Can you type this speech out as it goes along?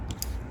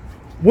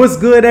What's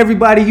good,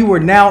 everybody? You are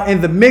now in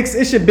the mix.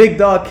 It's your big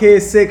dog,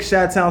 Kid Sick,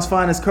 Chi-Town's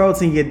finest,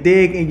 Carlton, your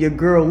dig, and your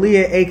girl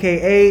Leah,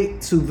 aka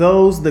to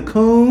those the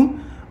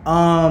coon,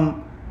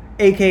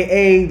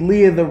 aka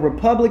Leah the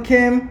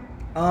Republican.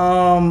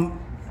 I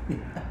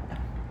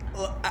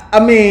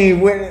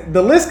mean,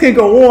 the list can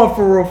go on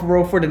for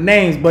real for the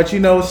names, but you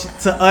know,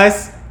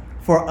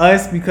 for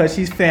us, because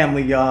she's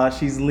family, y'all.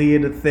 She's Leah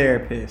the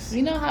therapist.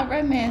 You know how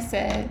Redman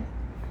said,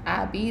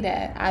 I be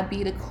that. I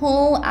be the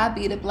coon. I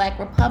be the black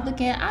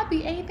Republican. I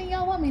be anything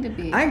y'all want me to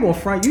be. I ain't gonna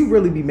front. You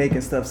really be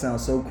making stuff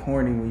sound so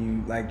corny when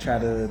you like try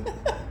to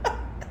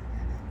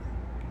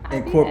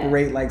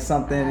incorporate like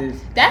something.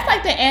 That's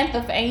like the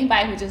anthem for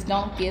anybody who just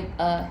don't give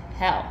a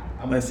hell.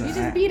 Listen, you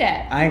just be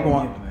that. I ain't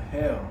going.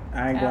 Hell.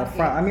 I ain't going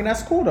front. I mean,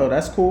 that's cool though.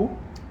 That's cool.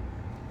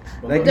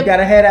 Like you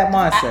gotta have that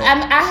mindset.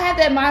 I have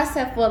that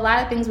mindset for a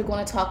lot of things we're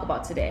going to talk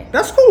about today.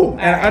 That's cool,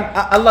 and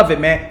I love it,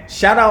 man.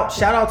 Shout out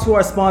to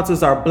our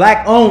sponsors, our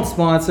black-owned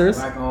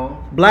sponsors,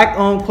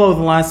 black-owned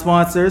clothing line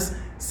sponsors,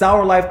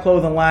 Sour Life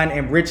Clothing Line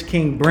and Rich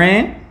King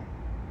Brand.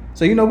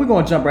 So you know we're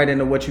gonna jump right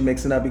into what you're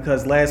mixing up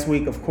because last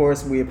week, of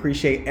course, we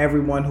appreciate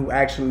everyone who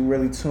actually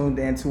really tuned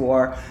into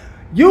our.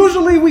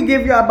 Usually we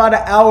give y'all about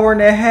an hour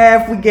and a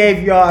half. We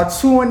gave y'all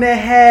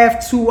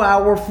 2.5, 2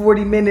 hour,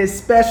 40-minute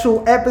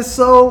special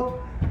episode.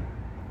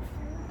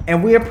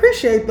 And we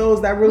appreciate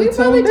those that really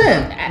tuned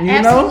in. You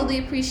absolutely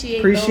know?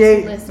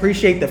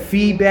 Appreciate the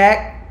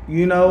feedback.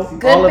 You know,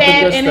 good, all of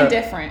bad, the good and stuff.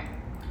 indifferent.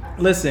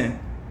 Listen,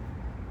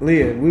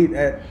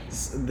 Leah,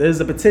 there's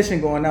a petition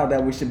going out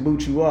that we should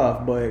boot you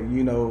off, but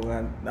you know,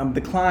 I'm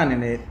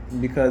declining it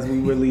because we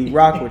really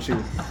rock with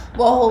you.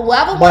 Well,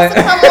 whoever wants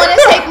to come on and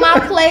take my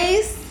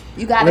place,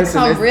 you got to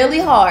come really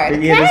hard.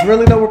 Okay? Yeah, there's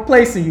really no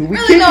replacing you. We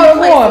really keep you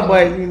on,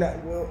 but you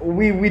know,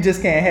 we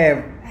just can't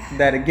have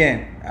that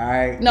again. All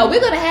right. No,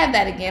 we're gonna have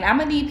that again. I'm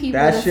gonna need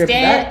people to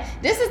stand.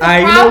 This is the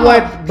problem. You know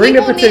what? Bring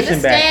people the petition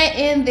need to stand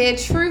in their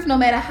truth, no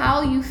matter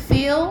how you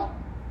feel.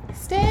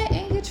 Stand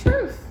in your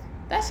truth.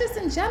 That's just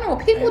in general.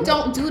 People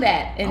don't do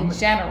that in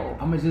general.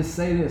 I'm gonna just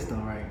say this though,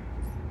 right?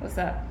 What's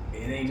up?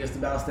 It ain't just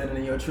about standing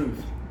in your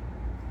truth.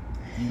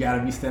 You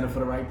gotta be standing for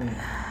the right thing.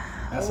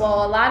 That's well,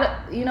 all. A lot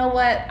of you know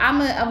what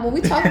when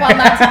we talk about a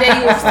lot today,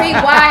 you will see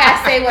why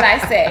I say what I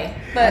say.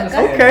 But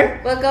okay,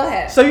 but go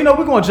ahead. So you know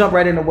we're gonna jump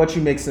right into what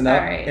you mixing up,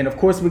 right. And of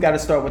course we got to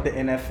start with the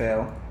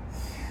NFL,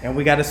 and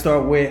we got to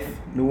start with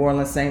New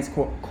Orleans Saints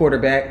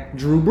quarterback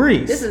Drew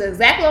Brees. This is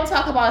exactly what I'm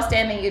talking about.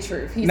 Standing your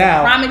truth. He's a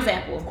prime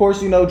example. Of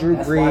course, you know Drew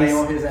That's Brees. Why they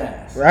on his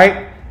ass,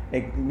 right?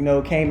 It,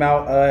 came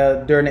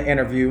out during the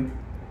interview.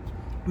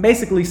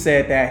 Basically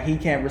said that he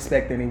can't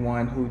respect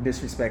anyone who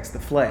disrespects the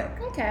flag.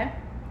 Okay.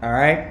 All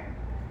right.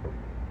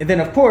 And then,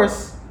 of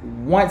course,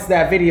 once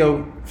that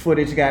video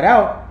footage got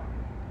out,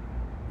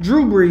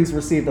 Drew Brees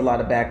received a lot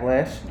of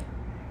backlash.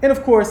 And,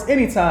 of course,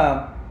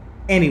 anytime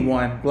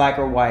anyone, black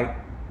or white,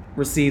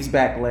 receives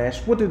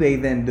backlash, what do they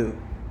then do?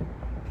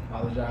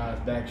 Apologize,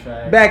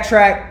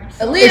 Aaliyah,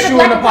 the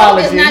black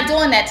apology is not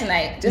doing that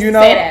tonight. Just to say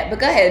that. But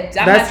go ahead.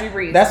 I'm not Drew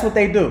Brees. That's what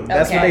they do.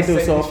 That's what they do.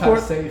 So, of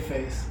course. Save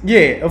face.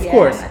 Yeah, of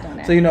course.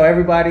 So, you know,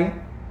 everybody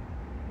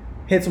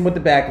hits him with the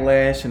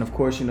backlash, and of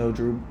course, you know,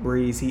 Drew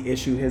Brees, he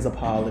issued his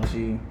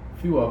apology.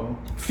 Few of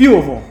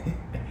them.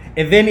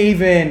 And then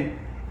even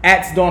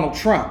acts Donald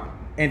Trump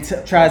and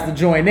tries to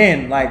join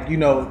in, like, you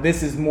know,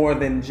 this is more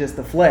than just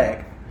a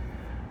flag.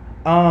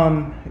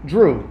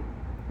 Drew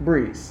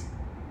Brees,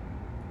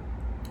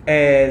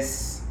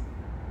 as,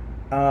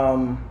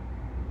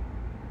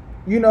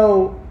 you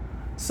know,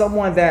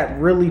 someone that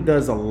really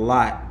does a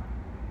lot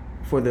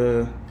for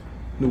the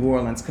New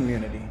Orleans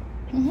community,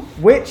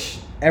 which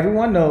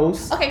everyone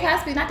knows. Okay,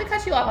 Cosby, not to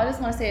cut you off, I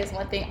just want to say this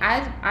one thing.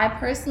 I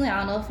personally, I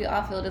don't know if you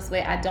all feel this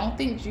way, I don't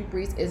think Drew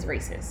Brees is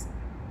racist.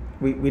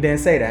 We didn't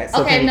say that.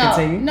 So okay, can we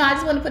continue? No, I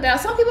just want to put that out.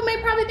 Some people may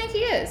probably think he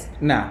is.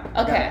 Nah.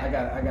 Okay.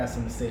 I got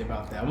something to say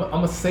about that. I'm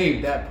gonna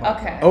save that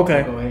part. Okay. Go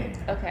ahead.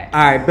 Okay. All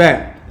right,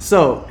 bet.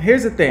 So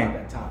here's the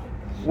thing.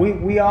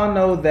 We all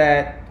know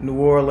that New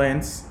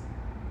Orleans,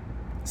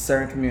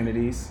 certain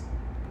communities,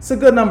 it's a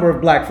good number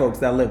of black folks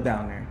that live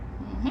down there.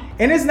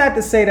 And it's not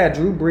to say that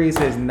Drew Brees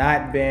has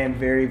not been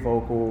very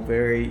vocal,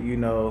 very, you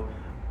know,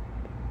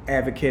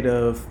 advocate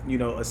of, you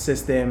know,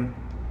 assisting.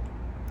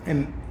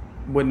 And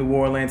with New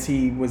Orleans,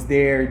 he was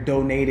there,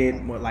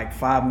 donated, like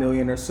 $5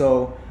 million or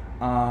so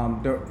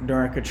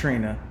during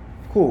Katrina.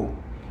 Cool.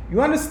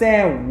 You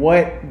understand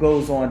what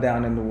goes on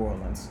down in New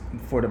Orleans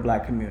for the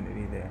black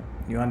community there.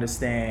 You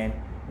understand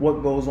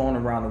what goes on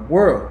around the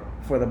world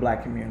for the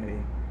black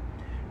community.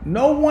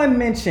 No one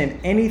mentioned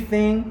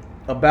anything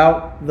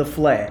about the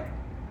flag.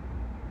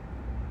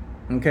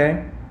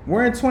 Okay,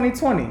 we're in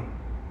 2020.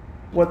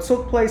 What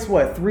took place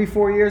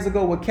 3-4 years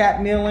ago with Cap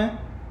kneeling,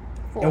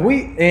 and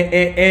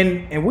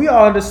we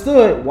all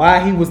understood why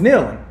he was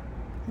kneeling.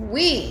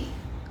 We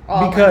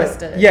all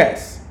understood.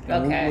 Yes.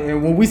 Okay.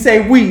 And when we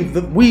say we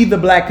the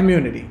black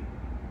community.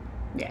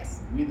 Yes.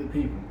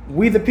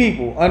 We the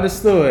people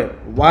understood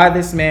why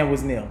this man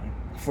was kneeling.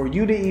 For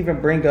you to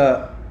even bring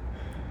up,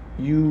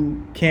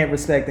 you can't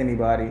respect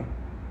anybody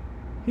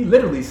He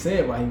literally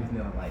said why he was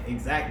kneeling. Like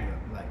exactly.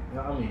 Like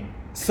I mean.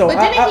 So but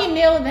didn't he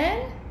kneel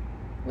then?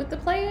 With the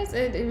players,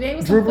 they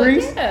was Drew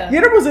Brees. Yeah,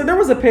 there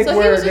was a pick so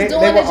where they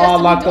were all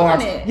locked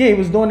arms. Yeah, he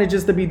was doing it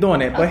just to be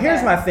doing it. But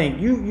here's my thing: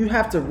 you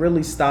have to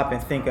really stop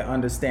and think and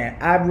understand.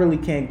 I really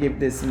can't give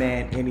this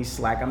man any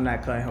slack. I'm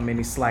not cutting him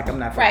any slack. I'm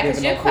not forgiving him. Right,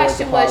 because your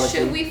question was,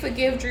 should we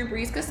forgive Drew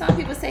Brees? Because some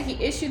people say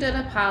he issued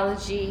an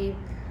apology.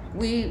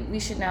 We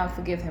should now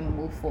forgive him and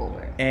move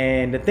forward.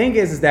 And the thing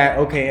is that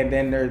okay, and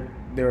then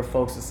there were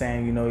folks who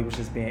saying, he was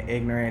just being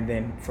ignorant. And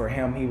then for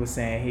him, he was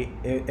saying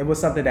it was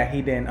something that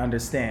he didn't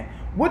understand.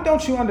 What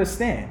don't you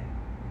understand?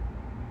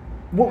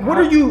 What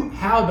are you?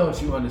 How don't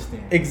you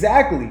understand?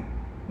 Exactly.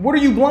 What are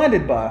you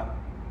blinded by?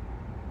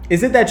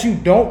 Is it that you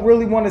don't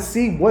really want to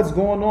see what's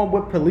going on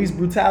with police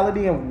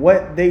brutality and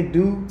what they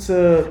do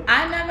to?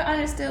 I never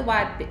understood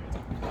why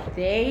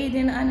they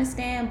didn't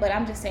understand, but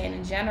I'm just saying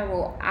in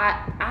general,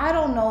 I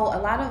don't know. A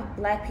lot of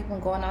black people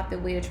going out their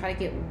way to try to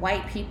get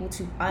white people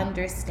to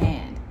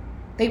understand.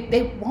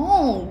 They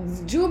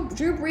won't. Drew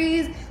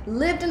Brees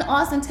lived in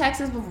Austin,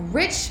 Texas with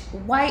rich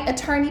white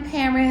attorney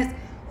parents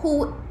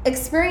who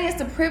experienced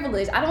the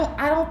privilege. I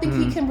don't think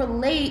he can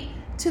relate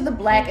to the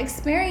black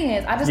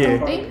experience. I just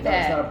don't think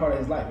that. It's not a part of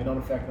his life. It don't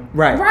affect him.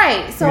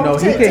 Right. So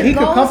he could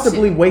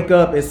comfortably wake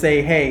up and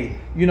say, hey,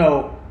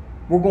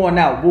 we're going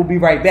out. We'll be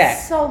right back.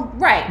 So,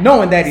 right.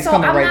 Knowing that he's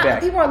coming right back.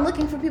 People are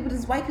looking for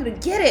these white people to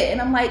get it. And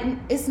I'm like,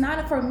 it's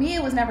not, for me,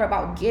 it was never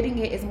about getting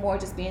it. It's more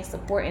just being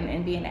supporting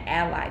and being an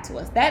ally to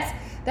us.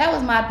 That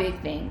was my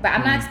big thing. But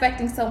I'm not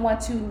expecting someone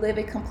to live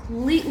a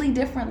completely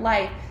different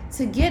life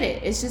to get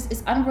it.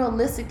 It's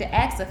unrealistic to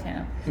ask of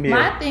him. Yeah.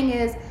 My thing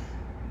is,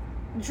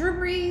 Drew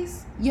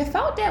Brees, you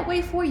felt that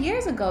way 4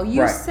 years ago.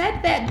 You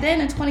said that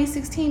then in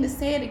 2016 to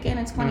say it again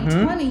in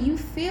 2020. You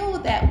feel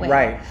that way.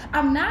 Right.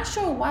 I'm not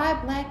sure why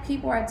black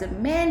people are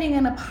demanding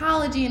an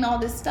apology and all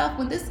this stuff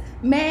when this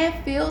man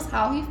feels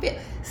how he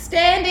feels.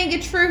 Stand in your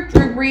truth,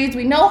 Drew Brees.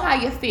 We know how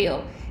you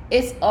feel.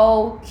 It's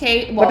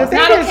okay. Well, it's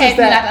not okay if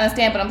you're not to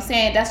understand, but I'm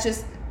saying that's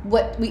just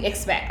what we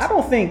expect. I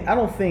don't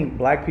think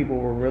black people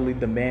were really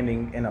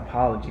demanding an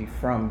apology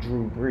from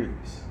Drew Brees.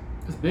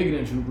 It's bigger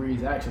than Drew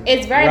Brees, actually.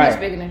 It's very much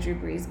bigger than Drew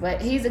Brees, but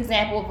he's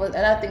example of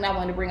another thing I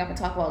wanted to bring up and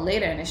talk about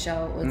later in the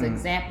show was an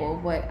example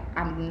of what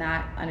I'm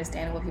not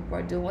understanding what people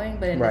are doing.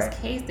 But in this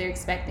case, they're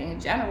expecting in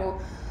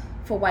general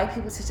for white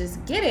people to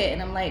just get it,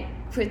 and I'm like,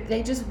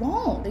 they just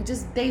won't.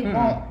 They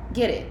won't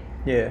get it.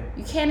 Yeah.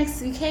 You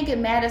can't get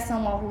mad at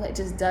someone who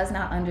just does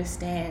not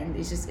understand.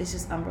 It's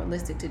just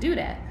unrealistic to do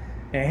that.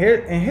 And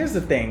here's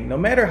the thing: no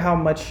matter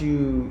however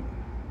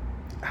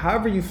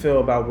you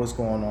feel about what's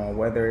going on,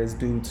 whether it's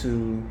due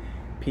to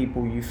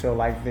people you feel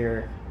like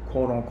they're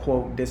quote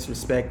unquote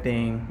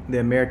disrespecting the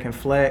American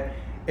flag,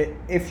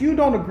 if you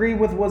don't agree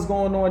with what's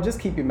going on, just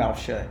keep your mouth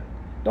shut.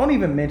 Don't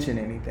even mention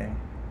anything.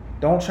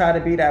 Don't try to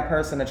be that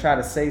person to try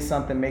to say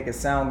something, make it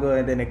sound good,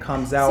 and then it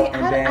comes out.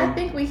 I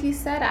think what he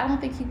said, I don't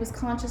think he was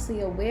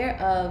consciously aware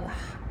of,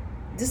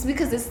 just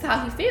because this is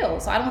how he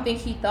feels. So I don't think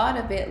he thought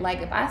of it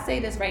like, if I say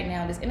this right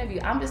now in this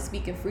interview, I'm just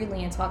speaking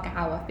freely and talking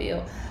how I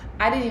feel.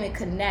 I didn't even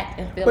connect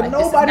and feel like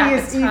this is not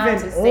the time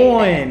to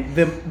say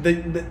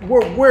that.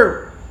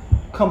 We're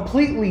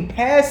completely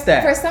past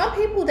that. For some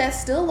people that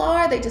still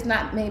are, they just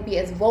not maybe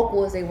as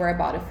vocal as they were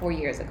about it 4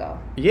 years ago.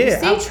 Yeah.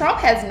 You see, Trump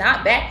has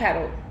not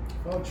backpedaled.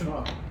 Oh,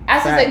 Trump.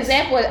 As an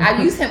example,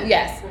 I use him,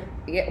 yes.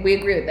 Yeah, we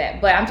agree with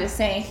that. But I'm just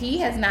saying he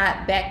has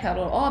not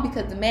backpedaled at all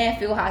because the man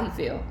feel how he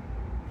feel.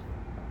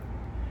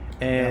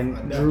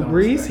 And Drew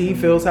Brees, he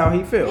feels how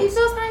he feels. He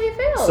feels how he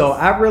feels. So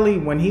I really,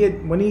 when he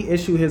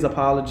issued his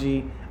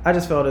apology, I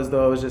just felt as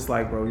though it was just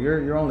like, bro,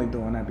 you're only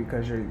doing that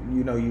because you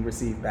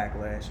received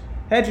backlash.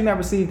 Had you not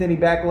received any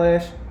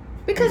backlash,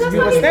 because that's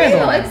how he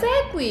feels.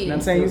 Exactly. You know what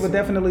I'm saying? You would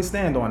definitely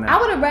stand on that. I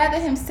would have rather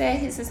him say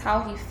this is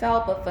how he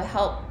felt, but for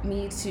help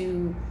me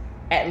to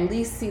at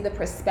least see the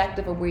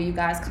perspective of where you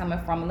guys coming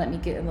from and let me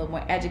get a little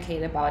more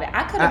educated about it.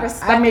 I could have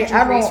respected Drew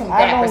Brees from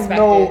that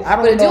perspective.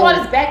 But to do all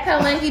this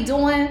backpedaling he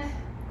doing,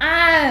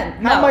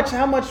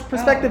 How much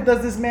perspective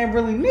does this man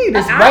really need?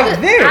 It's right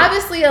there.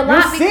 Obviously a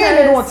lot. You're seeing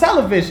it on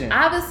television.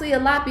 Obviously a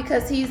lot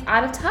because he's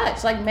out of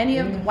touch. Like many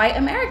of white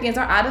Americans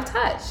are out of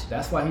touch.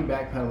 That's why he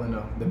backpedaling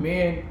though. The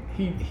man,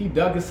 he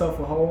dug himself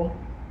a hole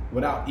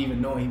without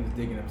even knowing he was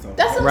digging himself.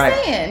 That's what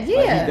I'm saying. Yeah.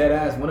 Like he dead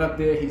ass went up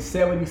there. He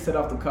said what he said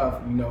off the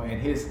cuff, and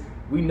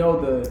we know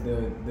the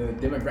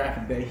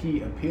demographic that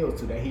he appeals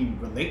to, that he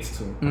relates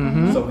to.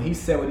 Mm-hmm. So when he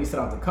said what he said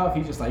off the cuff,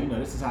 he's just like,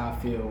 this is how I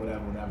feel,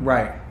 whatever.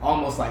 Right.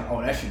 Almost like,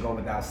 oh, that should go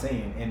without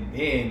saying. And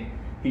then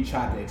he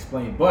tried to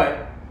explain,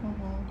 but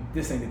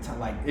this ain't the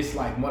time. Like, it's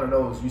like one of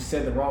those, you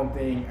said the wrong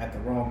thing at the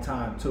wrong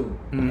time too.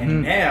 Mm-hmm.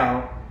 And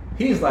now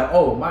he's like,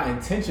 oh, my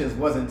intentions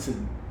wasn't to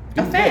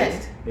do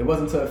this. It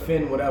wasn't to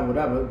offend,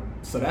 whatever.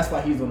 So that's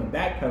why he's on the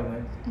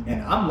backpedaling. Mm-hmm.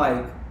 And I'm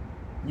like,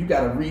 you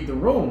gotta read the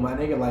room, my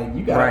nigga. Like,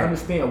 you gotta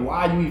understand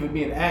why you even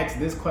being asked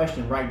this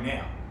question right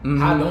now. Mm-hmm.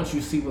 How don't you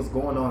see what's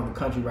going on in the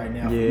country right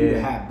now for you to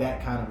have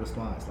that kind of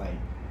response? Like,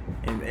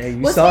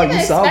 and you saw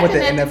what the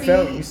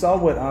NFL, you saw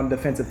what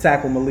defensive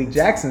tackle Malik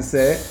Jackson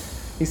said.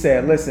 He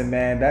said, "Listen,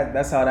 man,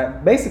 that's how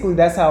that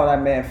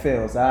man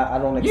feels. I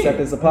don't accept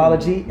his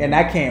apology, and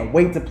I can't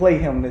wait to play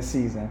him this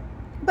season."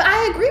 But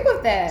I agree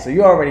with that. So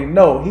you already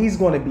know he's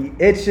going to be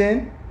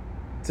itching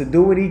to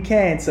do what he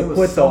can to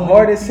put so the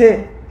hardest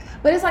hit.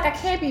 But it's like I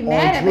can't be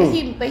mad at,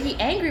 Drew. but he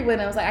angry with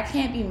him. It's like I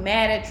can't be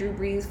mad at Drew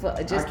Brees for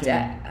just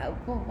that.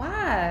 Well,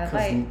 why?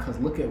 Because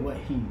look at what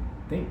he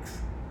thinks.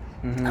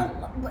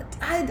 But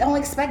I don't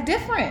expect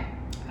different.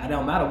 It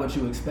don't matter what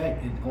you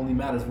expect. It only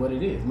matters what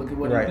it is. Look at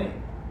what he thinks.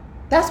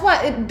 That's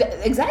why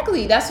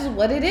exactly. That's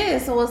what it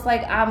is. So it's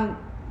like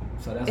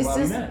So that's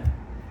why we mad.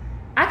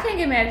 I can't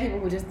get mad at people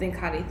who just think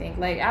how they think.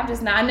 Like I'm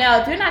just not.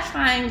 Now if you're not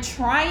trying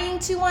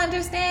to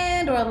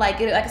understand or like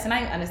I said,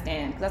 not even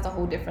understand, because that's a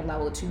whole different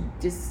level to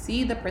just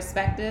see the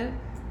perspective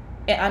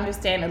and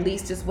understand at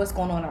least just what's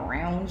going on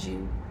around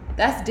you.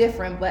 That's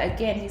different. But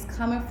again, he's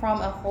coming from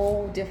a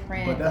whole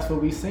different. But that's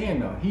what we're saying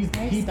though. He's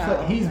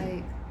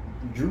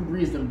Drew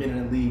Brees done been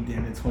in the league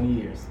in 20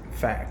 years.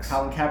 Facts.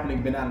 Colin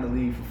Kaepernick been out of the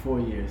league for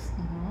 4 years.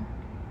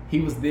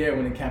 He was there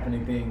when the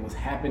Kaepernick thing was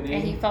happening.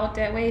 And he felt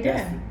that way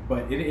then.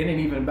 But it ain't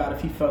even about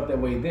if he felt that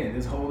way then.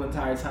 This whole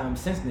entire time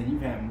since then,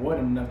 you've had more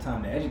than enough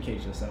time to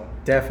educate yourself.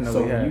 Definitely.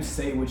 So when you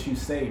say what you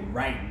say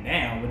right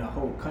now, when the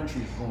whole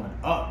country's going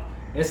up,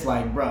 it's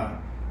like, bruh,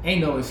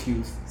 ain't no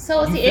excuse.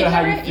 So is you he feel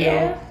ignorant? how you feel.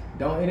 Yeah.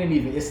 Don't, it ain't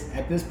even, it's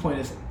at this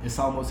point, it's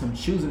almost him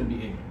choosing to be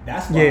ignorant.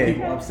 That's why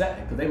people are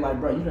upset. Because they like,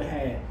 bro, you done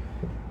had,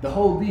 the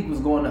whole league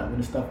was going up when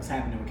the stuff was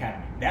happening with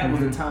Kaepernick. That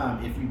was the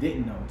time, if you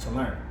didn't know, to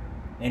learn.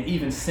 And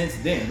even since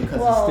then, because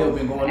it's still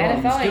been going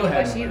on, you still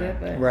haven't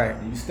learned. Right.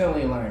 You still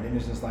ain't learned. And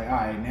it's just like, all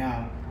right,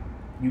 now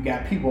you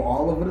got people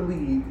all over the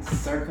league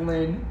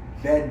circling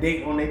that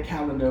date on their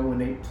calendar when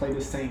they play the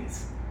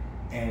Saints.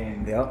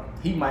 And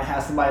he might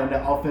have somebody on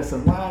that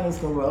offensive line that's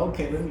going to go,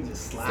 okay, let me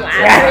just slide.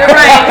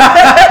 Right.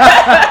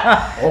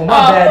 Oh,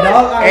 my bad,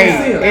 dog.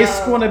 Hey, it's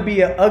going to be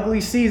an ugly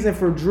season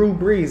for Drew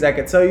Brees. I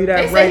can tell you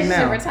that right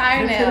now. They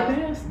retire now.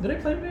 Do they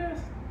play the Bears?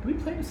 Do we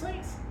play the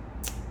Saints?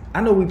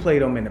 I know we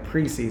played them in the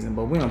preseason,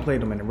 but we don't play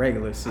them in the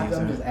regular season.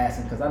 I'm just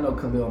asking because I know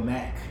Khalil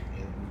Mack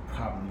is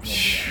probably going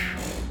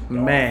to be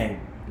Man,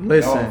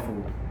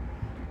 listen.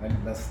 Let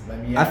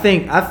me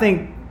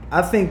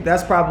I think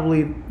that's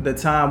probably the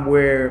time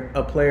where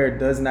a player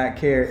does not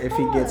care if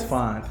he gets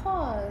fined.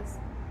 Pause.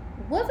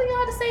 Wasn't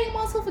y'all the same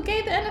ones who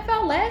forgave the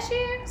NFL last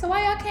year? So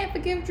why y'all can't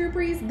forgive Drew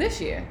Brees this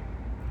year?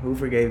 Who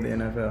forgave the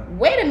NFL?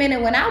 Wait a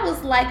minute. When I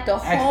was like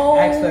whole...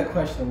 Ask that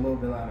question a little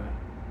bit louder.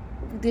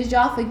 Did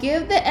y'all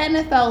forgive the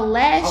NFL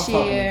last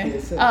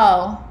year?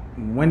 Oh.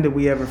 When did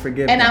we ever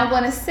forgive them? them? I'm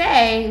going to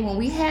say, when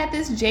we had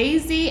this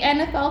Jay-Z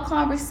NFL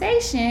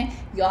conversation,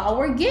 y'all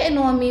were getting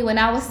on me when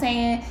I was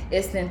saying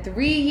it's been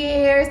 3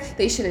 years.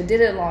 They should have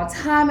did it a long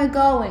time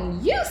ago.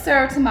 And you,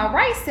 sir, to my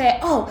right said,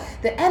 oh,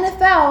 the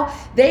NFL,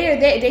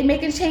 they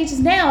making changes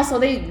now. So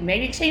they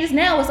making changes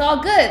now. It's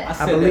all good.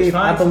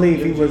 I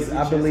believe he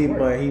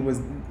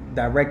was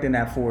directing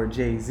that for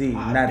Jay-Z,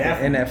 not the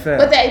NFL.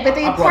 But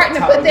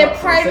they're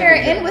partner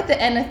in with the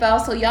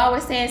NFL. So y'all were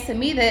saying to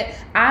me that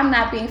I'm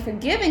not being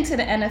forgiving to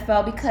the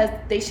NFL because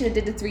they should have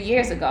did it 3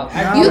 years ago.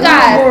 You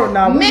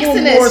guys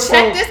mixing this.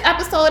 Check this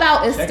episode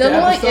out. It's still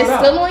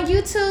on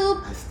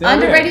YouTube.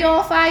 Under Radio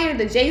on Fire,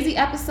 the Jay-Z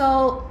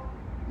episode.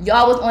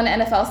 Y'all was on the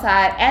NFL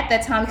side at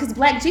that time because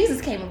Black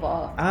Jesus came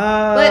involved.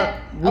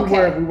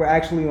 We were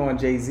actually on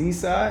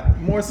Jay-Z's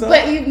side more so.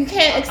 But you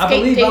can't escape Jay-Z. I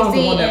believe I was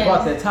the one that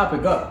brought that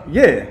topic up.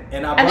 Yeah.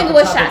 And I think it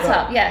was Shots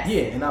Up, yes.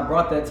 Yeah, and I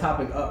brought that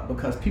topic up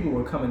because people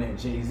were coming at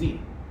Jay-Z.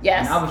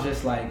 Yes. And I was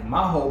just like,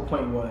 my whole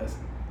point was,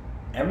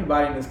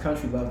 everybody in this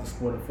country loves the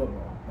sport of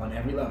football on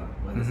every level.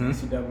 Whether it's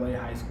NCAA,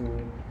 high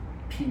school,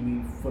 Pee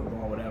Wee,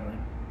 football, whatever.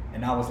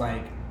 And I was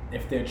like,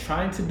 if they're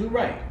trying to do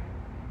right,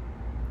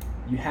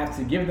 you have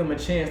to give them a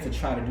chance to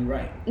try to do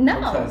right. No.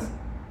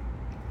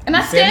 And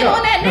I stand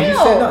on that now. You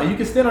said no. You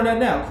can stand on that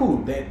now. Cool.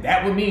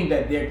 That would mean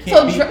that there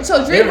can't be.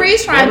 So Drew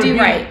Brees trying to do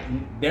right.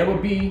 There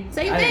would be.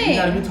 Same thing.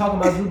 You're not even talking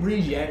about Drew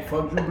Brees yet.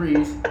 Fuck Drew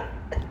Brees.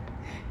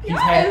 He's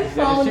had his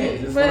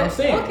chance. This is what I'm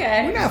saying.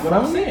 Okay. This is what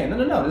I'm saying.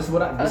 No. This is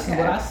what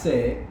I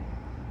said.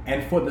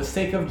 And for the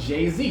sake of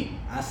Jay-Z,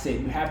 I said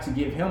you have to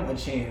give him a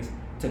chance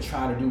to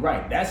try to do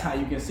right. That's how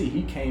you can see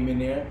he came in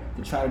there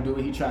to try to do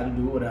what he tried to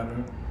do,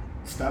 whatever.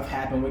 Stuff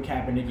happened with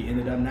Kaepernick, it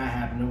ended up not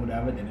happening,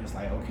 whatever. Then it's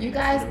like, okay. You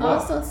guys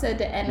also said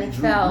the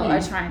NFL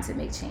are trying to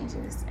make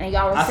changes, and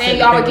y'all were saying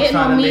y'all were getting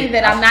on me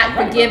that I'm not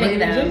forgiving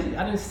them.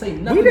 I didn't say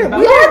nothing. We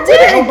about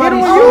didn't get on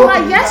you. Oh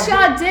my, yes,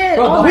 y'all did.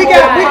 Bro, we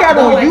got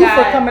on you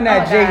for coming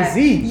at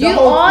Jay-Z.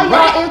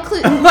 Y'all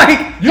include like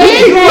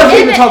you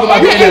wasn't even talking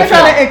about the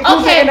NFL.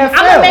 Okay, I'm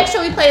gonna make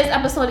sure we play this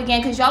episode again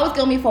because y'all was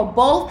getting me for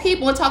both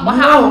people and talk about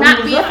how I'm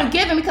not being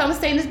forgiving because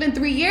I'm saying it's been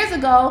 3 years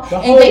ago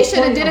and they should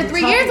have did it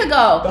 3 years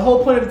ago. The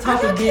whole point of the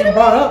topic being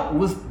brought up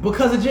was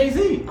because of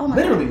Jay-Z. Oh my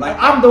literally, God. like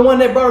I'm the one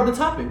that brought up the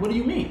topic. What do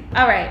you mean?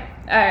 All right.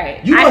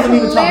 right. You wasn't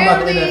even talking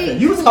about the NFL.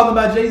 You was talking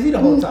about Jay-Z the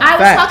whole time. I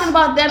was talking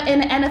about them in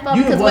the NFL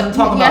you because wasn't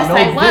talking about no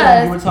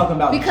villain. You were talking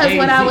about because Jay-Z.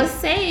 what I was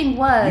saying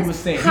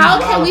was how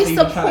can we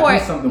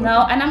support?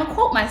 No, and I'm gonna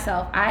quote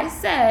myself. I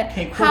said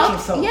can't quote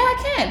yourself. Yeah,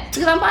 I can.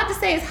 Because I'm about to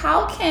say is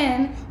how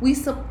can we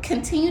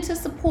continue to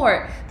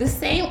support the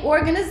same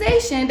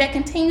organization that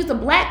continues to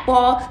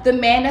blackball the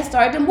man that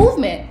started the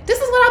movement? This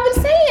is what I've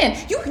been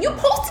saying. You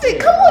posted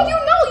it. Come on, you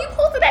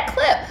posted that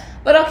clip.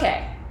 But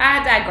okay.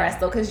 I digress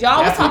though, because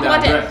y'all was talking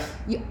about that.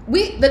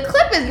 The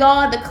clip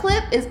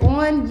is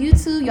on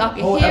YouTube. Y'all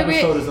can hear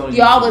it.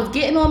 Y'all was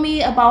getting on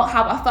me about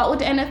how I felt with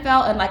the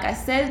NFL, and like I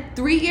said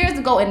 3 years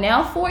ago, and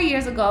now 4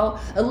 years ago,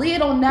 Aaliyah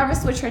don't never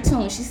switch her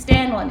tune. She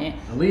stand on it.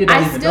 Aaliyah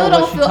don't even know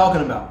what she's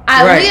talking about.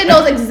 Aaliyah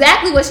knows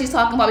exactly what she's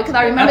talking about because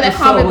I remember that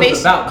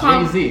conversation. About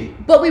Jay-Z.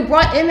 But we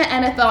brought in the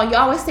NFL.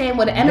 Y'all were saying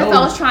the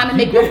NFL is trying to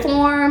make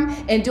reform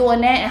and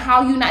doing that, and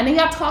how you not. And then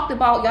y'all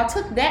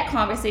took that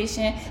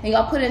conversation and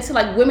y'all put it into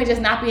like women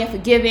just not being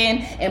forgiven.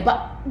 And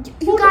but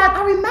you guys,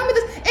 I remember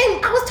this,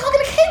 and I was talking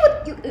to Kay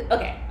with you.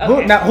 Okay.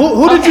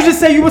 Who did you just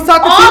say you was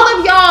talking to? All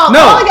of y'all. No.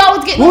 All of y'all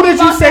was getting. Who did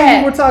you say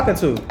you were talking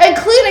to?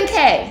 Including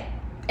Kay.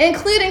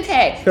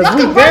 Y'all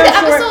can run the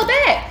episode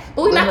back.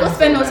 But we're not going to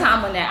spend no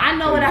time on that. I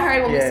know what I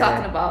heard what we was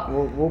talking about.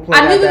 We'll play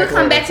I knew we would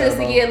come back to this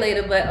a year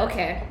later, but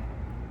okay.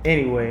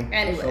 Anyway.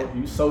 So,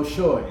 you so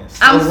sure and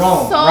so I'm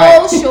wrong.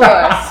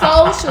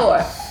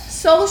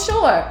 So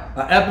sure.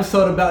 An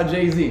episode about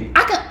Jay-Z.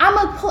 I'm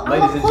going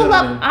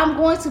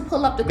to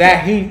pull up the clip.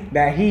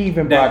 That he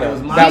even brought up.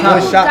 That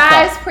was shop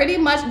guys talk. Pretty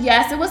much,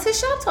 yes, it was his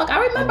shop talk. I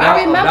remember.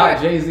 About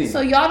Jay-Z.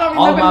 So y'all don't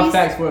remember all my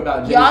facts were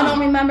about Jay-Z. Y'all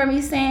don't remember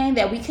me saying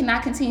that we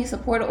cannot continue to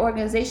support an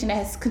organization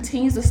that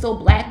continues to still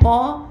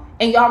blackball?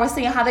 And y'all were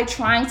saying how they're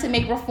trying to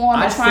make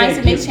reform and trying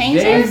to make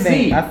changes?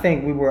 I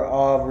think we were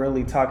all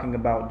really talking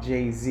about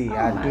Jay-Z.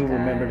 I do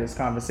remember this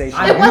conversation.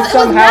 It was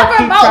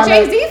never about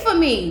Jay-Z for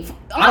me.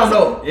 I don't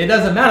know. It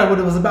doesn't matter what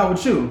it was about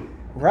with you.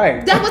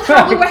 Right. That was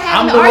how we were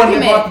having the argument. I'm the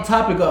one that brought the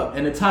topic up,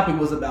 and the topic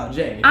was about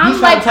Jay. I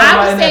was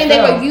saying they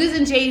were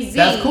using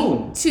Jay-Z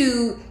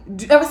to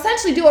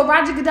essentially do what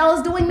Roger Goodell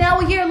is doing now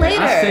a year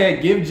later. I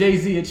said give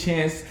Jay-Z a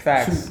chance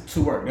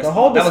to work. The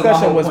whole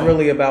discussion was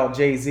really about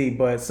Jay-Z,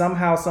 but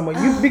somehow,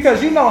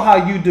 because you know how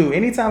you do.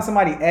 Anytime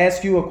somebody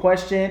asks you a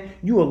question,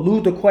 you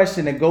elude the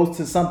question and goes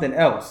to something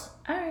else.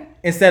 All right.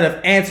 Instead of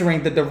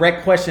answering the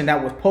direct question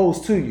that was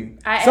posed to you.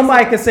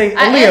 Somebody could say,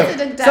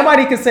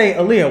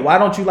 Aaliyah, why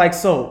don't you like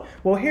soul?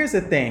 Well, here's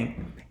the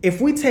thing. If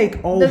we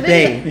take Old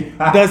Bay,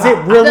 does it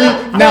really?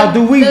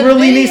 Do we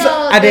really need?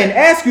 I didn't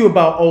ask you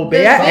about Old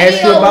Bay. I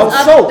asked you about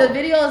soul. The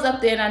video is up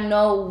there, and I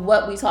know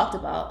what we talked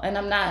about, and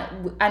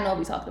I know what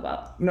we talked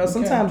about.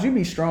 Sometimes you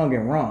be strong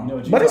and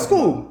wrong, but it's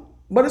cool.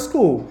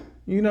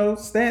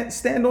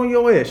 Stand on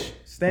your ish.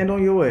 Stand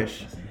on your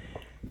ish.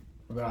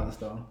 Regardless,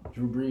 though,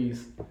 Drew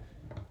Brees.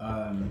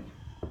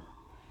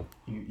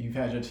 You've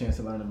had your chance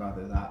to learn about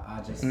this.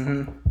 I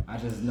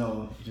just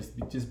know.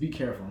 Just be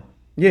careful.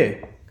 Yeah.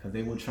 Because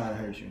they will try to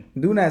hurt you.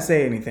 Do not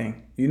say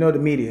anything. The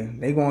media,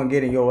 they going to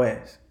get in your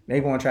ass.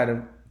 They going to try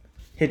to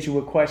hit you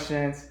with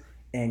questions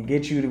and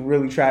get you to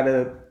really try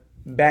to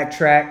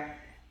backtrack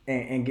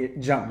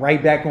and jump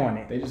right back on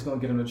it. They just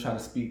going to get them to try to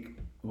speak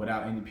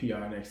without any PR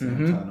next to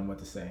them telling them what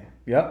to say.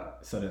 Yep.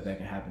 So that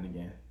can happen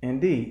again.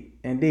 Indeed.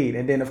 And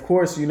then, of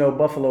course,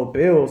 Buffalo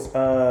Bills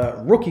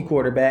rookie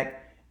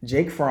quarterback,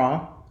 Jake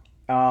Fromm.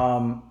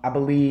 I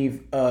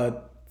believe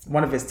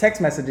one of his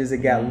text messages, it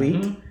got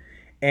leaked.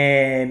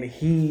 And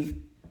he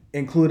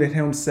included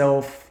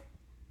himself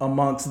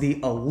amongst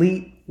the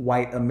elite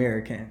white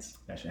Americans.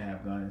 That should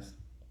have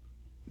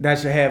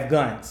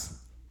guns.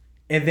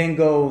 And then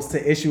goes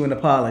to issue an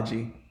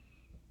apology.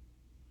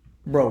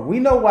 Bro, we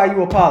know why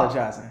you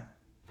apologizing.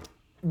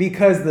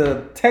 Because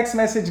the text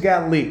message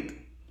got leaked.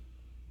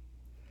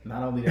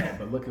 Not only that,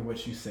 but look at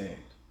what you said.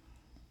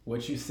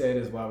 What you said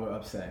is why we're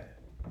upset.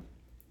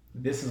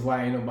 This is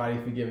why ain't nobody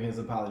forgiving his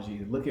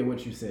apology. Look at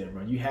what you said,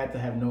 bro. You had to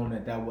have known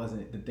that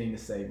wasn't the thing to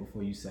say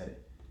before you said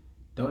it.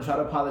 Don't try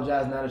to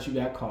apologize now that you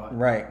got caught.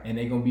 Right. And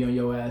they gonna be on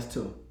your ass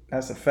too.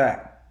 That's a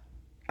fact.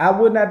 I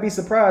would not be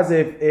surprised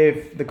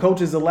if the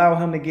coaches allow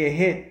him to get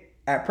hit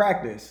at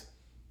practice.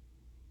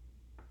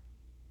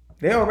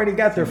 They already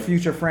got their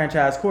future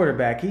franchise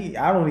quarterback.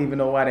 I don't even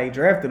know why they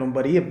drafted him,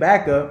 but he a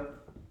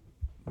backup.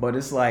 But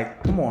it's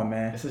like, come on,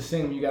 man. It's a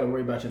shame you got to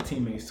worry about your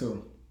teammates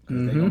too.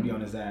 Because they're going to be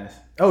on his ass.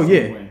 Oh,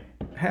 yeah.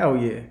 Hell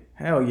yeah.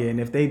 And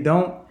if they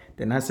don't,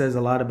 then that says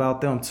a lot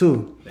about them,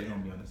 too. They're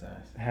going to be on his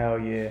ass. Hell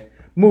yeah.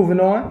 Moving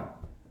on.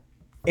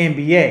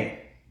 NBA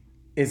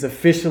is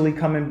officially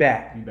coming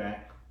back. You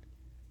back.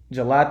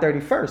 July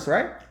 31st,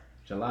 right?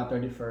 July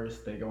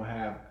 31st. They're going to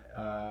have,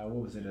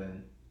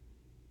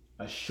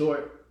 a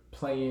short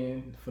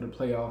play-in for the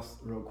playoffs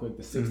real quick.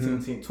 The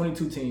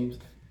 22 teams.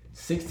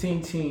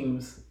 16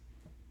 teams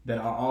that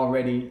are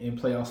already in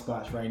playoff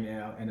spots right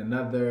now, and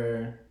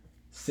another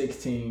 6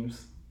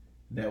 teams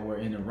that were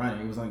in the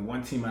running. It was only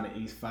 1 team out of the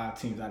East, 5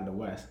 teams out of the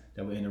West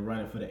that were in the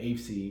running for the 8th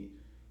seed.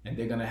 And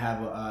they're gonna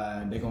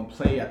have they're gonna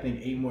play, I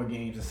think, 8 more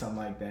games or something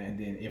like that. And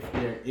then if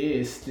there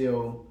is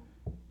still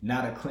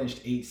not a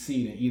clinched 8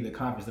 seed in either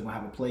conference. They're gonna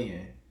have a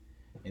play-in,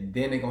 and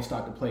then they're gonna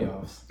start the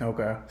playoffs.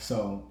 Okay.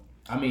 So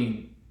I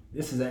mean,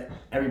 this is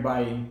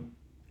everybody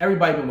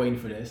been waiting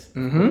for this,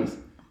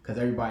 because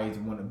everybody's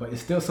wanting, but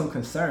it's still some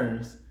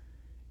concerns.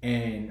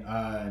 And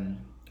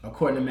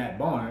according to Matt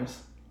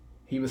Barnes,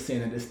 he was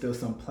saying that there's still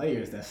some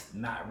players that's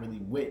not really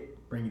with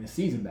bringing the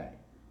season back.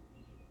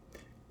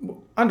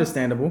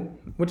 Understandable,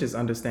 which is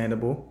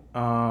understandable.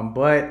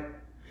 But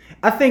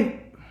I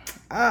think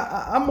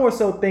I more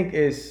so think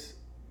is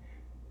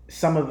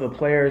some of the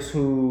players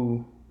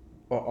who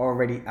are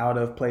already out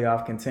of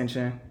playoff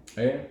contention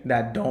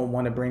that don't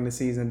want to bring the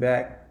season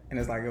back. And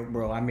it's like,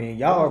 bro, I mean,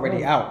 y'all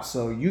already out,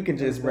 so you can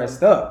just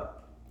rest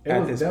up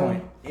at this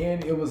point.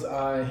 And it was,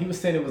 he was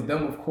saying it was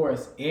them, of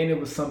course, and it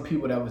was some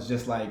people that was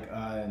just like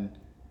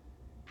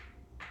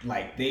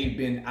they've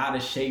been out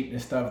of shape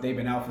and stuff. They've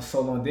been out for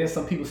so long. There's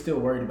some people still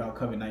worried about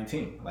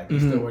COVID-19. Like, they're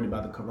still worried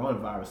about the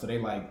coronavirus. So they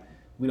like,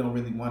 we don't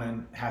really want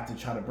to have to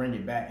try to bring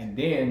it back. And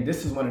then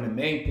this is one of the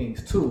main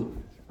things, too,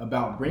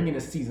 about bringing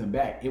the season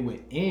back. It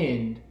would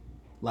end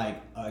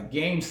like a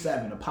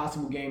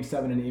possible game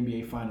 7 in the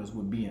NBA Finals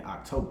would be in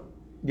October.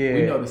 Yeah.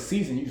 We know the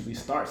season usually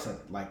starts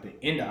at like the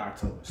end of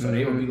October. So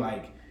they would be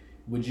like,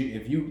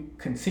 if you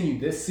continue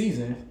this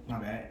season,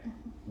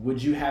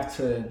 would you have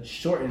to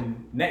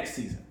shorten next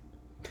season?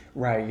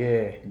 Right,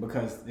 yeah.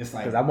 Because it's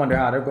like, because I wonder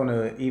how they're going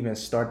to even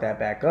start that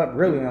back up,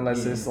 really,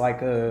 unless it's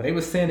like a... They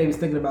were saying they was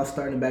thinking about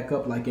starting back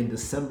up like in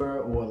December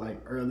or like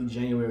early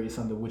January or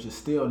something, which is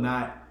still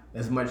not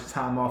as much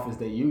time off as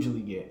they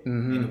usually get.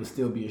 And it would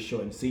still be a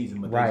shortened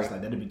season. But they just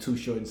like, that'd be 2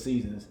 shortened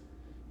seasons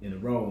in a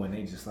row, and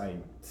they just like...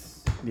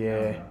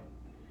 Yeah.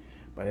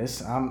 But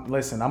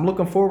I'm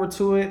looking forward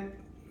to it.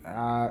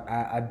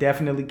 I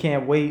definitely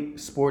can't wait.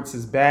 Sports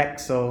is back,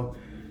 so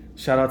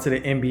shout out to the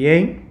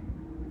NBA.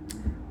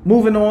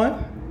 Moving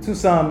on to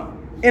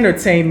some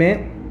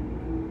entertainment.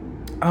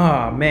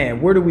 Oh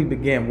man, where do we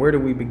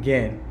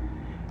begin?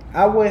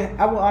 I would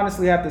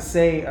honestly have to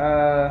say,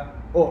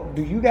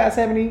 do you guys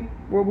have any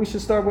where we should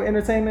start with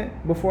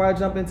entertainment before I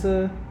jump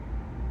into?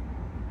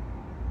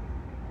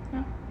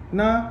 No.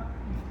 Nah?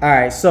 All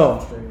right,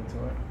 so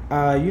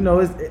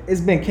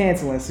it's been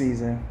canceling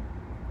season,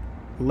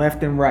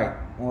 left and right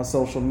on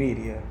social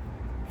media.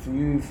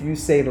 If you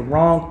say the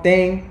wrong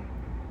thing,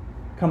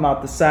 come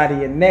out the side of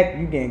your neck,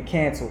 you getting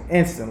canceled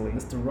instantly.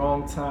 It's the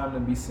wrong time to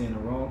be saying the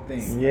wrong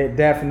thing. Yeah, it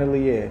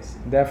definitely is.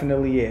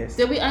 Definitely is.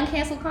 Did we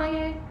uncancel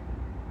Kanye?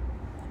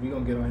 We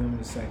gonna get on him in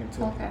a second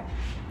too. Okay.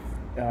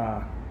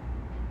 I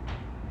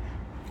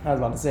was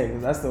about to say,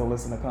 because I still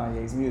listen to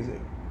Kanye's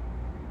music.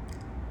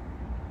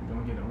 We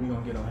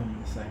gonna get on him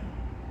in a second.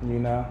 You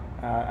know,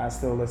 I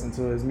still listen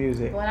to his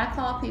music. When I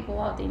call people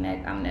out,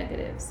 I'm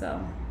negative. So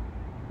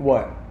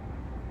what?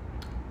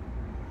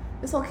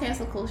 This whole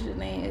cancel culture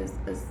thing is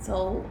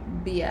so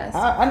BS.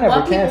 I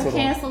never canceled. People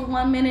cancel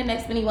 1 minute,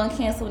 next minute you want to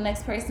cancel the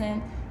next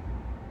person.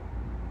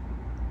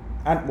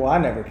 I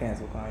never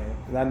canceled Kanye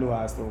because I knew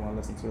I still want to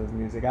listen to his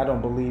music. I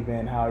don't believe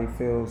in how he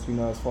feels,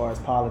 as far as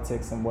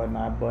politics and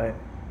whatnot, but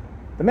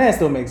the man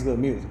still makes good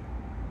music.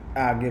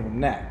 I'll give him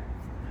that.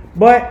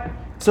 But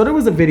so there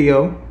was a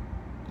video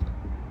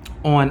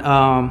on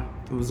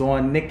it was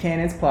on Nick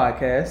Cannon's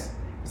podcast.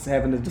 He's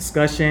having a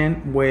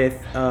discussion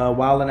with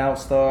Wild 'N Out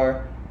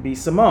star B.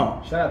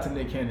 Simone. Shout out to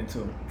Nick Cannon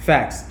too.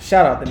 Facts.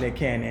 Shout out to Nick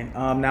Cannon.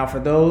 Now for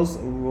those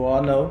who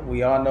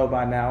we all know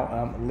by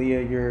now,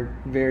 Leah, you're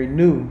very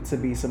new to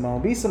B.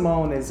 Simone. B.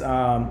 Simone is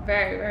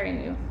very, very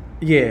new.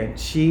 Yeah,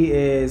 she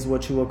is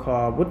what you would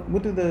call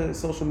what do the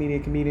social media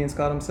comedians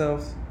call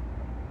themselves?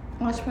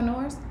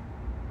 Entrepreneurs.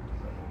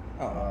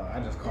 I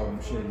just call them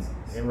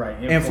shit.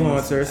 Right.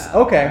 Influencers.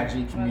 Okay.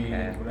 IG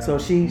comedians. Okay. So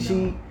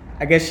she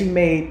I guess she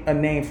made a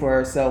name for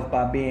herself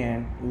by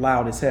being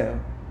loud as hell.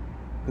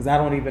 Because I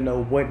don't even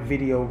know what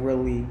video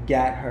really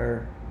got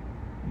her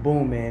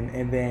booming,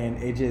 and then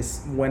it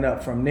just went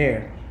up from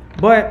there.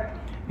 But,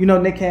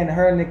 Nick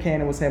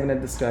Cannon was having a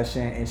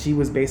discussion, and she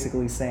was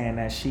basically saying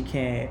that she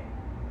can't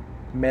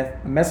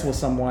mess with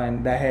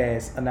someone that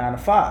has a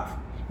 9-to-5.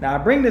 Now, I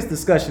bring this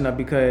discussion up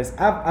because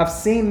I've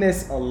seen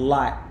this a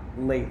lot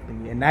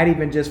lately, and not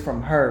even just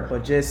from her,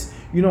 but just,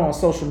 on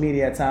social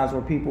media at times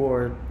where people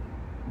are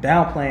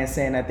downplaying,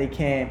 saying that they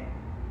can't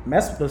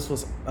mess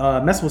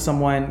with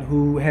someone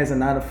who has a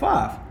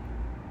 9-to-5.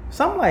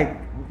 So I'm like,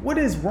 what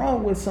is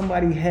wrong with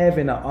somebody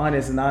having an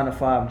honest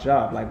 9-to-5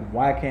 job? Like,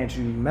 why can't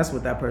you mess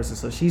with that person?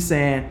 So she's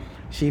saying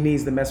she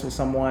needs to mess with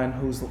someone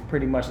who's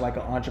pretty much like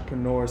an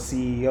entrepreneur,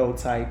 CEO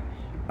type,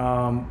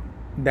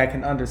 that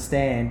can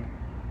understand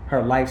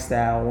her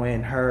lifestyle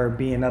and her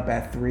being up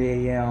at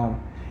 3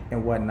 a.m.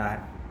 and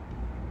whatnot.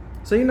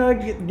 So,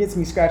 it gets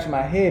me scratching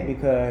my head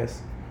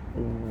because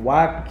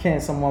why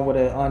can't someone with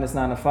an honest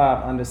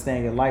 9-to-5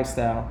 understand your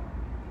lifestyle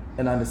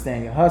and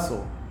understand your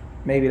hustle?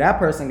 Maybe that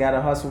person got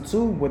a hustle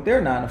too with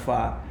their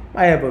 9-to-5.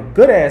 Might have a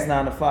good ass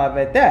 9-to-5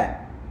 at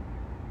that.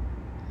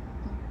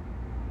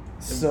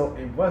 So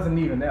it wasn't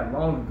even that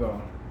long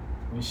ago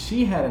when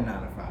she had a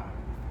 9-to-5.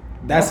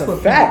 That's a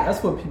fact.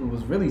 That's what people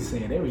was really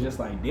saying. They was just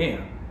like,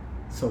 damn.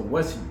 So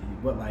what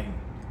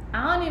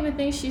I don't even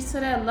think she's to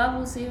that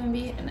level to even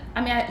be.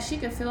 I mean, she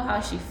could feel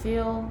how she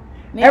feel.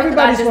 Maybe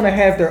everybody's going to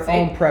have their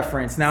own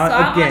preference. Now,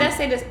 so again,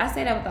 I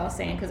say that without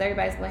saying, because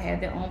everybody's going to have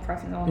their own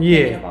preference, own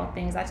opinion about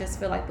things. I just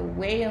feel like the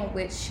way in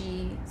which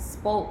she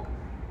spoke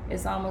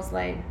is almost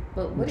like,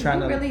 but what are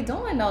you really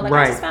doing though? Like,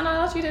 I just found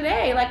out about you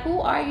today. Like,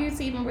 who are you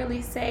to even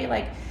really say?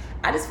 Like,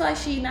 I just feel like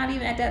she's not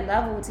even at that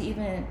level to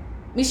even.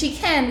 I mean, she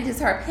can because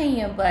her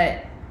opinion,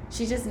 but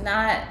she's just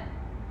not.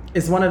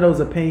 It's one of those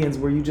opinions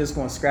where you just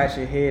going to scratch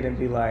your head and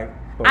be like,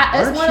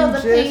 it's one of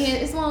those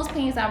opinions. It's one of those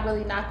opinions I'm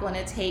really not going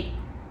to take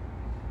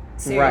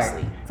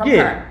seriously from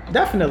her.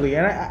 Definitely.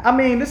 And I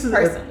mean, this is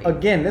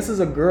this is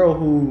a girl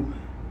who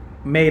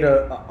made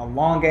a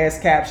long ass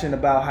caption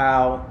about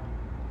how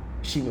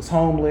she was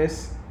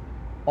homeless,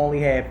 only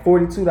had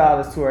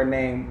 $42 to her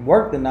name,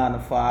 worked a 9 to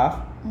 5,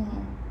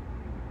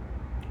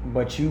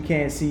 but you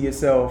can't see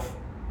yourself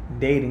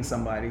dating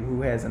somebody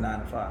who has a 9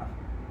 to 5.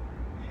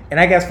 And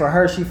I guess for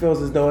her, she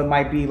feels as though it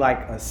might be like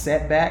a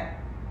setback.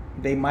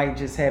 They might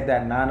just have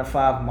that 9 to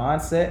 5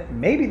 mindset.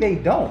 Maybe they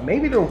don't.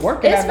 Maybe they're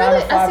working at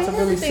 9 to 5 to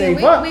really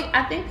save up.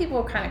 I think people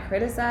are kind of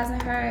criticizing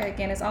her.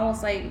 Again, it's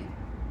almost like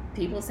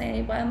people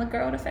saying, "But I'm a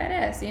girl with a fat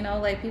ass." You know,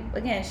 like people.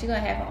 Again, she's gonna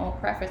have her own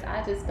preference.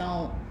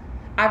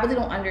 I really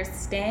don't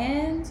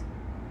understand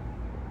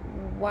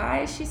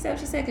why she said what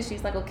she said, because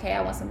she's like, okay,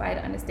 I want somebody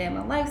to understand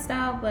my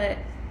lifestyle, but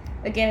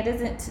again,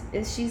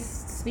 she's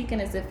speaking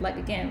as if, like,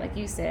 again, like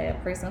you said, a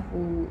person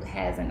who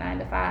has a 9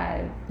 to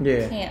 5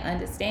 can't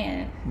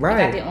understand. Right.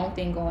 They got their own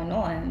thing going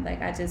on.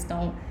 Like, I just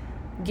don't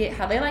get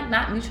how they're like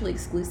not mutually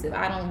exclusive.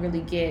 I don't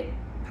really get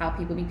how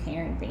people be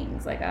pairing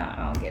things. Like, I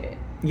don't get it.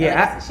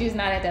 Yeah, she's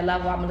not at that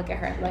level. I'm gonna look at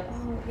her and be like,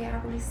 oh yeah, I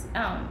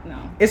don't know.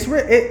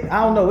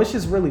 I don't know. It's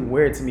just really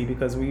weird to me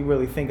because when you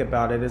really think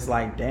about it, it's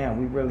like, damn,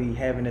 we really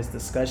having this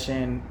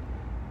discussion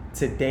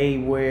today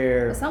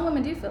where but some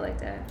women do feel like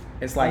that.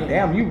 It's like,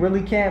 damn, you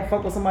really can't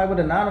fuck with somebody with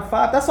a 9 to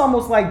 5. That's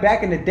almost like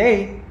back in the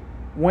day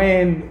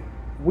when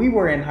we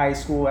were in high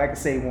school. I could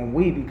say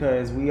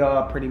because we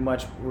all pretty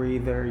much were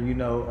either,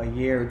 a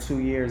year or 2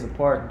 years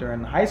apart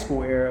during the high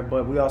school era,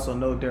 but we also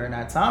know during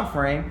that time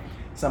frame,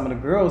 some of the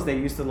girls they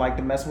used to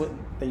mess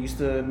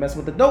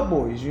with the dope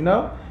boys,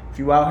 If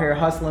you out here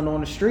hustling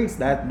on the streets,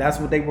 that's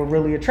what they were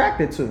really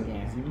attracted to.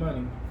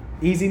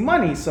 Easy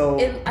money. So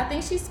I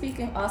think she's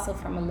speaking also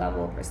from a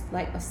level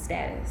of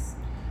status.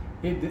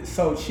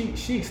 So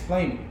she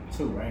explained it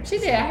too, right? She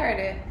did. I heard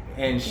it.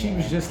 And she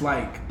was just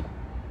like,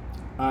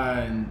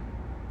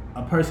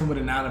 a person with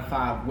a 9 to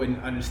 5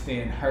 wouldn't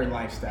understand her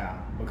lifestyle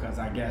because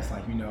I guess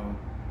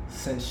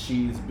since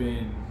she's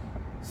been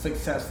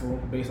successful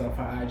based off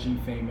her IG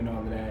fame and all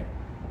of that,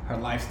 her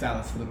lifestyle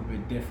is a little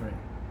bit different.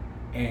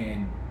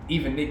 And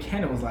even Nick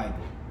Cannon was like,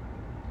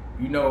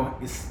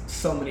 it's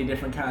so many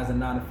different kinds of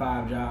 9 to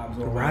 5 jobs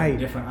or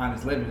different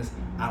honest livings.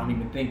 I don't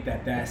even think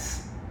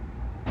that's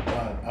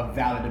a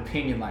valid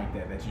opinion like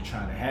that you're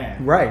trying to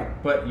have. Right.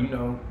 But,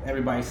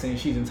 everybody's saying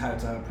she's entitled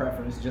to her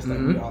preference, just like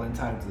we all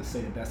entitled to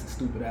say that's a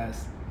stupid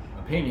ass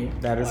opinion.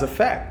 That is a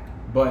fact.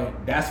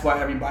 But that's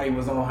why everybody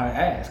was on her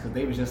ass, because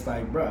they was just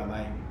like, bruh,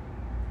 like,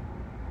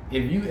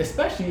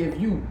 especially if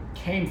you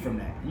came from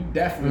that, you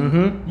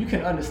definitely, you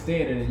can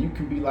understand it and you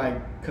can be like,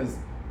 because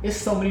it's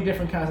so many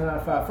different kinds of 9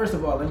 to 5. First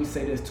of all, let me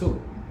say this too.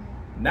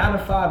 9 to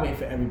 5 ain't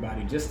for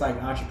everybody. Just like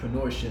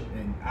entrepreneurship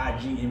and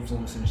IG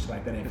influencers and shit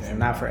like that ain't for everybody.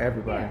 Not for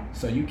everybody.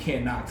 So you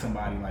can't knock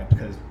somebody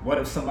because what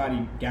if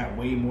somebody got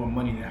way more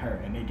money than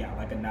her and they got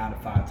like a 9 to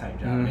 5 type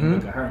job? And they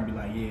look at her and be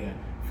like, yeah,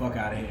 fuck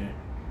out of here.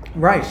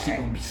 Right. She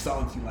gonna be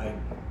salty like,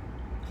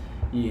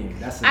 yeah,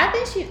 that's it. I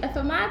think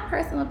for my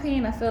personal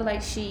opinion, I feel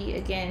like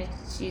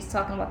she's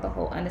talking about the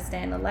whole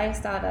understand the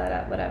lifestyle,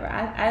 whatever.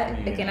 I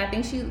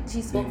think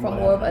she spoke from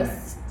more of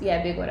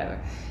big whatever.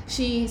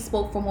 She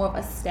spoke from more of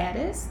a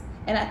status.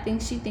 And I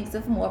think she thinks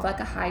of more of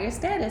like a higher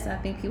status. And I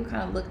think people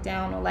kind of look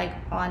down on like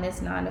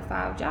honest 9 to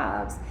 5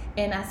 jobs.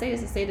 And I say this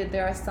to say that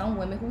there are some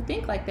women who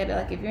think like that.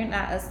 Like if you're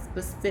not a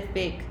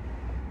specific,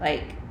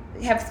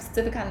 have a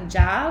specific kind of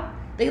job,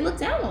 they look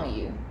down on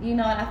you. And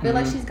I feel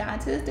like she's gotten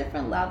to this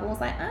different level. It's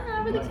like,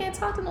 I really can't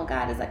talk to no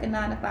guy that's like a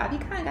 9 to 5. He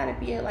kind of got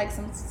to be at like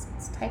some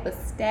type of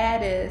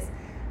status,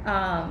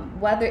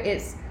 whether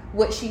it's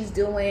what she's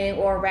doing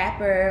or a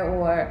rapper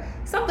or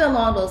something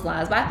along those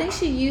lines. But I think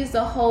she used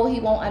the whole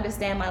he won't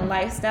understand my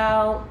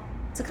lifestyle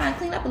to kind of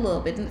clean up a little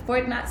bit for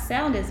it not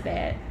sound as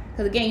bad.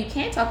 Because again, you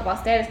can't talk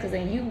about status because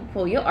then you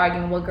pull your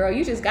argument, well girl,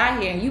 you just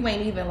got here and you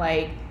ain't even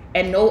like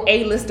at no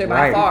A-lister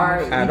by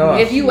far.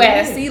 If you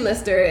at a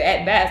C-lister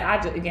at best,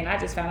 I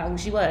just found out who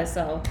she was.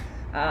 So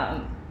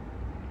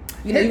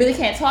you really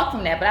can't talk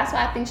from that. But that's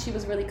why I think she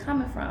was really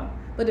coming from.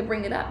 But to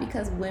bring it up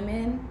because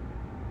women,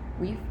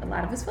 a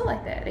lot of us feel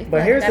like that.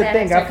 But here's the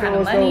thing, I feel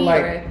as though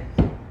like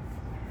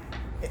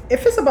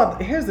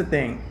here's the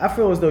thing, I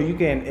feel as though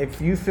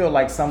if you feel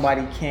like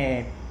somebody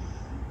can't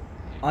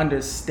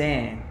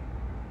understand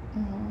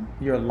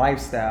your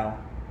lifestyle,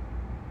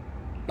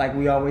 like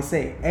we always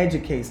say,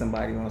 educate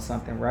somebody on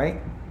something,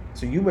 right?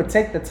 So you would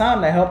take the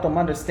time to help them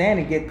understand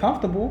and get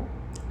comfortable.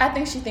 I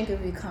think she think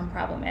it would become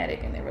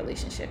problematic in their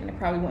relationship and it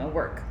probably wouldn't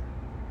work.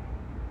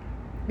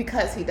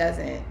 because he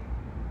doesn't.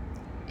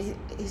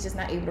 He's just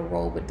not able to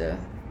roll with the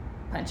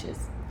punches.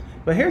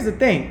 But here's the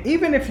thing: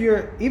 even if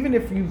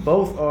you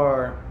both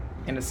are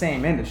in the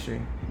same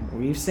industry,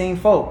 we've seen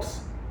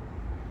folks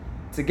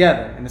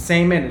together in the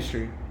same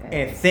industry,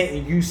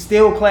 and you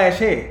still clash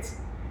heads.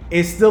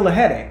 It's still a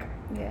headache.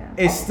 Yeah.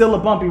 It's still a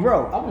bumpy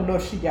road. I don't know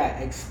if she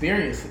got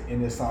experience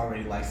in this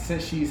already. Like,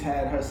 since she's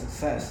had her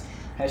success,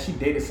 has she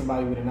dated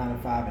somebody with a 9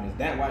 to 5, and is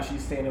that why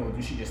she's saying it, or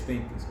does she just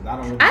think this? Because I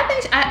don't really.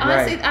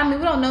 Honestly, I mean,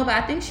 we don't know, but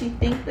I think she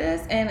think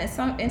this, and it's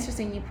some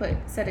interesting you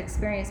said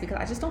experience, because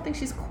I just don't think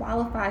she's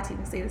qualified to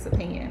even say this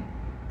opinion.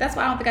 That's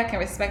why I don't think I can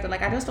respect her.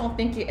 Like, I just don't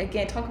think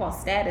talk about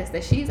status,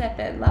 that she's at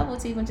that level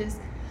to even just.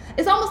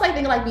 It's almost like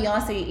thinking like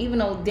Beyonce, even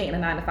though dating a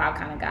 9 to 5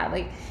 kind of guy.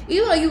 Like,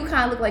 even though you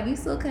kind of look like you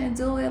still couldn't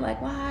do it,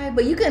 like, why?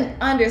 But you can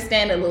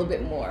understand a little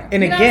bit more.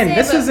 And again,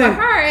 this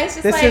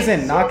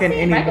isn't knocking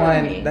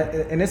anyone.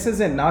 And this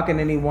isn't knocking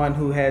anyone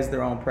who has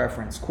their own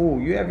preference. Cool,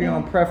 you have your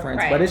own preference,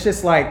 right. But it's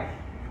just like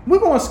we're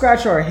gonna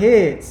scratch our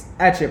heads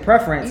at your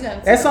preference.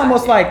 It's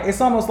almost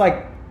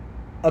like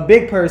a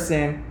big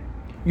person.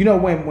 You know,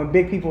 when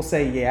big people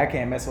say, "Yeah, I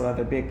can't mess with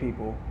other big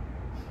people."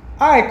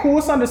 All right, cool.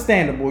 It's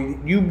understandable.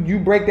 You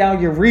break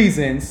down your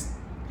reasons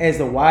as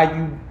to why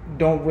you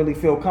don't really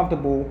feel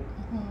comfortable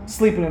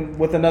sleeping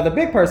with another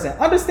big person.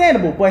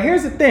 Understandable. But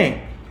here's the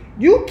thing.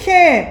 You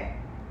can't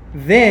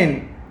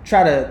then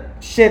try to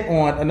shit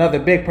on another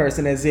big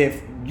person as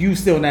if you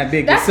still not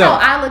big yourself.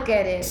 That's how I look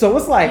at it. So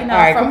it's like, all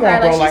right, come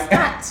on,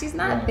 bro. She's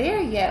not there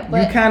yet.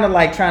 But you kind of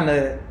like trying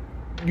to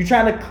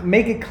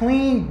make it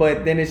clean,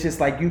 but then it's just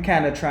like you're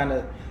trying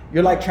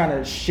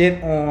to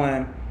shit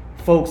on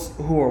folks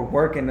who are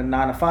working the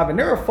 9 to 5, and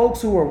there are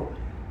folks who are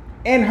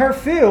in her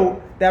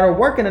field that are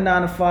working the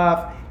 9 to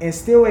 5 and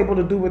still able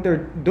to do what they're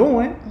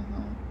doing.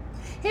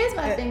 Here's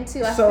my thing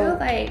too. I feel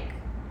like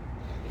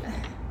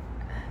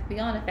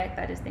beyond the fact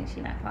that I just think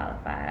she's not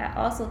qualified, I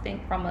also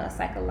think from a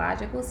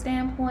psychological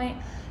standpoint,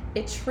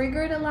 it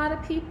triggered a lot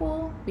of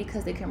people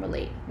because they can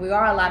relate. We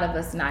are a lot of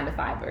us 9 to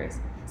 5ers,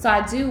 so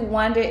I do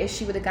wonder if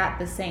she would have got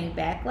the same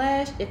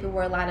backlash if it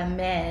were a lot of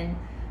men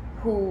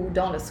who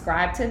don't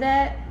ascribe to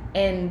that.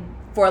 And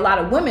for a lot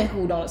of women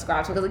who don't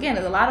ascribe to it, because again,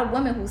 there's a lot of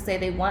women who say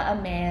they want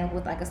a man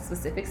with like a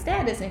specific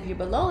status, and if you're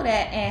below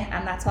that,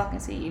 I'm not talking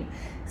to you.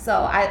 So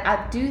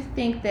I do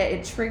think that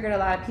it triggered a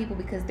lot of people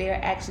because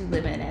they're actually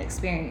living that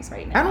experience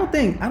right now. I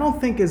don't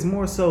think it's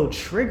more so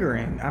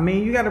triggering. I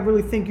mean, you got to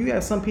really think. You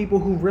have some people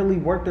who really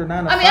work their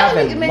 9 to 5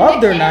 and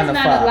love their 9 to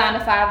 5.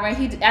 I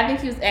think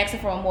he was asking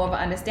for more of an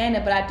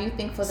understanding, but I do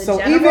think for the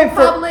general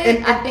public,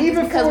 I think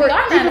it's because we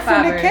are 9 to 5ers.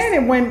 For Nick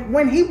Cannon,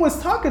 when he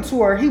was talking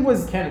to her, he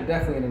was Cannon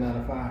definitely in a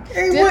 9 to 5.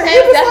 He was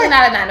definitely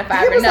not a 9 to 5.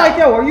 He was like,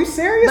 "Yo, are you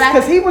serious?"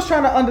 Because he was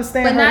trying to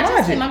understand her logic. But not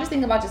just him. I'm just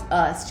thinking about just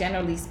us,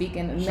 generally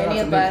speaking. Shout many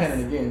out to of Nick us.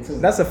 Cannon again, too.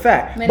 That's a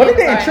fact. But it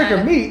didn't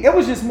trigger me. It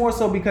was just more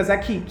so because I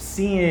keep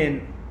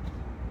seeing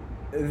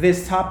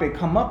this topic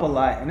come up a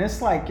lot, and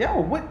it's like,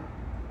 yo, what?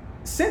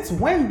 Since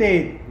when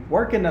did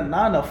working a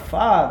 9 to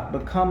 5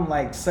 become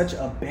like such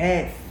a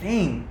bad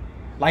thing?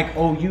 Like,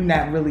 oh, you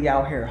not really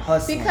out here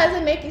hustling because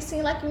it make you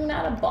seem like you're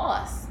not a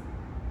boss.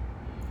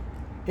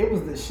 It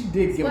was she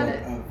did give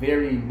a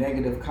very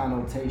negative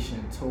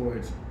connotation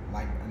towards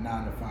like a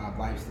 9 to 5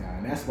 lifestyle,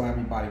 and that's why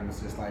everybody was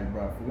just like,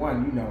 bro. For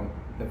one, you know,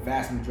 the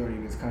vast majority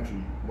of this country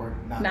work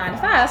 9 to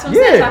 5. That's what I'm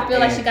saying. So I feel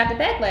like she got the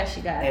backlash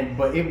she got.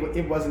 But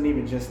it wasn't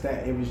even just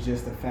that. It was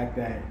just the fact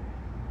that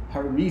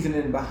her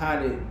reasoning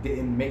behind it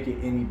didn't make it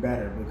any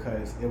better,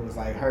 because it was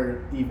like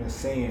her even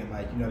saying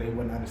like, you know, they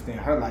wouldn't understand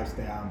her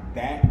lifestyle.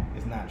 That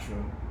is not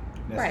true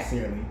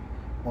necessarily.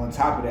 Right. On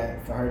top of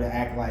that, for her to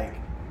act like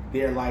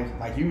their life,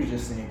 like you was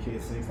just saying,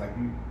 Kid Six, like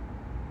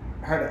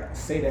her to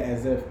say that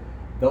as if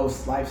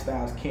those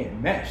lifestyles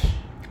can't mesh.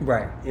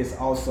 Right. It's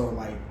also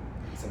like,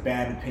 it's a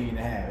bad opinion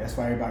to have. That's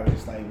why everybody was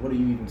just like, what are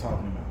you even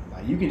talking about?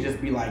 Like, you can just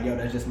be like, yo,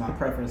 that's just my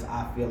preference.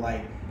 I feel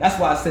like, that's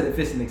why I said if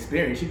it's an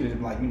experience, you could just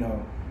be like, you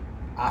know,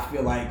 I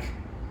feel like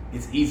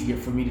it's easier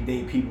for me to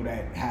date people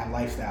that have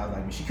lifestyles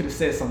like me. She could have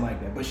said something like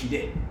that, but she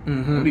didn't.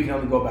 And we can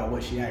only go by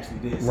what she actually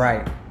did.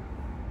 Right.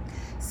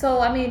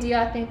 So, I mean, do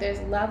y'all think there's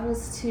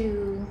levels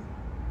to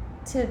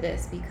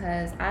this?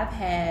 Because I've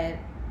had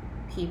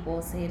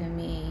people say to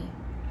me,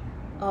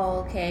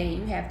 oh, okay,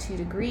 you have 2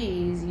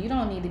 degrees. You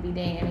don't need to be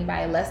dating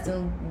anybody less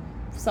than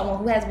someone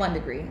who has 1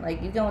 degree.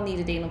 Like, you don't need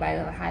to date nobody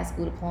with a high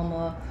school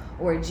diploma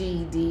or a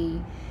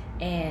GED.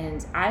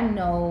 And I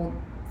know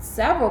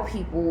several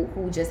people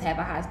who just have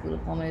a high school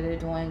diploma that are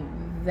doing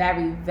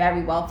very,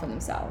 very well for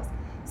themselves.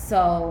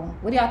 So,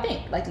 what do y'all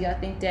think? Like, do y'all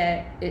think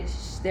that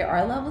there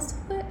are levels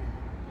to it?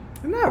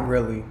 Not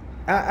really.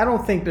 I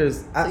don't think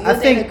there's. So I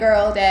think a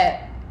girl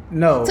that.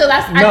 No. So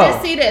I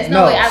did see this.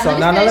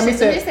 Let me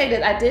say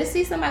this. I did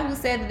see somebody who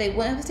said that they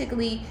wouldn't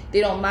they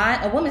don't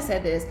mind. A woman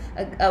said this.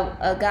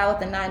 A guy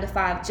with a 9 to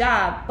 5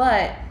 job,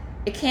 but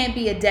it can't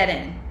be a dead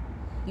end.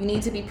 You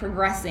need to be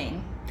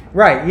progressing.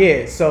 Right.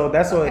 Yeah. So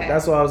that's what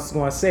I was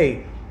going to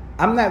say.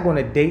 I'm not going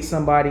to date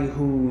somebody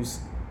who's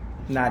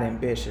not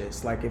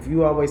ambitious. Like, if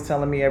you always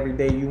telling me every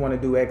day you want to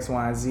do X,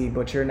 Y, and Z,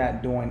 but you're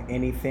not doing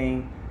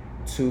anything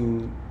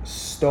to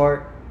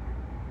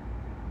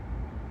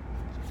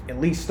at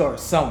least start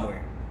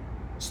somewhere.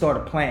 Start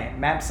a plan,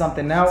 map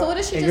something out. So what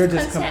if she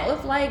just content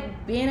with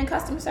like being in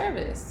customer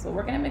service or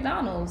working at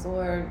McDonald's,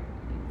 or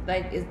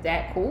like, is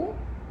that cool?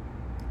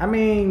 I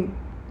mean,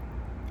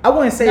 I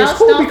wouldn't say it's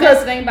cool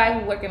because anybody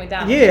who work at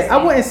McDonald's. Yeah,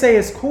 I wouldn't say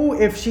it's cool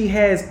if she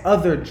has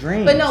other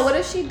dreams. But no, what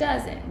if she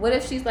doesn't? What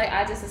if she's like,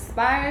 I just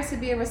aspire to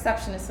be a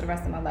receptionist for the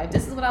rest of my life.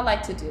 This is what I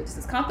like to do. This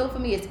is comfortable for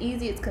me. It's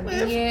easy. It's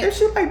convenient. If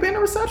she like being a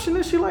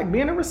receptionist, she like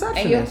being a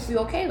receptionist. And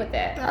you're okay with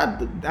that?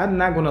 I'm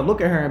not gonna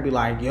look at her and be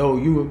like, yo,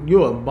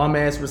 you're a bum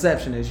ass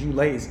receptionist. You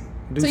lazy.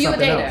 So you would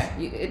date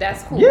her?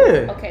 That's cool.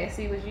 Yeah. Okay.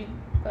 See, would you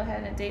go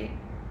ahead and date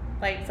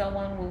like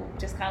someone who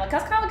just kind of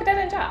like a dead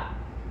end job?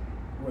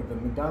 What, the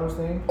McDonald's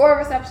thing? Or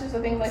receptionist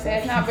or things like that.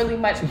 It's not really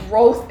much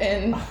growth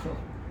in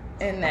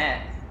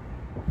that.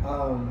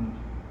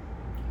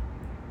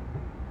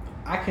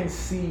 I can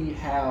see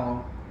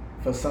how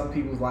for some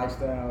people's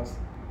lifestyles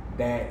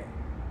that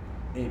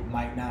it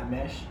might not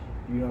mesh.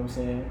 You know what I'm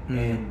saying? Mm-hmm.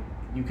 And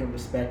you can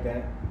respect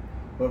that.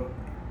 But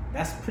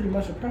that's pretty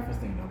much a preference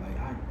thing though. Like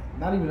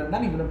not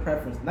even a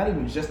preference, not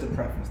even just a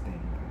preference thing.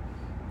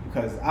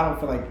 Because I don't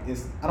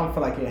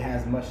feel like it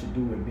has much to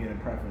do with being a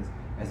preference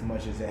as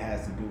much as it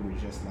has to do with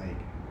just like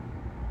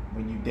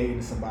when you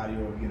dating somebody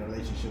or you're in a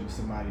relationship with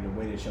somebody, the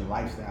way that your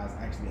lifestyles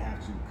actually have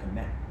to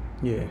connect.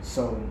 Yeah.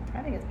 So I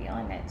think it's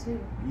beyond that too.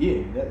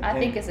 Yeah. I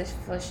think it's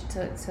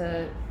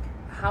to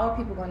how are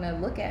people going to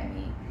look at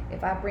me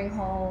if I bring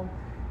home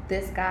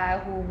this guy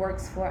who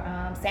works for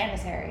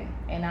sanitary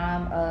and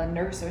I'm a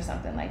nurse or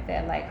something like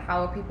that. Like,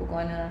 how are people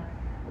going to?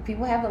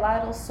 People have a lot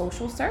of those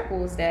social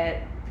circles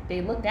that they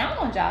look down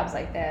on jobs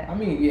like that. I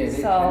mean, yeah,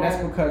 and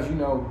that's because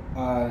when a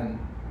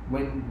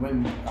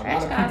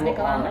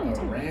lot of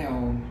people are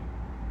around,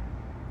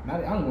 I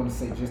don't want to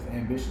say just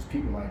ambitious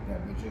people like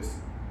that, but just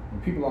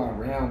when people are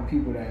around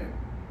people that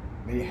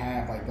they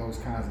have like those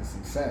kinds of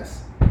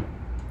success,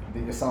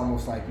 it's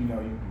almost like you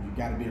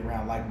got to be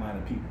around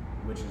like-minded people,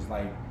 which is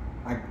like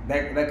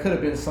that could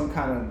have been some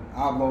kind of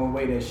oblong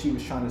way that she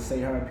was trying to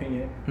say her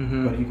opinion,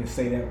 mm-hmm. but you can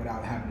say that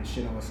without having to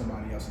shit on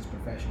somebody else's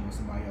profession or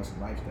somebody else's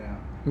lifestyle.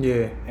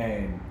 Yeah,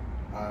 and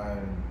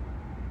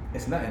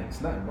it's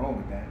nothing wrong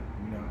with that.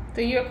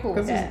 So you're cool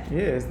with that?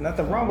 It's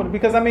nothing wrong with it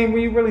because I mean,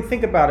 when you really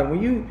think about it,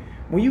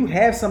 when you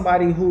have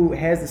somebody who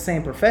has the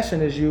same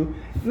profession as you,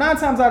 9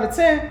 times out of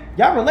 10,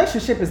 your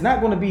relationship is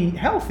not going to be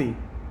healthy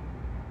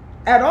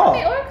at all.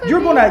 You're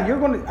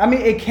gonna. I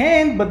mean, it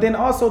can, but then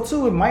also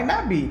too, it might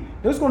not be.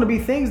 There's going to be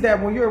things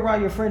that when you're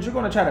around your friends, you're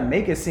going to try to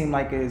make it seem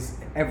like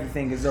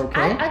everything is okay.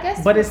 I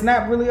guess, but it's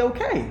not really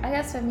okay. I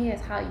guess for me,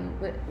 it's how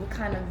what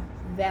kind of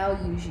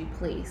values you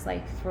place.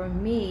 Like for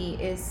me,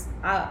 is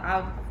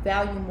I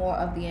value more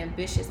of the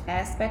ambitious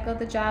aspect of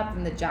the job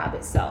than the job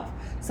itself.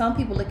 Some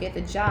people look at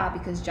the job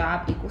because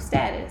job equals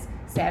status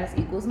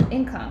equals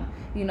income,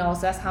 so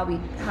that's how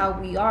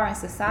we are in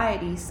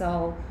society.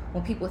 So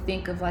when people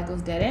think of like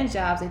those dead end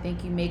jobs, they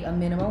think you make a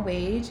minimum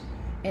wage,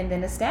 and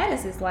then the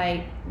status is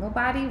like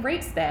nobody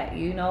rates that,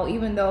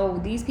 even though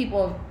these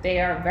people,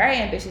 they are very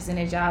ambitious in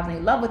their jobs and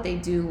they love what they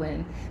do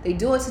and they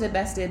do it to the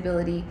best of their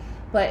ability.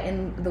 But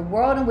in the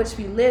world in which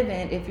we live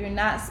in, if you're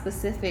not a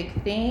specific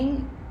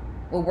thing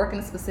or work in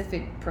a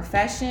specific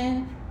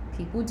profession,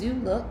 people do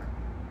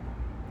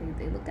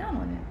they look down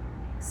on it.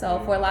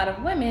 So for a lot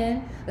of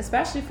women,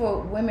 especially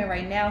for women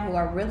right now who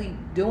are really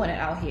doing it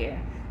out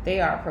here, they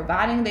are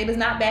providing. They was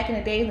not back in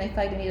the days and they feel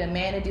like they need a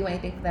man to do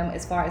anything for them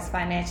as far as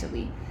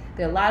financially.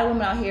 There are a lot of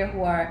women out here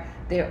who are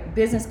they're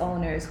business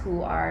owners,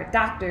 who are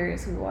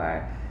doctors, who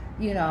are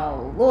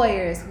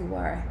lawyers, who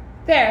are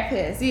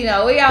therapists. We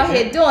out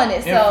here doing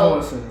it.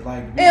 So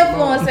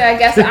influencer, I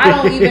guess. I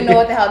don't even know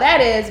what the hell that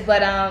is, but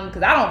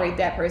because I don't rate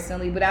that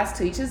personally. But that's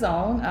to each his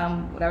own.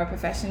 Whatever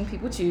profession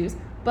people choose.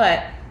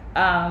 But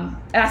and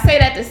I say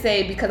that to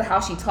say because of how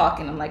she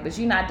talking. I'm like, but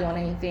you're not doing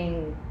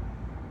anything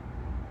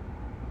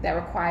that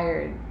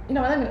required,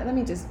 let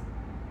me just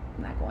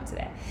not go into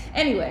that.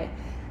 Anyway,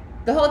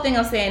 the whole thing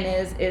I'm saying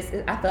is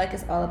I feel like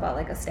it's all about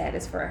like a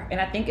status for her. And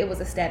I think it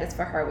was a status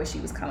for her where she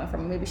was coming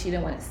from. Maybe she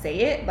didn't want to say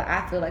it, but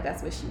I feel like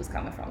that's where she was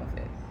coming from with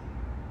it.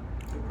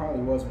 It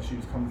probably was where she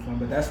was coming from,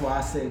 but that's why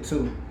I said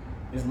too,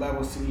 there's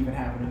levels to even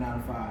having a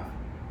 9 to 5.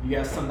 You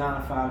got some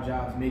 9 to 5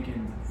 jobs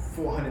making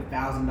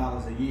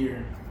 $400,000 a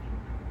year.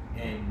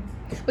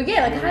 But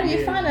yeah, like how do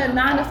you find a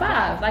 9 to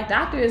 5? Like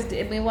doctors,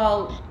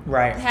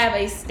 right, have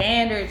a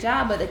standard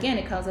job, but again,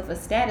 it comes with a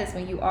status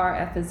when you are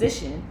a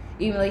physician.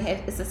 Even though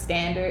it's a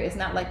standard, it's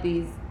not like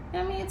these. So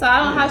I don't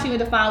know how she would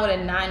define what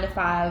a 9 to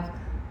 5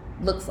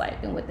 looks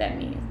like and what that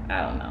means.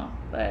 I don't know,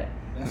 but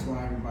that's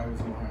why everybody was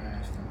on her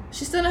ass though.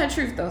 She's still in her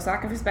truth though, so I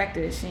can respect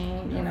it. She,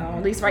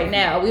 at least right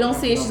now, we don't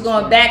see it. She's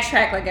going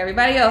backtrack like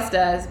everybody else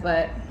does,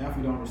 but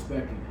definitely don't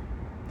respect it.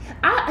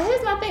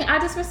 Here's my thing. I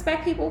just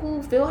respect people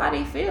who feel how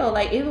they feel.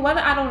 Like, even whether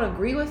I don't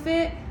agree with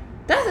it,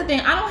 that's the thing.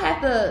 I don't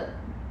have to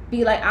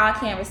be like, I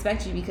can't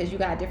respect you because you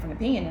got a different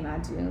opinion than I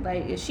do.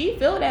 Like, if she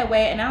feel that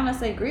way and I don't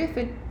necessarily agree with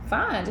it,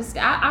 fine. Just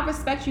I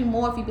respect you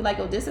more if you be like,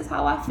 this is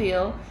how I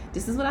feel.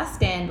 This is what I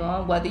stand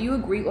on. Whether you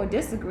agree or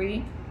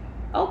disagree,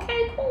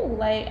 okay, cool.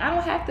 Like, I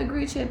don't have to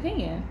agree with your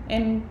opinion.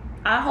 And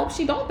I hope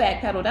she don't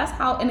backpedal. That's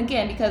how, and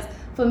again, because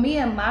for me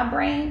and my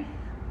brain,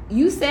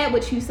 you said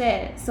what you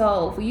said.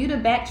 So for you to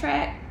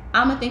backtrack,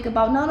 I'm going to think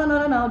about,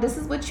 no, this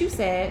is what you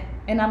said,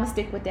 and I'm going to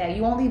stick with that.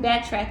 You only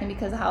backtracking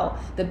because of how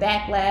the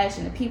backlash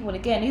and the people, and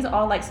again, these are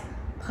all like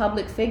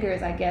public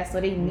figures, I guess,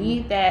 so they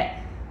need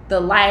that, the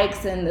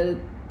likes and the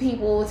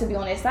people to be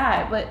on their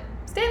side. But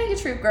stand in your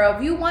truth, girl.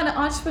 If you want an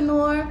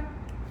entrepreneur,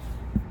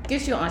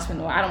 get you an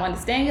entrepreneur. I don't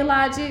understand your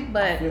logic,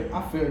 but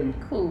I feel you.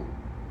 Cool.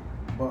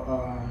 But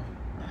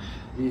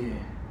yeah.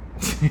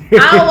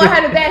 I don't want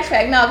her to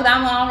backtrack, no, because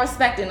I'm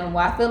respecting them.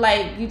 I feel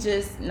like you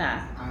just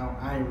nah.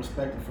 I ain't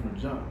respecting from the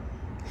jump.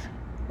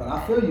 But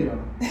I feel you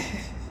though.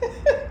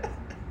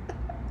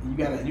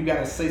 You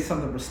gotta say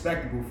something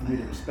respectable for me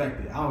to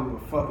respect it. I don't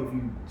give a fuck if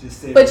you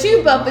just say. But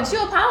you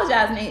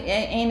apologize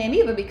ain't it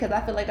either, because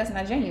I feel like that's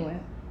not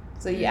genuine.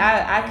 So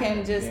yeah, I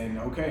can just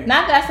okay.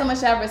 Not that so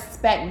much I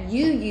respect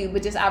you,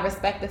 but just I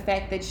respect the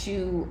fact that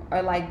you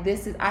are like,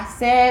 this is, I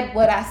said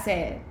what I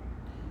said.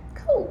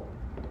 Cool.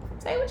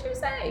 Say what you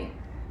say.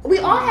 We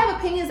all have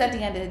opinions at the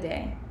end of the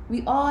day.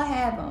 We all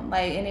have them.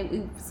 Like,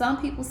 and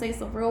some people say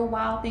some real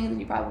wild things that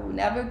you probably would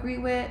never agree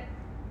with,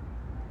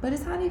 but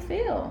it's how they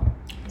feel.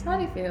 It's how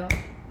they feel.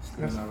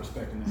 Still not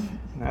respecting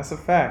that. That's a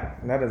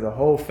fact. That is a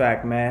whole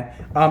fact, man.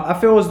 I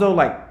feel as though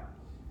like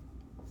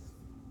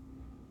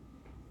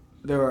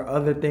there are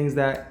other things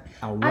that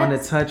I want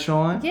to touch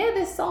on. Yeah,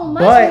 there's so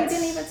much we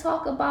didn't even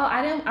talk about.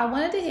 I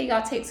wanted to hear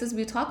y'all take, since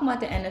we were talking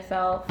about the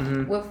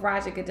NFL with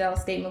Roger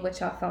Goodell's statement, what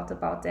y'all felt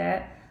about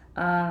that.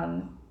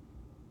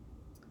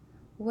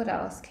 What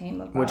else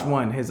came about? Which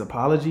one? His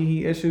apology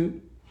he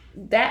issued?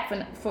 That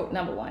for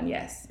number one,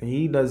 yes.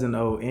 He doesn't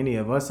owe any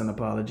of us an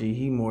apology.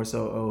 He more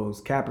so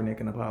owes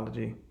Kaepernick an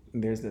apology.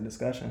 There's the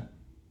discussion.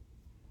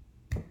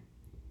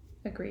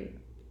 Agreed.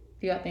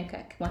 Do y'all think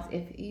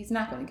if he's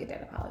not going to get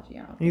that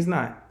apology? He's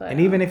not. But, and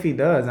even if he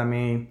does, I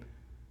mean,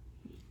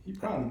 he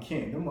probably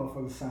can't. Them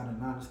motherfuckers signed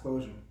a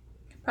non-disclosure.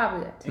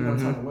 Probably that too. Ain't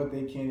no telling what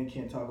they can and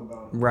can't talk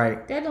about.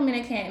 Right. That don't mean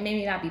they can't.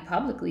 Maybe not be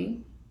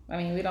publicly. I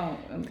mean, we don't.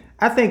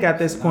 I think at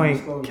this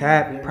point,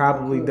 Cap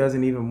probably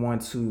doesn't even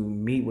want to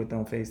meet with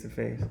them face to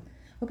face.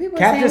 Well, people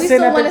are saying we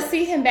still want to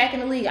see him back in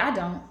the league. I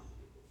don't.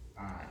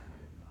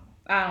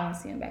 I don't want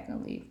to see him back in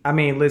the league. I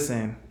mean,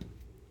 listen.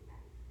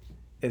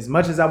 As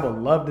much as I would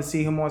love to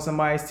see him on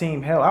somebody's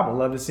team, hell, I would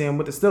love to see him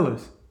with the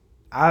Steelers.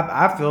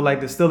 I feel like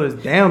the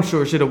Steelers damn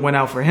sure should have went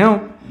out for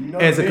him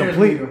as a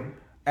complete,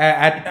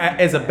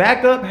 as a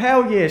backup.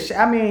 Hell yeah.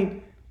 I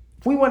mean,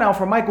 if we went out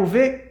for Michael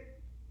Vick,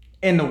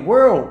 and the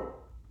world,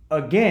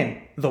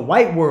 again, the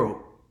white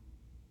world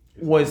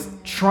was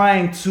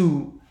trying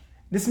to.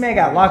 This man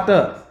got locked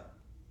up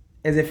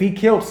as if he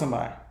killed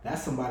somebody.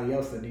 That's somebody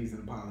else that needs an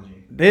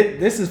apology.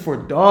 This is for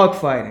dog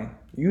fighting.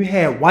 You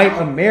had white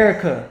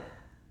America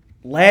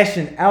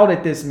lashing out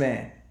at this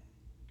man.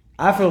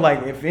 I feel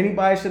like if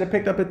anybody should have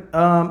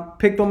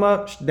picked him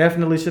up,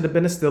 definitely should have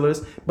been the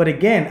Steelers. But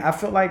again, I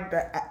feel like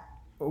that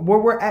where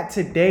we're at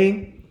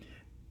today,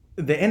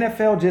 the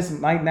NFL just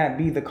might not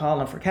be the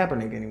calling for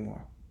Kaepernick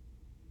anymore.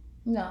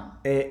 No.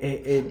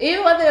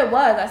 Even whether it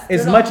was, I still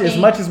as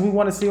much as we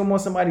want to see him on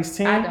somebody's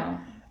team, I don't.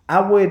 I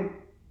would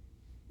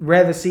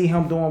rather see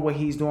him doing what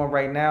he's doing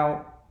right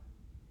now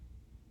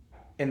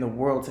in the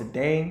world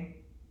today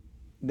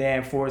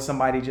than for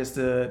somebody just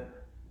to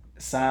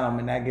sign him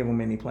and not give him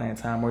any playing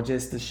time or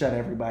just to shut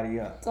everybody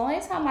up. The only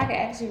time I could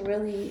actually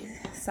really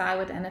side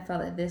with the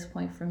NFL at this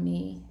point for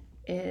me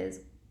is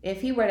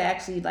if he were to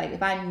actually, like,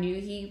 if I knew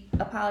he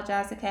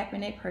apologized to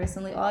Kaepernick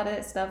personally, all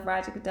that stuff,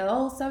 Roger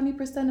Goodell,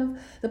 70%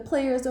 of the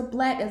players are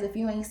black, as if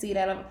you ain't see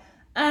that.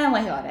 I don't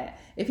want to hear all that.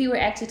 If he were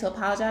actually to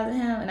apologize to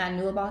him and I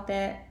knew about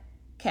that,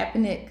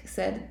 Kaepernick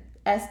said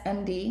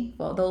SMD,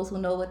 for those who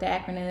know what the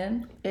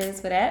acronym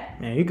is for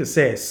that. Man, you could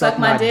say it, suck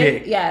my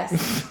dick.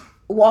 Yes.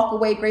 Walk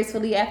away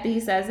gracefully after he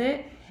says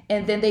it.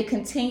 And then they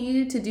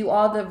continue to do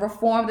all the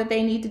reform that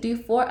they need to do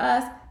for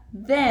us.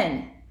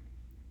 Then,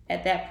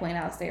 at that point,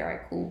 I'll say, all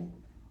right, cool.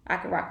 I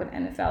can rock with the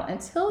NFL.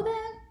 Until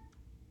then,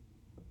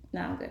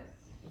 no, I'm good.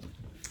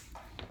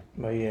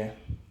 But yeah.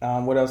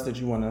 What else did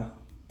you want to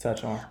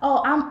touch on?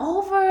 Oh, I'm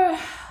over.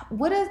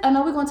 I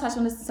know we're going to touch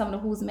on this in some of the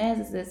whose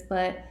mans is this,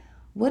 but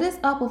what is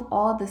up with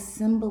all the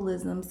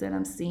symbolisms that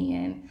I'm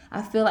seeing?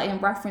 I feel like in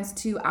reference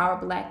to our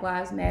Black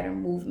Lives Matter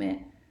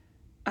movement,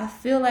 I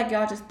feel like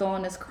y'all just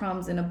throwing us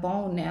crumbs in a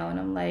bone now. And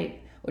I'm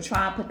like, we're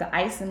trying to put the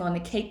icing on the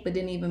cake, but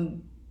didn't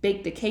even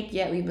bake the cake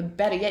yet. Or even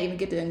better yet, even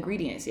get the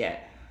ingredients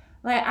yet.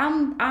 Like,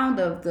 I'm on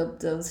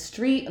the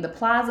street, the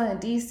plaza in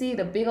D.C.,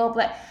 the big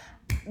old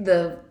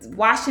the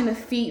washing the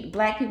feet,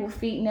 black people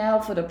feet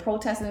now for the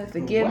protesting and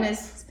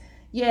forgiveness. What?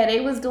 Yeah, they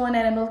was doing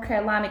that in North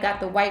Carolina.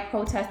 Got the white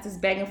protesters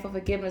begging for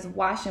forgiveness,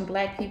 washing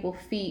black people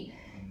feet.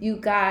 You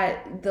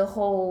got the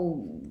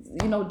whole,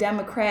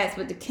 Democrats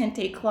with the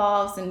kente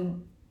cloths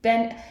and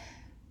Ben.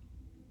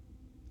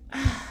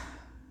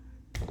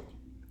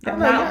 I'm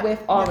not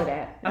with all of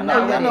that. I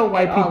know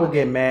white people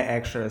get mad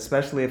extra,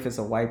 especially if it's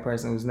a white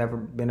person who's never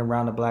been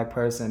around a black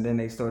person. Then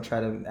they still try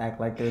to act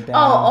like they're down.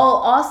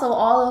 Also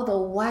all of the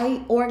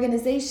white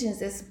organizations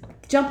that's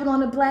jumping on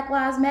the Black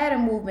Lives Matter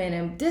movement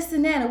and this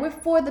and that, and we're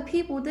for the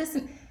people.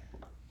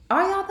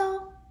 Are y'all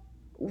though?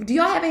 Do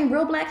y'all have any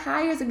real black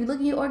hires? If you look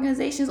at your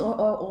organizations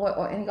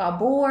or in your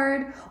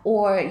board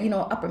or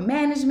upper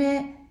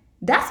management,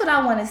 that's what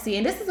I want to see.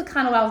 And this is the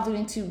kind of what I was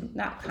doing to,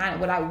 not kind of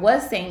what I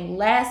was saying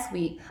last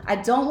week. I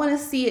don't want to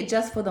see it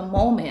just for the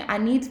moment. I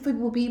need for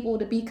people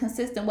to be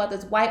consistent, whether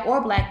it's white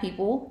or black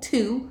people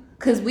too,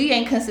 because we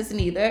ain't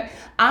consistent either.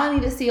 I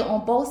need to see it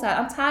on both sides.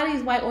 I'm tired of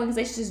these white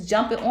organizations just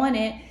jumping on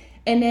it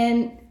and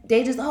then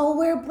they just,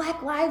 we're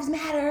Black Lives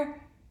Matter,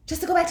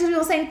 just to go back to doing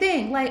the same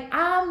thing. Like,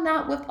 I'm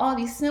not with all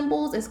these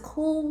symbols. It's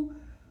cool,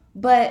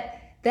 but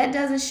that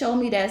doesn't show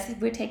me that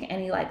we're taking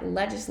any like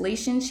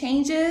legislation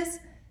changes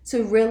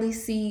to really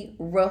see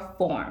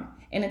reform.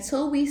 And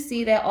until we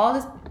see that all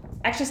this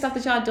extra stuff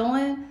that y'all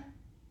doing,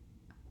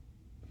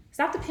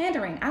 stop the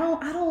pandering.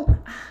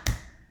 I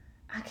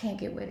can't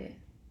get with it.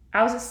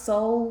 I was just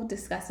so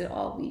disgusted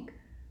all week.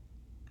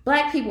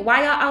 Black people,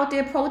 why y'all out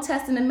there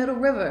protesting in Middle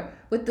River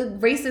with the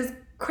racist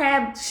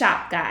crab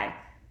shop guy?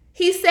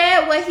 He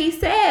said what he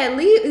said.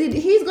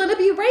 He's gonna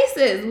be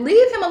racist.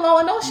 Leave him alone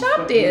and don't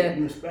shop there.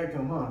 You respect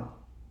him, huh?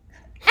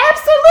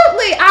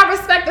 Absolutely. I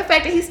respect the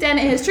fact that he's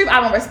standing in his truth.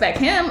 I don't respect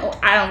him.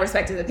 I don't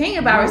respect his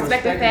opinion, but I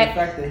respect the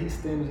fact that he's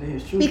standing in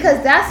his truth.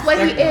 Because that's what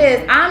he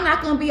is. I'm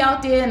not going to be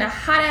out there in the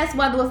hot ass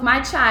weather with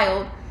my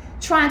child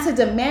trying to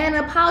demand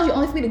an apology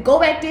only for me to go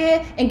back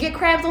there and get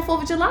crabs on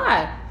 4th of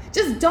July.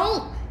 Just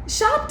don't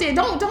shop there.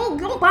 Don't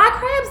buy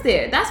crabs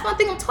there. That's one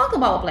thing I'm talking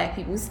about with black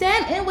people.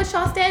 Stand in what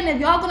y'all stand in.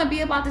 If y'all going to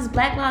be about this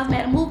Black Lives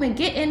Matter movement,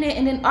 get in there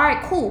and then, all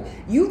right, cool.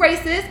 You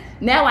racist.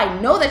 Now I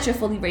know that you're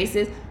fully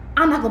racist.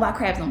 I'm not going to buy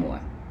crabs no more.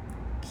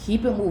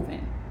 Keep it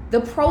moving.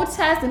 The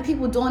protests and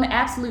people doing the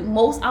absolute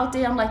most out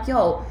there, I'm like,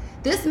 yo,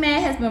 this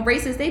man has been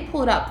racist. They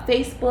pulled up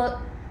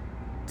Facebook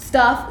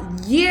stuff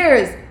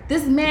years.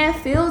 This man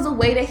feels the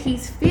way that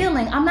he's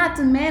feeling. I'm not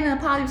demanding an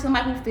apology from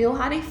somebody who feel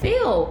how they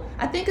feel.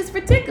 I think it's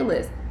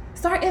ridiculous.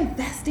 Start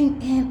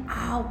investing in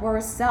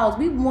ourselves.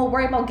 We more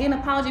worried about getting an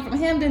apology from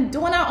him than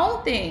doing our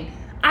own thing.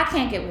 I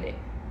can't get with it.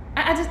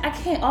 I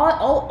can't.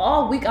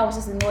 All week I was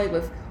just annoyed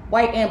with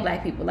white and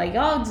black people. Like,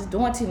 y'all just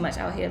doing too much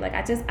out here. Like,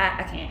 I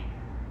can't.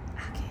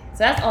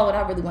 So that's all that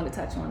I really want to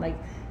touch on. Like,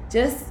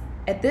 just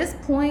at this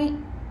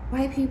point,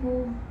 white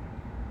people,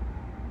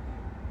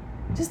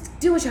 just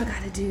do what y'all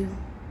got to do.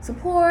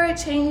 Support,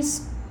 change,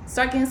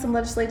 start getting some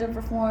legislative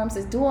reforms.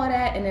 Just do all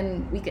that, and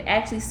then we can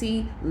actually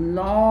see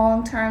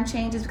long-term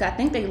changes. Because I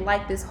think they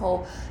like this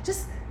whole,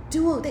 just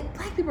do it.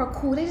 Black people are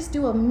cool. They just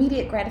do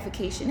immediate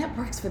gratification. That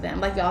works for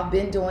them. Like y'all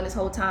been doing this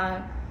whole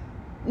time.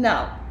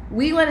 No,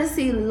 we want to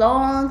see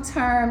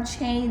long-term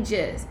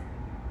changes.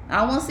 I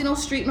don't want to see no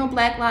street, no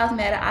Black Lives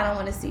Matter. I don't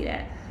want to see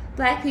that.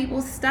 Black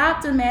people,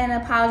 stop demanding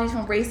apologies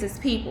from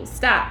racist people.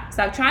 Stop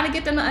trying to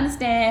get them to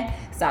understand.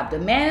 Stop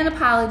demanding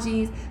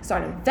apologies.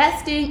 Start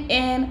investing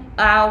in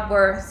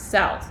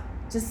ourselves.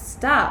 Just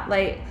stop.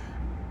 Like,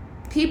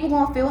 people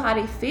gonna feel how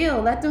they feel.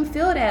 Let them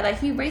feel that. Like,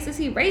 he racist.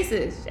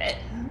 Shit.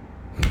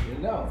 Get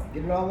it out.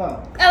 Get it all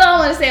out. That's all I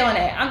want to say on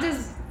that. I'm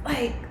just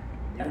like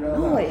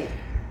annoyed.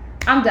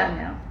 I'm done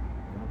now.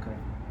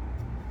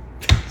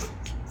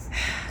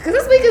 Because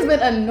this week has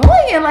been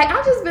annoying. Like,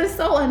 I've just been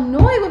so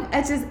annoyed with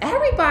just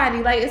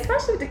everybody. Like,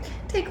 especially with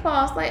the kente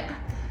cloths. Like,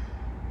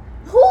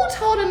 who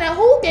told them that?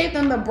 Who gave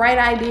them the bright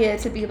idea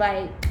to be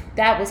like,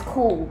 that was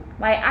cool?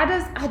 Like, I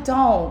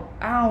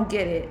don't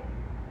get it.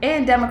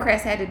 And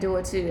Democrats had to do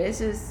it too. It's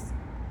just,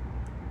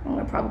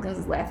 Republicans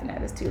is laughing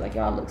at us too. Like,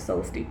 y'all look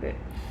so stupid.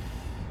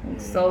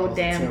 So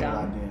damn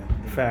dumb.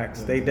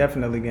 Facts. They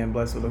definitely getting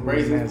blessed with a The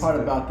craziest part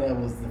about that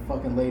was the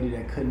fucking lady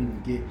that couldn't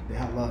even get the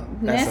hell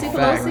up. Nancy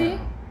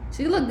Pelosi?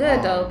 She looked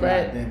good though,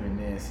 but. God damn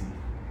it, Nancy.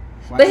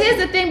 But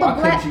here's the thing, why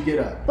couldn't you get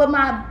up? But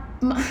my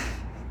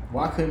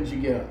why couldn't you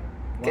get up?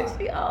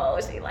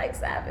 Because she like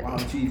savage. Why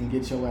don't you even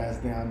get your ass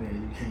down there?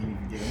 You can't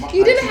even get up.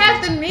 You didn't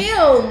have to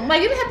kneel.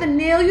 Like, you didn't have to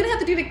kneel. You didn't have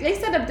to do they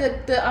set up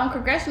the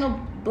Congressional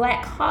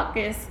Black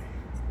Caucus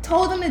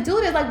told them to do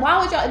this. Like,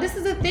 why would y'all? This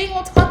is a thing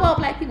on talk about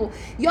black people.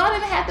 Y'all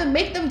didn't have to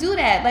make them do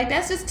that. Like,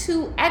 that's just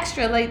too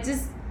extra. Like,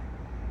 just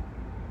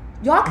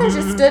y'all could have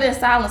just stood in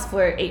silence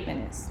for 8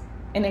 minutes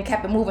and then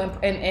kept it moving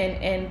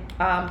and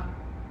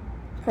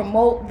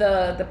promote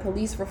the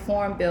police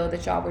reform bill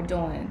that y'all were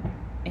doing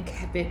and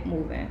kept it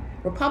moving.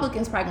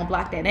 Republicans probably gonna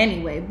block that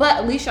anyway, but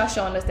at least y'all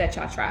showing us that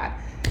y'all tried.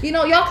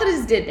 Y'all could have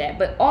just did that,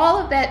 but all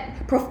of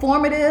that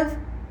performative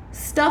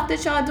stuff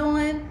that y'all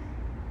doing,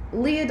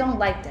 Leah don't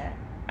like that.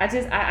 I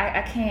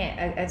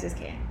can't. I just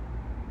can't.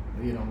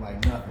 Leah don't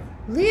like nothing.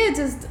 Leah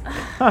just.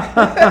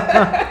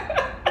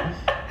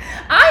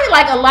 I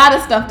like a lot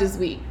of stuff this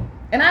week,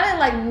 and I didn't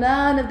like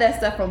none of that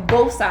stuff from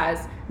both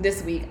sides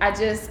this week.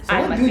 So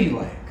what do you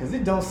like? Because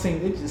it just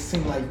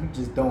seems like you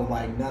just don't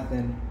like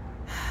nothing.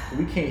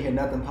 We can't hear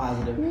nothing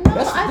positive. No,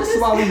 this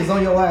is why we was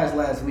on your ass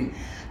last week.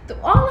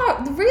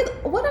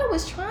 what I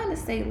was trying to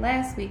say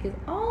last week is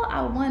all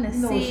I want to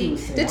see.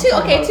 This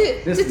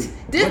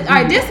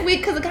week,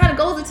 because it kind of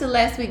goes into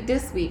last week.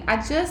 This week, I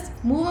just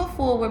moving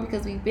forward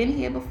because we've been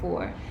here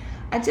before.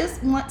 I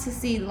just want to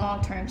see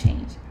long-term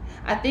change.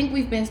 I think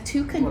we've been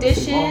too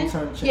conditioned.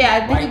 Yeah,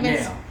 I think we've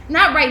been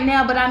not right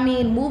now, but I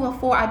mean moving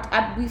forward.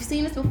 We've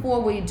seen this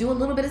before where you do a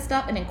little bit of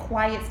stuff and then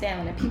quiets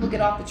down and people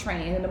get off the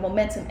train and the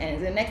momentum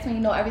ends. And the next thing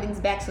you know, everything's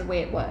back to the way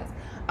it was.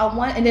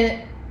 And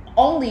then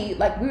only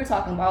like we were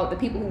talking about the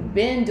people who've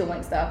been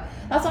doing stuff.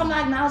 That's why I'm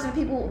not acknowledging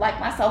people like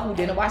myself who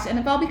didn't watch the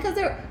NFL because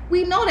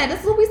we know that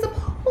this is what we're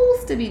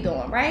supposed to be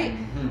doing, right?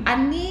 Mm-hmm.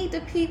 I need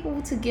the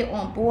people to get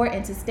on board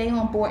and to stay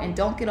on board and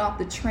don't get off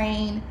the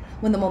train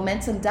when the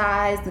momentum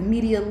dies, the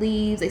media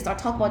leaves, they start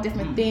talking about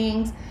different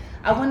things.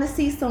 I want to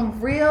see some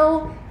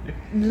real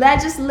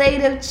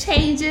legislative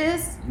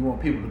changes. You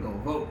want people to go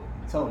vote.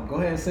 Tell them, go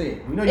ahead and say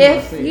it. We know you're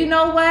going to say it. You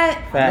know what?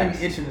 I'm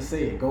itching to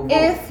say it. Go vote.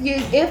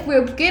 If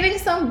we're getting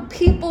some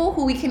people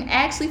who we can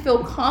actually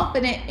feel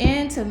confident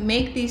in to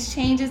make these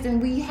changes,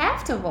 then we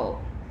have to vote.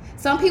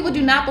 Some people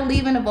do not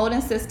believe in the voting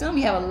system.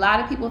 You have a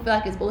lot of people who feel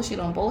like it's bullshit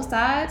on both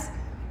sides.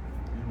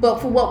 But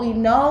for what we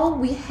know,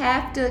 we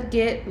have to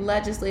get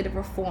legislative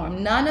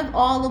reform. None of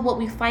all of what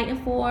we're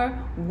fighting for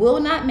will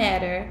not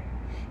matter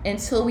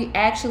until we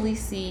actually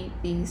see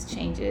these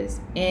changes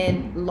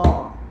in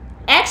law.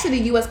 Actually,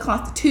 the U.S.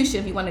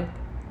 Constitution, if you want to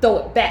throw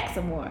it back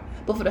some more.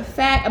 But for the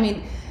fact, I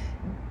mean,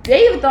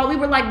 they even thought we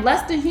were like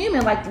less than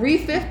human, like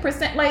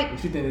 3/5%. Like,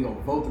 but you think they're going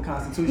to vote the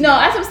Constitution? No,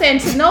 that's what I'm saying.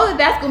 To know that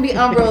that's going to be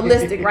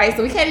unrealistic, right?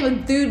 So we can't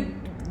even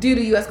do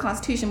the U.S.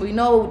 Constitution. But we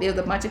know there's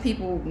a bunch of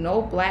people,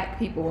 no black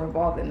people were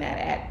involved in that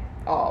at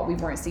all. We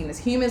weren't seen as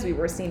humans. We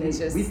were seen as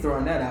just... We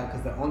throwing that out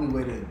because the only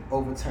way to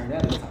overturn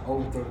that is to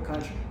overthrow the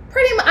country.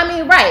 Pretty much. I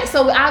mean, right.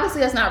 So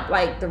obviously that's not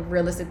like the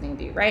realistic thing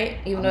to do, right?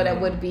 Even though that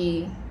would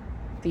be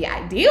the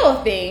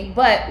ideal thing,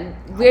 but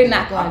we're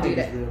not going to do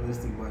that. It's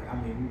realistic, but I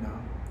mean, you know.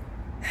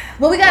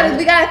 Well, we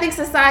gotta think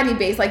society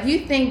based. Like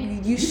you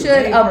think you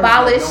should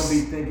abolish. Don't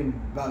be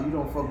thinking about you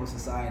don't fuck with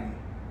society.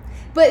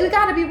 But we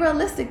gotta be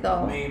realistic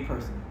though. The main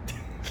person.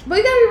 But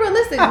we gotta be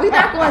realistic. We're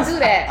not going to do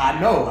that.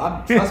 I know.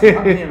 Trust me,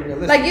 I'm being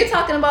realistic. Like you're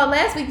talking about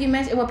last week, you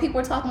mentioned what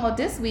people were talking about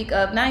this week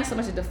of not so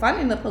much of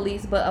defunding the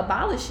police, but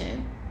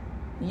abolishing.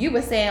 You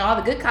were saying all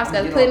the good cops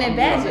got to put in their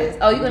badges.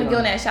 Oh, you're gonna get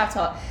on that shop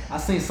talk. I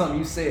seen something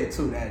you said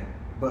too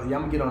but yeah,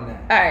 I'm gonna get on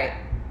that. All right.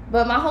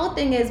 But my whole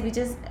thing is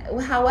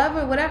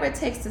whatever it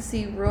takes to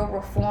see real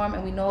reform,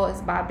 and we know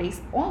it's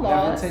based on laws.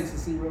 Whatever it takes to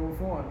see real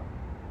reform.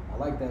 I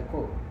like that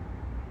quote.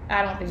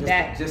 I don't think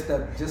just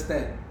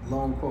that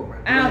long quote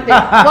right there. I don't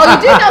think. Well,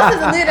 you do know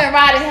since the leader and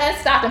rider has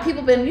stopped and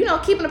people been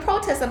keeping the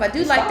protests up. I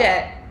do like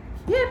that.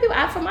 Yeah, people.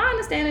 From my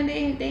understanding,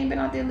 they ain't been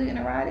out there looting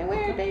and riding.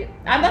 Where are they?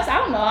 I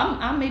don't know.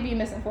 I may be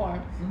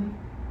misinformed. Mm-hmm.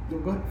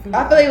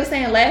 I feel they were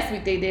saying last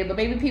week they did, but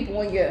maybe people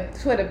on your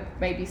Twitter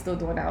may be still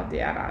doing it out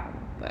there. I don't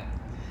know.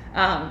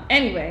 But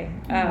anyway,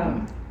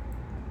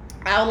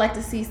 I would like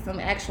to see some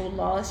actual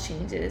laws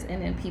changes,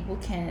 and then people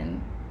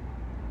can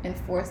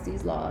enforce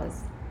these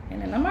laws.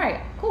 And then I'm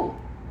right, cool.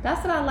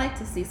 That's what I like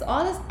to see. So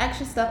all this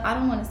extra stuff, I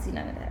don't want to see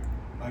none of that.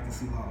 I like to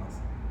see laws.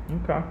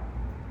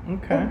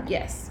 Okay. Oh,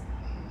 yes.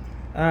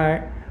 All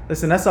right.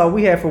 Listen, that's all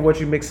we have for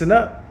What You Mixing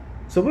Up.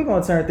 So we're going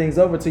to turn things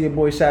over to your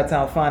boy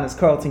Chi-Town Finest,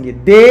 Carlton, you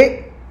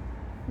dig?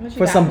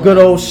 For some good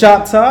old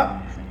shop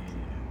talk.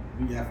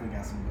 We definitely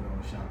got some good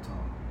old shop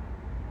talk.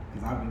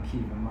 Because I've been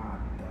keeping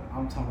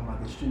I'm talking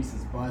about the streets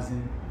is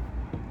buzzing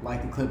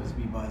like the Clippers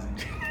be buzzing.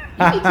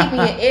 You be keeping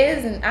your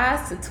ears and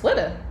eyes to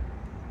Twitter.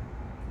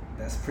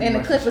 That's pretty and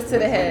much the Clippers to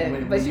the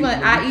head. But you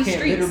want IE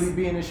streets. Literally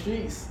be in the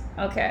streets.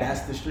 Okay.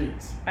 That's the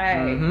streets. All right.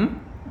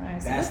 Mm-hmm. All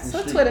right. So that's that's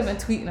what Twitter been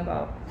tweeting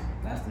about.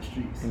 That's the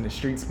streets. And the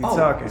streets be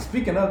talking.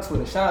 Speaking of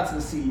Twitter, shout out to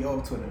the CEO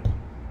of Twitter.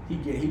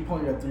 He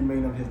pointed up $3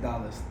 million of his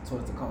dollars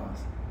towards the cause.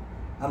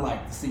 I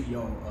like the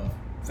CEO of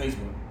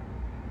Facebook.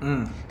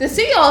 The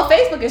CEO of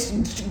Facebook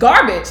is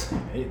garbage.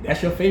 Hey,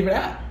 that's your favorite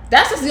app.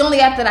 That's just the only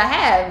app that I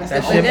have.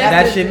 That's your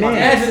man.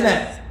 Imagine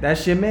that.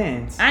 That's your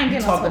man. I ain't you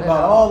getting talk on Twitter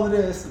about though. all of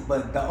this,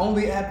 but the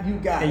only app you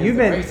got. And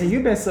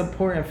you've been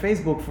supporting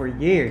Facebook for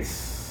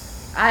years.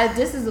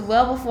 This is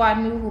well before I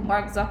knew who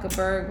Mark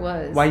Zuckerberg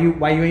was. Why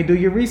you ain't do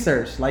your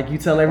research like you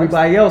tell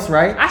everybody else,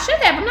 right? I should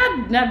have.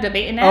 I'm not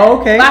debating that.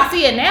 Oh, okay. But I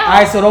see it now. All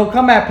right, so don't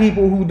come at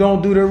people who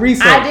don't do the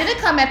research. I didn't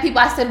come at people.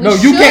 I said we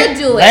you should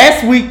do it.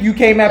 Last week you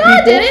came at people.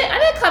 I didn't. I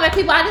didn't come at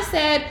people. I just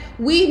said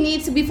we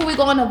need to, before we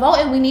go on a vote,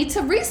 and we need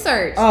to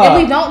research.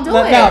 And we don't do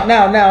it.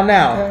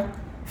 Now. Okay.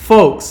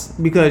 Folks,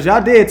 because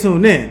y'all did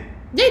tune in.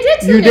 They did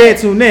tune in. You did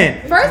tune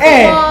in. First of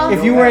and all,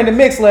 if you were in the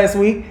mix last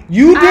week,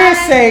 you did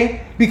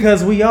say,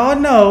 because we all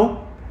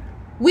know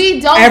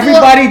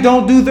everybody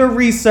don't do the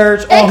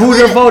research on who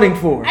they're voting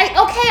for. I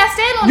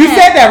stand on that. You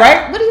said that,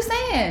 right? What are you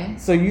saying?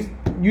 So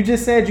you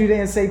just said you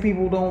didn't say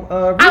people don't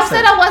research. I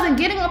said I wasn't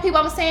getting on people.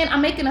 I'm saying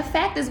I'm making a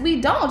fact as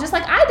we don't. Just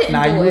like I didn't do it.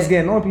 Nah, you was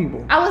getting on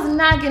people. I was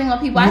not getting on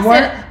people.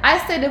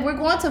 I said if we're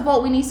going to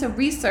vote, we need to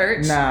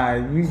research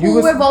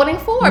who we're voting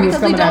for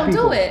because we don't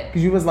do it.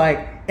 Because you was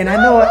like, and I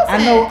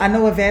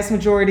know a vast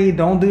majority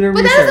don't do the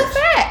research. But that is a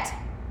fact.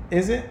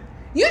 Is it?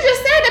 You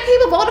just said that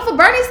people voted for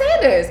Bernie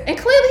Sanders, and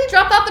clearly he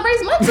dropped out the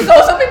race months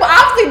ago. So people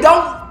obviously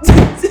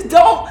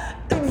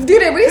don't do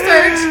their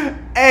research.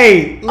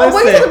 Hey, listen. Oh,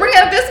 were you supposed to bring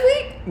it up this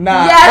week?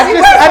 Nah, yes, you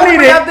were supposed to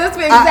bring it up it. this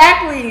week.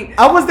 Exactly.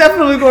 I was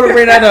definitely going to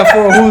bring that up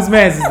for whose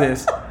man's is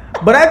this,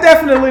 but I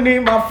definitely need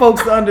my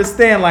folks to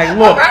understand. Like,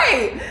 look,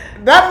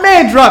 that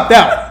man dropped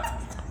out.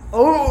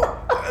 Oh,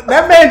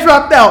 that man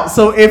dropped out.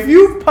 So if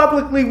you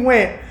publicly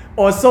went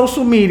on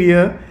social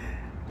media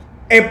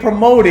and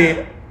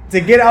promoted to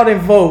get out and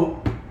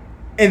vote,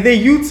 and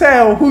then you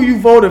tell who you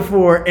voted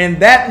for,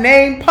 and that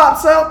name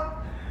pops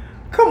up,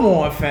 come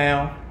on,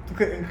 fam.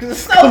 So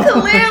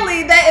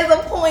clearly, that is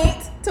a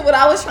point to what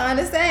I was trying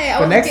to say.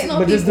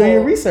 But just do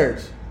your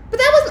research. But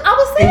I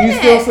was saying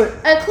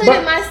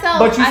including myself.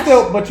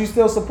 But you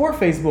still support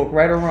Facebook,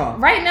 right or wrong?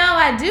 Right now,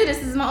 I do.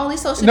 This is my only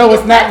social media. No,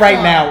 it's not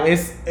platform. right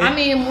now. I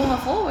mean, moving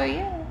forward,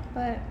 yeah.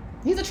 But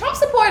he's a Trump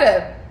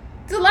supporter.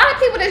 There's a lot of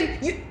people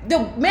that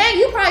the man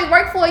you probably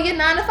work for, your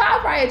 9 to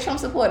 5, probably a Trump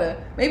supporter.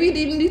 Maybe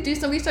you need to do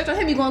some research on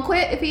him. You gonna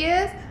quit if he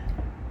is?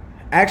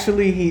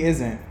 Actually, he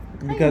isn't.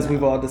 Because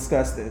we've all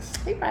discussed this.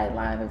 He probably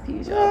lying with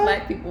peace,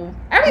 black people.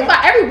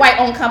 Every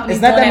white-owned company is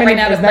doing that that right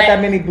now. There's not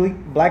that many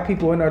black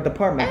people in our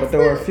department, but there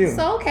were a few.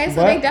 So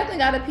they definitely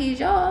got to appease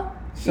y'all.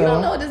 You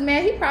don't know this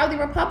man. He probably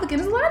Republican.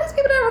 There's a lot of these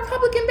people that are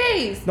Republican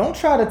based. Don't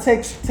try to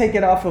take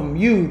it off from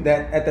you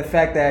at the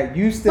fact that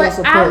you still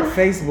support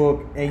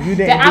Facebook and you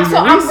didn't do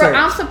your research.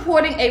 I'm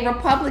supporting a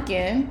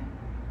Republican.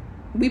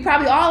 We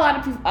probably a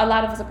lot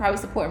of us are probably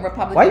supporting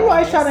Republicans. Why you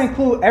always trying to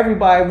include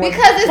everybody?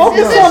 Because it's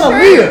focus on the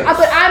leader.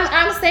 But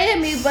I'm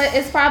saying but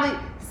it's probably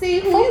who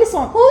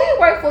you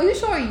work for. You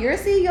sure your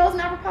CEO's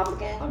not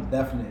Republican? I'm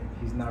definite.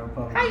 He's not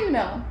Republican. How you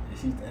know?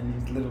 He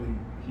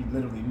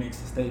literally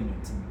makes a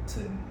statement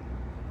to.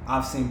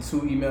 I've seen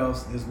 2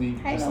 emails this week.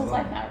 How you know his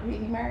wife not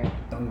really married?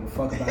 Don't give a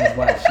fuck about his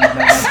wife. She's not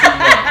my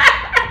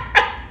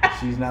CEO.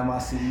 She's not my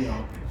CEO.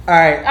 All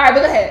right, but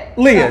go ahead.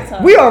 Leah,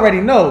 we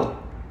already know.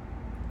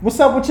 What's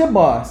up with your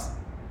boss?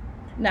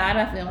 No, I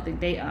definitely don't think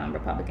they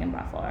Republican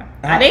by far.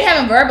 They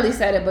haven't verbally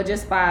said it, but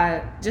just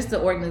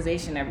the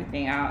organization,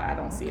 everything, I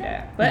don't see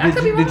that. But I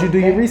could be wrong. Did you do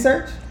your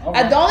research?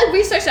 The only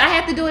research I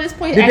have to do at this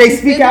point. Did they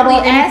speak out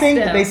on anything?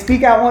 Did they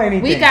speak out on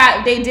anything?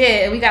 They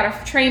did. We got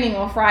a training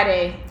on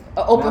Friday,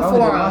 an open forum.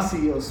 Not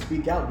only did my CEO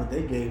speak out, but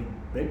they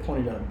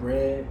pointed up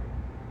bread.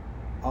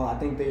 Oh, I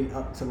think they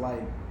up to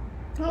like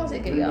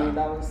 $3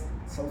 million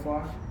so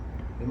far.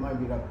 They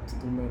might be up to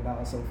 $3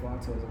 million so far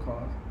towards the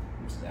cause.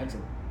 Which is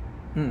excellent.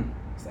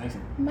 It's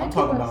excellent. I'm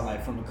talking about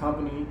like from the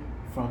company,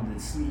 from the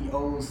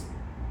CEO's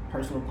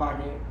personal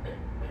pocket.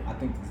 I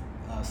think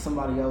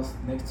somebody else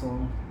next to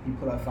him, he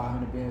put up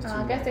 500 bands.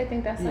 I guess they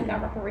think that's like our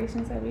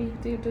reparations that we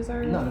do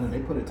deserve. No, they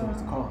put it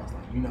towards the cause.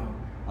 Like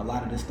a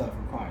lot of this stuff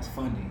requires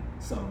funding,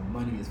 so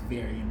money is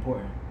very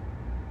important.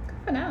 Good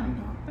for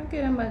them. I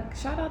get them a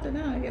shout out to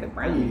them. I get a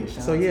brand.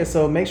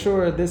 So make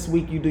sure this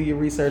week you do your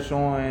research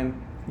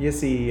on your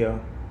CEO.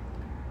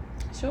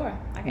 Sure,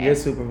 I can. Your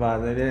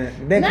supervisor.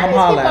 Then come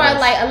holler at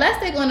us. Like, unless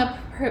they're going to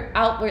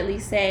outwardly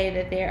say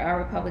that they are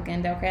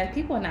Republican, Democrats,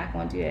 people are not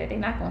going to do that. They're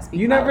not going to speak.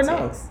 You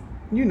politics.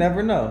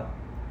 never know.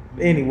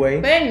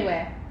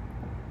 Anyway.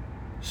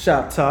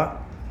 Shop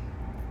talk.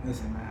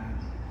 Listen, man,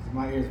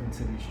 my ears been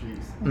to these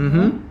streets.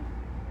 Mm-hmm.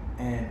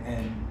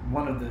 And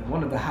one of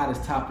the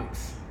hottest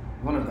topics.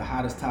 I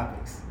had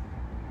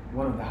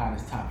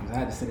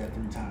to say that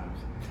 3 times.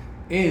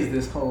 Is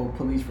this whole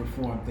police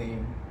reform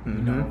thing,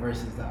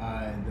 versus the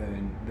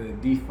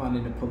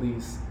defunding the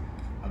police,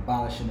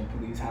 abolishing the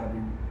police, how do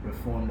we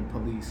reform the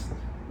police,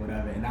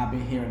 whatever. And I've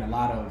been hearing a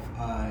lot of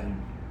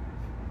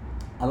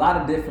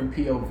different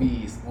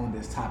POVs on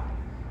this topic.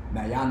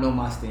 Now y'all know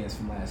my stance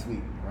from last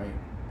week, right?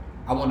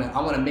 I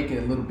wanna make it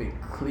a little bit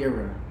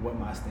clearer what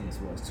my stance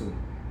was too,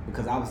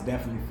 because I was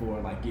definitely for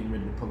like getting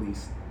rid of the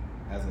police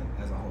as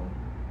a whole.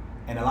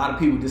 And a lot of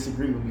people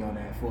disagree with me on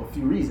that for a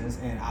few reasons.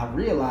 And I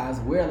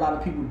realized where a lot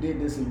of people did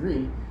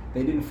disagree,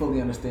 they didn't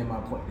fully understand my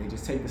point. They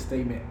just take the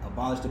statement,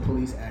 abolish the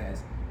police,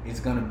 as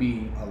it's going to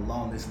be a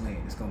lawless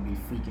land. It's going to be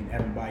freaking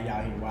everybody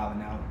out here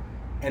wilding out.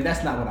 And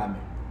that's not what I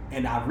meant.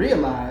 And I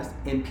realized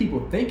in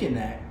people thinking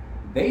that,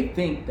 they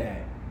think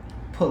that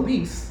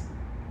police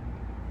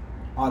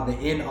are the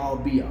end-all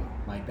be-all.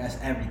 Like, that's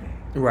everything.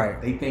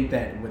 Right. They think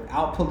that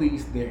without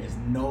police, there is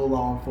no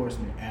law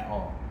enforcement at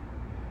all.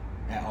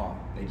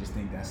 They just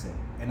think that's it.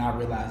 And I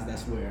realized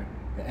that's where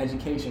the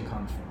education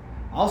comes from.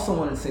 I also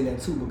wanted to say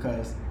that too,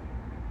 because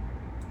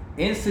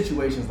in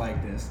situations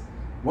like this,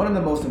 one of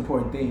the most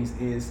important things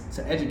is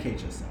to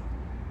educate yourself.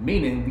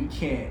 Meaning we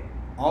can't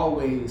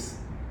always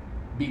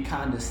be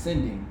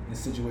condescending in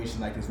situations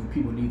like this when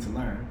people need to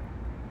learn,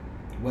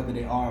 whether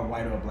they are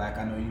white or black.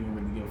 I know you don't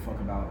really give a fuck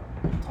about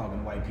talking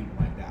to white people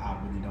like that. I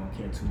really don't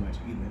care too much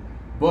either.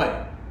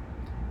 But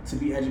to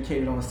be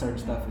educated on certain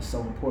stuff is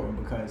so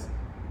important, because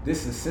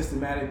this is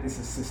systematic, this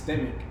is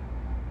systemic,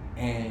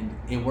 and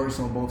it works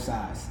on both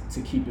sides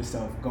to keep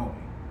itself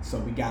going. So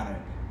we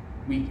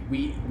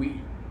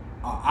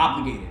are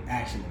obligated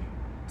actually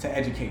to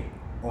educate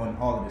on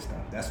all of this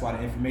stuff. That's why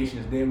the information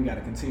is there. We got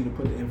to continue to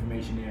put the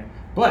information there.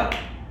 But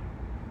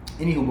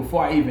anywho,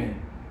 before I even,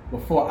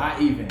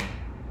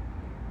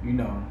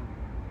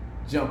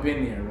 jump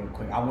in there real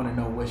quick, I want to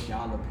know what's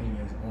y'all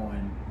opinions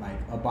on like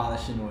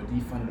abolishing or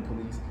defunding the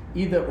police,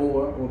 either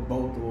or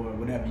both or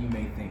whatever you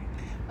may think.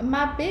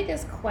 My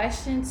biggest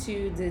question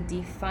to the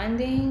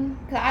defunding,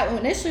 because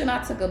initially when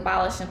I took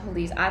abolishing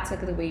police, I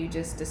took it the way you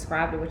just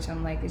described it, which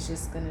I'm like, it's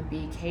just going to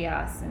be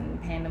chaos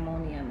and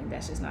pandemonium, and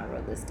that's just not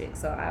realistic.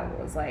 So I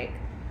was like,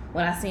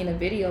 when I seen a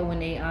video when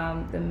they,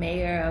 the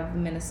mayor of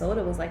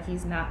Minnesota was like,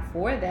 he's not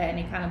for that, and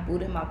they kind of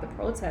booed him out the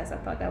protest, I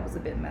thought that was a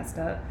bit messed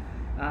up.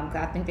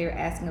 I think they were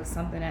asking of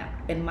something that,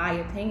 in my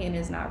opinion,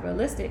 is not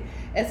realistic.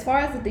 As far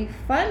as the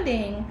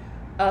defunding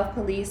of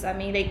police, I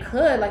mean, they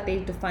could, like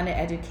they've defunded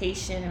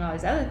education and all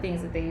these other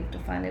things that they've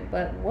defunded,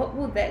 but what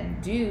will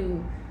that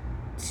do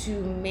to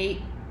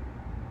make,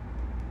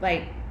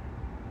 like,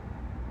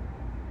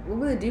 what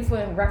will it do for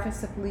in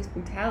reference to police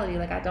brutality?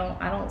 Like, I don't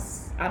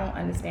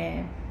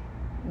understand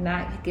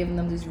not giving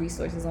them these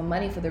resources or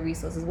money for the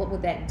resources. What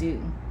would that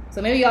do?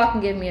 So maybe y'all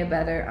can give me a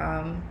better,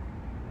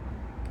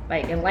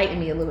 enlighten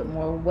me a little bit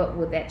more. What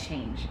would that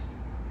change?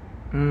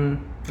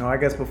 No, I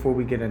guess before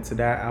we get into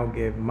that, I'll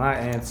give my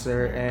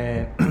answer.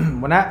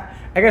 And when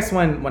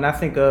I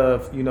think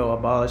of,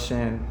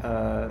 abolishing,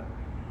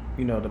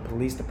 the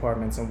police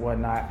departments and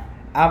whatnot,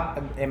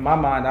 in my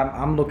mind,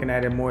 I'm looking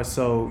at it more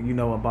so,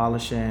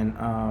 abolishing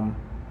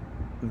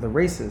the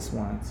racist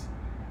ones,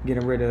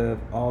 getting rid of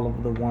all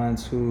of the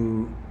ones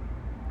who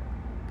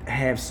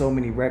have so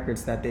many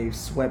records that they've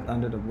swept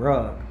under the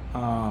rug.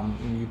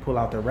 When you pull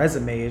out their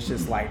resume, it's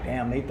just like,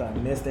 damn, they've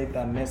done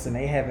this, and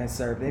they haven't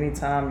served any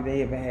time, they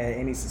haven't had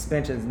any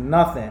suspensions,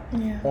 nothing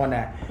on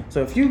that.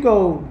 So if you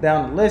go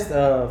down the list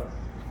of,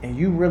 and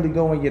you really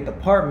go in your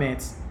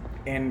departments,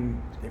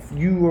 and if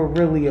you are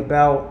really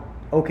about,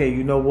 okay,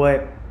 you know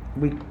what,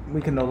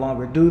 we can no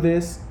longer do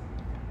this,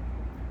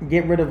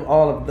 get rid of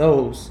all of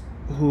those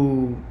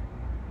who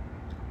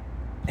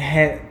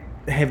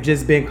have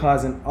just been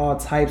causing all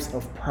types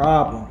of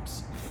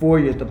problems for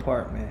your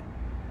department,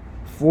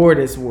 for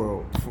this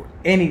world, for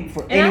any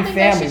family member. I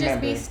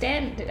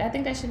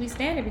think that should be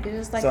standard because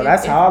it's like. So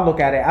that's how I look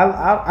at it.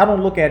 I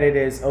don't look at it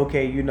as,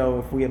 okay,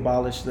 if we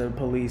abolish the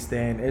police,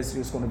 then it's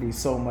just going to be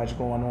so much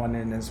going on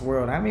in this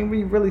world. I mean,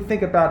 we really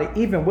think about it.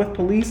 Even with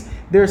police,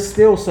 there's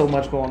still so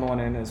much going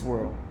on in this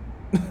world.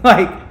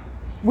 Like,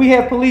 we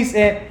have police,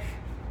 and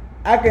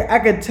I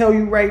could tell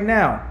you right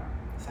now.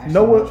 It's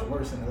actually much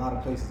worse in a lot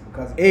of places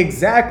because of it.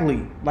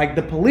 Exactly. Like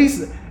the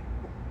police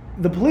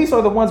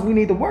are the ones we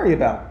need to worry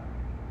about.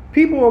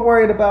 People are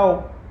worried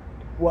about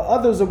what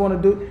others are going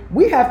to do.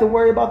 We have to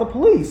worry about the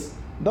police.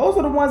 Those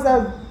are the ones that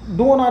are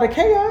doing all the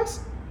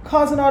chaos,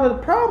 causing all the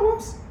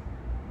problems.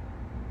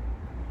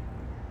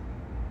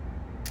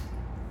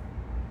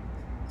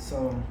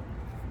 So,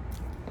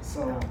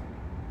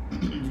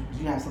 do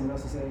you have something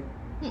else to say?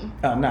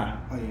 Nah.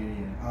 Oh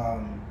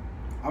yeah.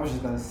 I was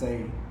just gonna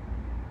say,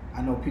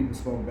 I know people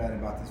spoke bad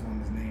about this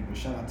woman's name, but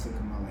shout out to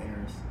Kamala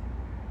Harris.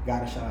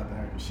 Gotta shout out to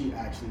her. She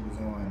actually was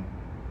on.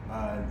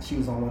 She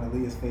was on one of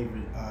Leah's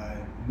favorite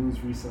news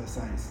research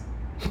sites,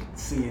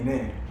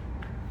 CNN.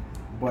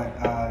 But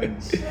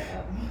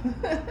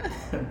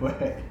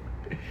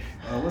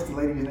what's the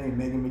lady's name?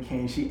 Meghan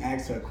McCain. She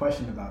asked her a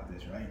question about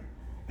this, right?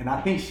 And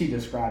I think she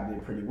described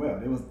it pretty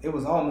well. It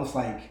was almost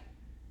like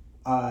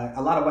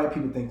a lot of white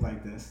people think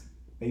like this.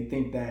 They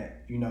think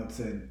that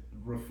to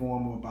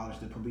reform or abolish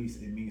the police,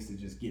 it means to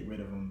just get rid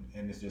of them,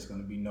 and it's just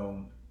going to be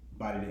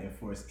nobody to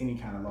enforce any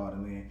kind of law to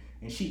land.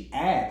 And she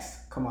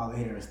asked Kamala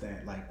Harris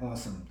that, like, on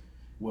some,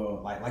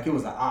 like it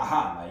was an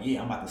aha, like,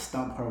 yeah, I'm about to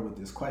stump her with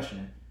this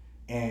question.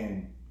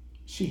 And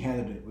she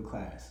handled it with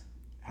class,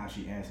 how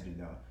she answered it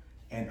though.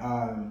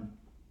 And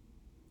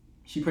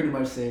she pretty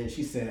much said,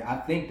 I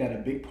think that a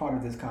big part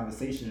of this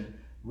conversation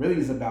really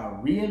is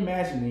about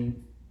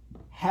reimagining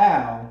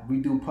how we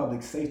do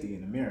public safety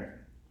in America.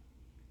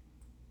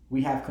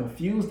 We have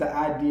confused the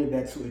idea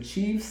that to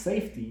achieve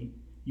safety,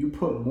 you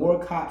put more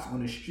cops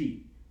on the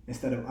street.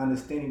 Instead of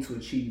understanding to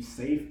achieve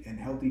safe and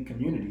healthy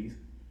communities,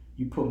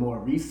 you put more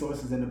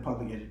resources into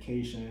public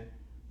education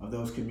of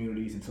those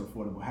communities, into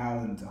affordable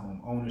housing, into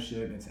home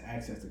ownership, into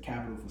access to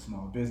capital for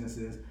small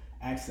businesses,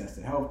 access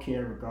to health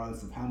care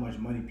regardless of how much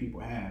money people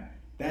have.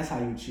 That's how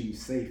you achieve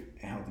safe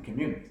and healthy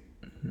communities.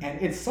 Mm-hmm.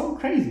 And it's so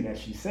crazy that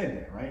she said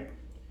that, right?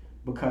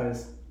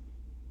 Because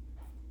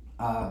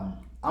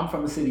I'm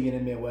from a city in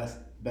the Midwest,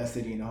 best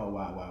city in the whole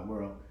wide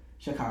world,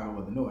 Chicago,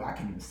 Illinois. I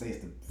can't even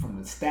say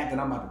from the stat that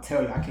I'm about to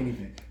tell you, I can't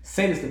even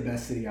say it's the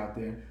best city out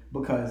there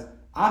because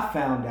I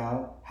found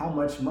out how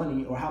much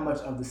money or how much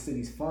of the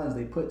city's funds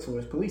they put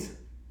towards policing.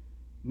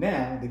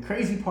 Now, the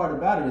crazy part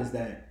about it is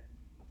that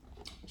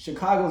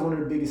Chicago is one of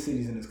the biggest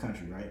cities in this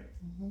country, right?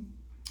 Mm-hmm.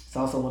 It's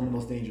also one of the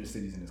most dangerous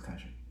cities in this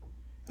country.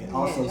 It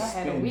also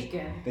spends.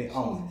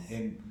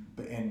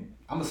 And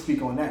I'm gonna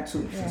speak on that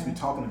too, since we're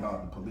talking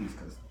about the police,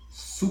 because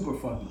super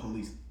fuck the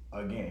police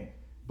again.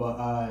 But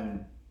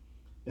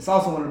it's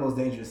also one of the most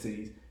dangerous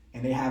cities,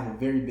 and they have a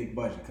very big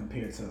budget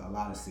compared to a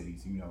lot of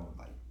cities.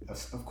 Like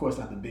Of course,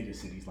 not the bigger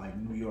cities like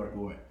New York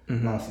or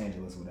Los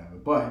Angeles or whatever.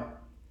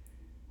 But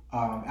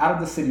out of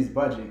the city's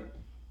budget,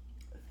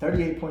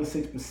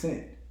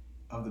 38.6%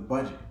 of the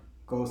budget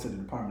goes to the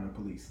Department of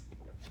Police.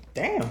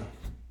 Damn.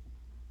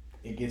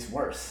 It gets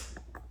worse.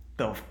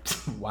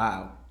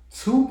 Wow.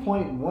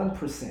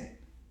 2.1%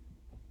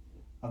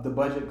 of the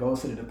budget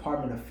goes to the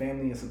Department of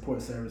Family and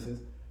Support Services.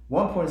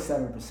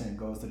 1.7%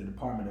 goes to the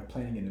Department of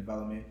Planning and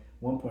Development.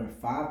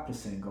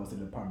 1.5% goes to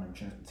the Department of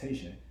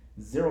Transportation.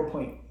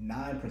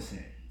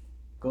 0.9%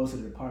 goes to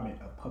the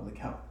Department of Public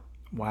Health.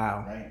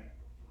 Wow. Right?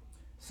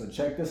 So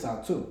check this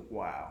out too.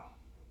 Wow.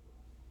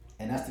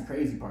 And that's the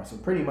crazy part. So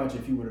pretty much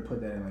if you were to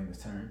put that in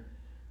layman's term,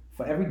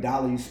 for every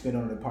dollar you spend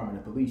on the Department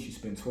of Police, you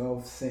spend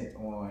 12 cents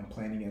on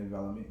planning and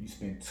development, you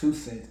spend 2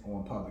 cents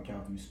on public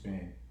health, you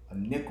spend a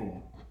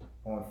nickel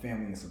on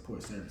family and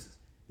support services.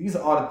 These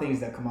are all the things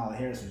that Kamala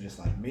Harris was just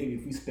like, maybe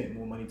if we spent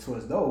more money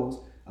towards those,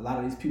 a lot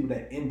of these people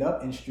that end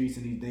up in streets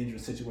in these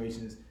dangerous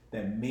situations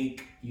that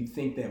make you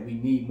think that we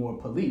need more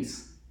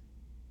police,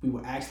 we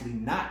will actually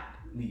not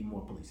need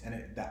more police.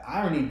 And the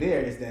irony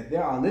there is that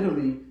there are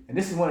literally, and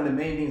this is one of the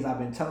main things I've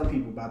been telling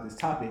people about this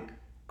topic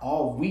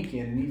all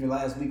weekend, and even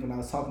last week when I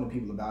was talking to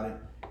people about it,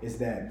 is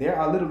that there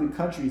are literally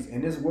countries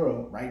in this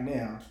world right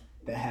now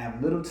that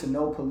have little to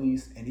no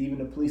police, and even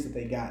the police that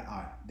they got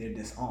they're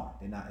disarmed.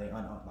 They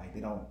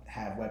don't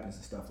have weapons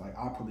and stuff. Like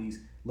our police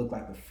look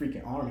like the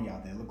freaking army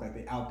out there. Look like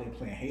they're out there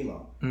playing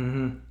Halo.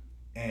 Mm-hmm.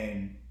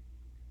 And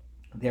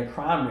their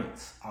crime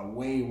rates are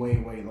way, way,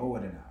 way lower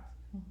than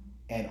ours.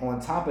 And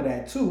on top of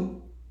that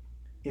too,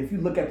 if you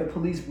look at the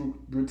police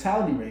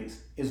brutality rates,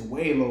 it's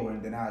way lower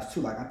than ours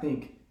too. Like I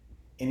think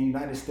in the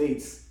United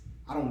States,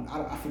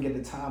 I forget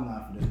the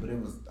timeline for this, but it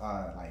was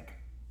like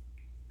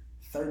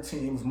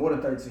 13. It was more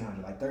than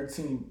 1,300. Like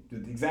 13.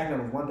 The exact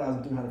number was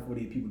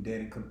 1,348 people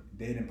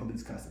dead in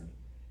police custody.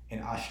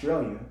 In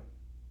Australia,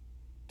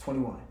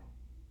 21.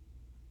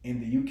 In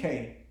the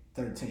UK,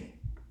 13.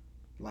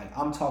 Like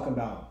I'm talking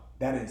about,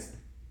 that is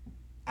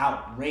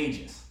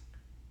outrageous.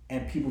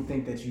 And people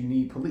think that you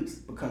need police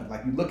because,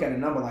 like, you look at a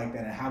number like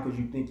that, and how could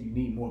you think you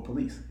need more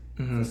police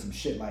for some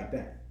shit like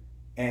that?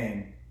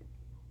 And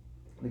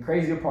the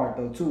crazier part,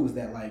 though, too, is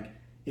that, like,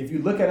 if you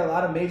look at a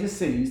lot of major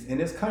cities in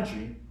this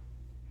country,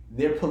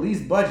 their police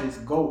budgets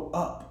go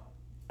up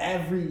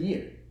every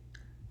year.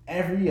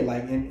 Every year.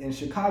 Like, in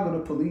Chicago,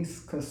 the police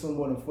consume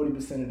more than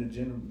 40%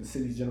 of the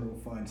city's general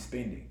fund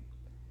spending.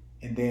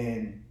 And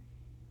then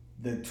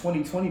the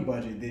 2020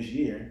 budget this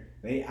year,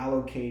 they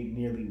allocate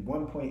nearly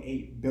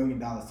 $1.8 billion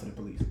to the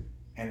police.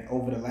 And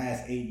over the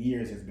last 8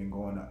 years, it's been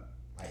going up.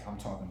 Like, I'm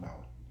talking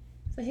about.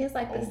 So here's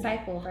like the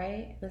cycle,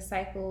 right? The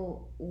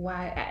cycle,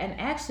 why, and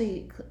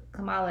actually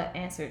Kamala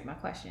answered my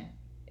question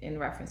in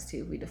reference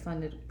to we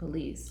defunded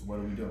police. What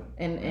are we doing?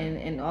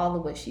 And all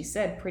of what she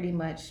said pretty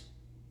much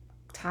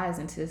ties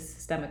into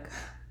systemic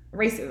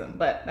racism,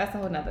 but that's a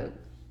whole nother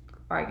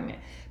argument.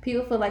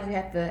 People feel like you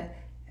have to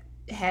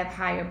have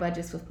higher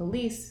budgets with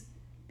police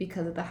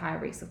because of the high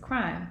rates of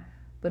crime.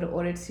 But in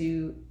order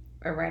to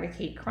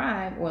eradicate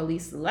crime, or at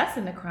least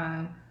lessen the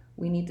crime,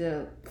 we need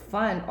to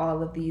fund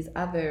all of these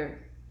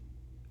other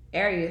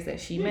areas that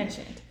she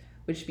mentioned,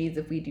 which means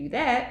if we do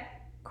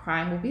that,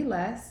 crime will be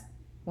less,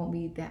 won't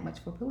be that much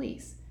for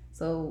police.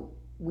 So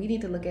we need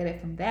to look at it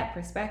from that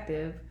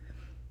perspective,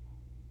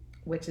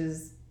 which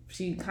is,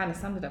 she kind of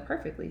summed it up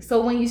perfectly.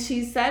 So when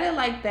she said it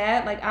like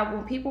that, like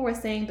when people were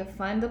saying to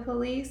fund the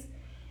police,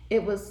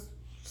 it was,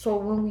 so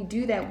when we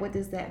do that, what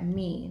does that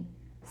mean?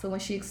 So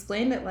when she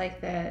explained it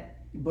like that,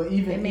 but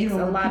it makes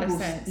a lot of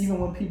sense. Even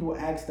when people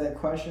ask that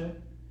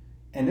question,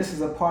 and this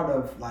is a part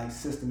of like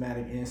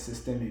systematic and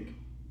systemic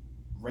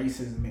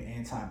racism and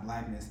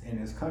anti-blackness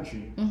in this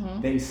country,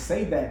 they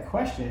say that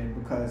question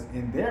because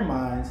in their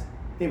minds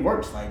it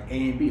works like A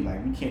and B.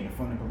 Like, we can't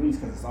defund the police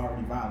because it's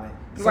already violent.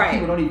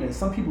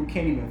 Some people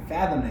can't even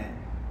fathom that,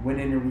 when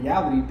in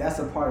reality that's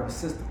a part of the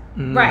system.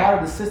 Right. Part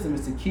of the system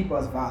is to keep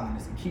us violent,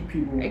 is to keep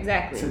people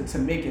to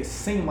make it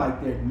seem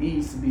like there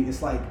needs to be.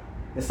 It's like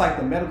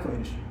the medical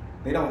industry.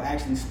 They don't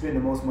actually spend the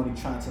most money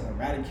trying to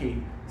eradicate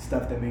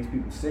stuff that makes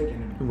people sick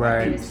and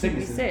people's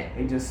sicknesses.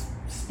 They just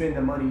spend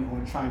the money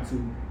on trying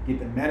to get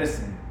the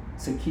medicine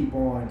to keep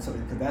on, so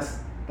because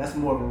that's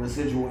more of a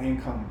residual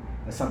income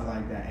or something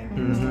like that.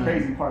 And it's the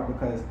crazy part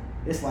because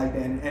it's like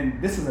that.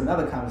 And this is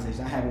another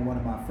conversation I had with one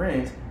of my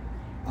friends.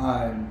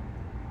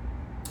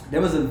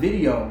 There was a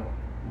video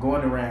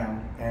going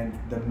around, and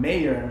the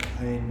mayor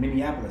in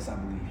Minneapolis, I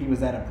believe, he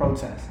was at a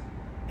protest,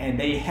 and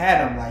they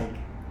had him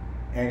like.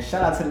 And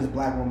shout out to this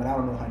black woman, I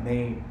don't know her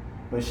name,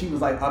 but she was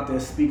like up there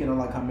speaking on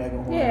like her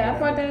megaphone. Yeah, I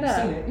brought that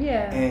up.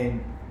 Yeah.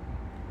 And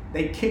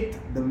they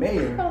kicked the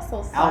mayor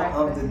out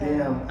of the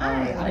damn.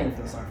 I didn't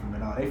feel sorry for him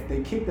at all.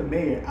 They kicked the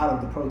mayor out of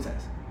the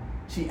protest.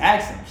 She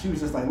asked him. She was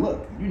just like,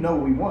 "Look, you know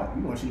what we want.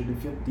 We want you to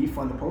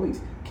defund the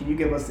police. Can you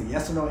give us a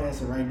yes or no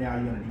answer right now?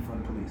 You're gonna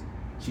defund the police."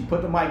 She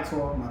put the mic to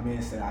him. My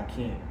man said, "I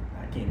can't."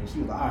 And she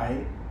was like, "All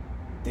right."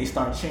 They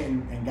start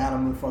chanting and got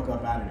him the fuck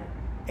up out of there.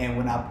 And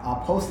when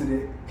I posted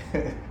it,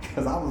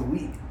 because I was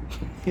weak,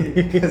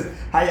 because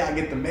how y'all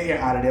get the mayor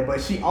out of there? But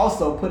she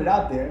also put it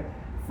out there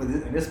for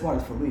this, and this part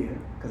is for Leah,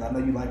 because I know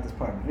you like this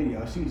part of the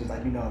video. She was just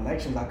like,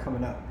 elections are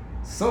coming up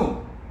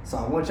soon, so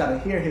I want y'all to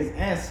hear his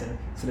answer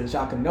so that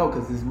y'all can know,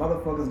 because this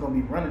motherfucker's gonna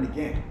be running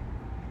again.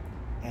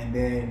 And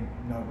then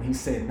when he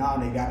said no,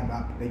 they got him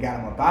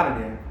up out of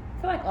there.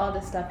 I feel like all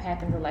this stuff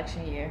happens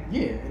election year.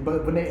 Yeah,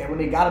 but when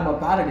they got him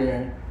up out of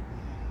there,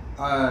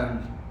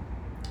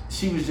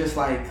 she was just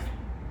like,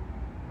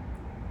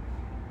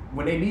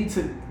 when they need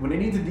to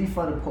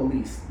defund the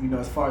police,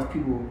 as far as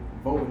people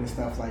voting and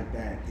stuff like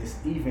that, it's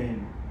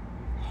even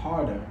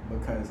harder,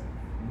 because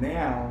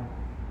now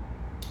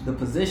the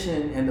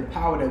position and the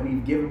power that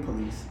we've given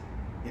police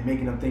and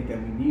making them think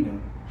that we need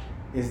them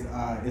is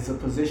a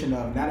position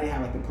of, now they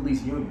have like the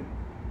police union,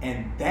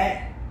 and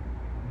that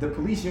the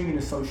police union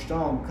is so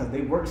strong because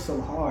they work so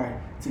hard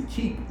to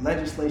keep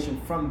legislation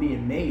from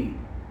being made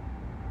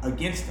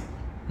against them.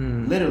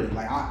 Literally,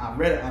 like I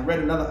read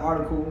another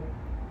article,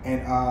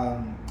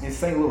 and in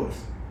St. Louis,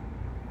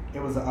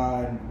 it was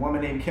a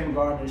woman named Kim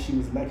Gardner. She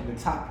was elected the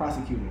top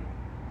prosecutor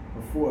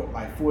before,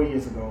 like 4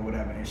 years ago or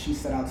whatever, and she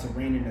set out to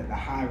rein in the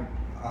high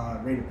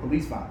rate of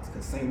police violence,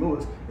 because St.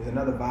 Louis is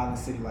another violent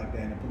city like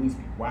that, and the police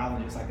be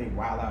wilding just like they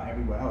wild out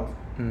everywhere else.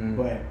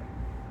 But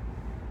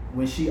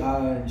when she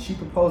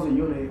proposed a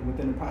unit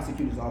within the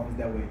prosecutor's office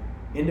that would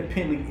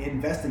independently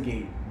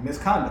investigate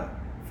misconduct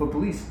for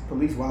police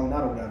wilding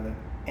out or whatever,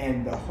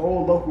 and the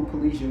whole local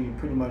police union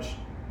pretty much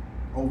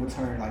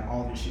overturned like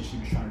all this shit she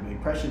was trying to do.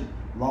 Pressure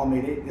law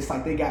made it. It's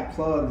like they got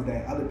plugs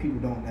that other people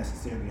don't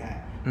necessarily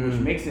have, which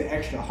makes it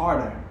extra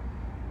harder.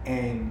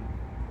 And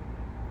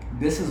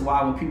this is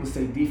why when people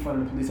say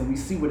defund the police, and we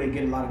see where they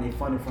get a lot of their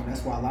funding from,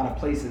 that's why a lot of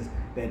places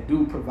that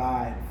do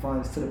provide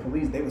funds to the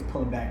police, they was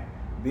pulling back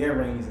their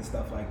reins and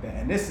stuff like that.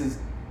 And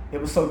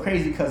it was so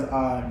crazy because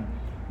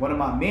one of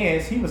my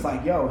mans, he was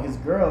like, yo, his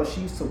girl,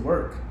 she used to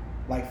work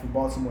like for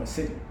Baltimore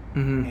City,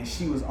 and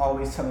she was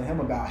always telling him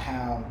about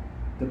how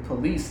the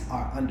police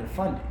are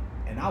underfunded.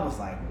 And I was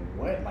like,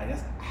 what? Like,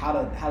 that's how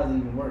does it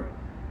even work?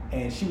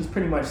 And she was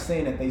pretty much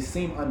saying that they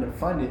seem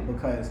underfunded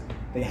because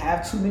they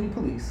have too many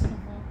police.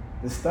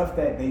 The stuff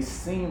that they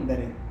seem that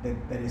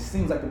it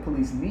seems like the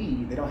police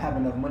need, they don't have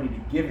enough money to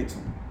give it to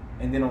them.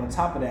 And then on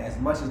top of that, as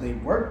much as they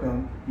work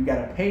them, you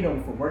got to pay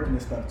them for working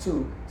and stuff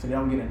too, so they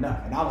don't get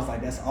enough. And I was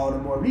like, that's all the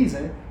more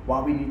reason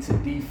why we need to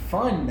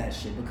defund that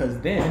shit, because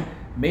then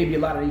maybe a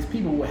lot of these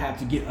people will have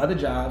to get other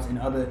jobs in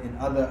other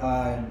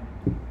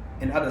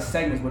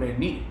segments where they're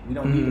needed. We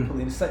don't need the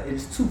police.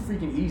 It's too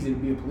freaking easy to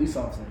be a police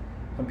officer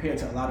compared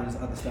to a lot of this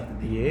other stuff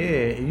that they do.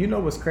 Yeah, you know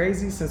what's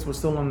crazy? Since we're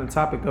still on the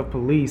topic of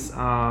police,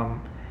 I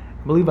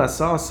believe I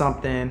saw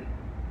something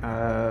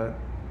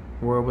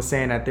where it was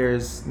saying that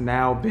there's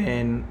now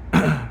been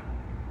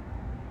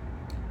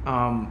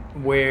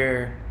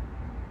where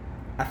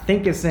I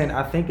think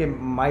it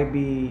might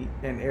be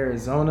in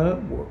Arizona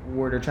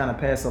where they're trying to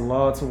pass a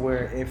law to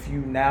where if you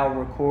now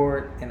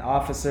record an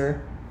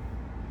officer,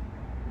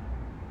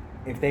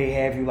 if they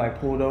have you like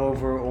pulled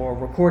over or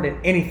recording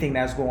anything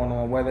that's going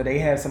on, whether they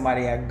have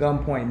somebody at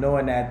gunpoint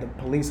knowing that the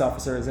police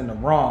officer is in the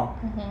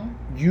wrong,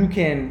 you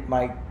can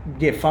like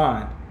get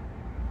fined.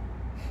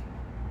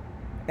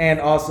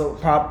 And also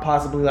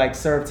possibly like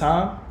serve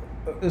time.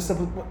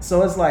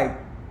 So it's like,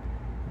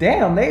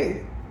 damn,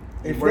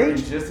 If working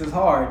just as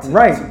hard to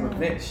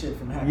prevent shit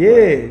from happening.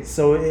 Yeah,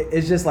 so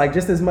it's just like,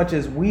 just as much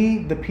as we,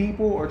 the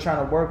people, are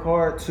trying to work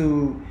hard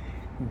to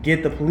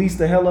get the police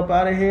the hell up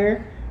out of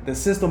here, the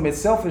system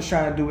itself is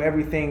trying to do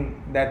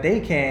everything that they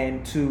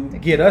can to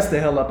get us the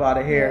hell up out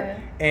of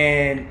here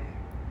and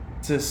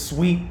to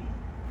sweep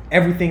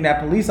everything that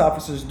police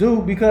officers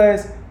do,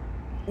 because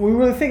when we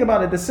really think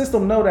about it, the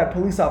system know that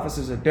police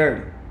officers are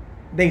dirty.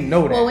 They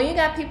know that. Well, when you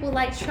got people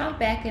like Trump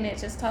back in it,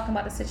 just talking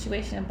about the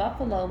situation in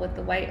Buffalo with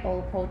the white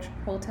old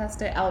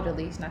protester,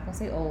 elderly, he's not going to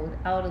say old,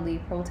 elderly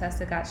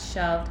protester got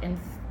shoved and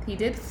he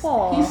did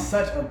fall. He's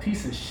such a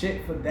piece of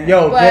shit for that.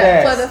 Yo,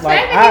 but for the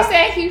fact that he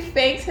said he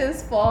faked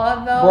his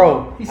fall, though.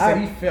 Bro, he said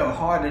he fell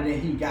harder than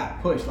he got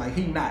pushed. Like,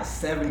 he not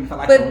 70,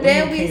 like but the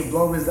wind can't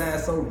blow his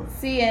ass over.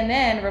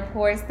 CNN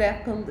reports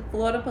that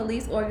Florida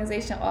police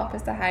organization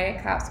offers to hire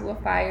cops who were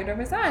fired or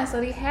resigned.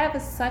 So they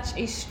have such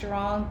a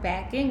strong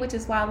backing, which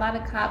is why a lot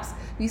of cops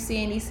you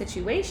see in these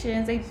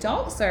situations, they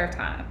don't serve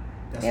time.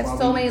 They have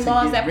so many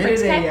laws that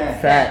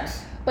protect them.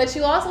 But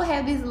you also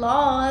have these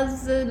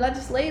laws,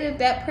 legislative,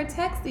 that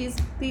protects these.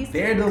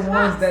 They're the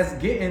ones that's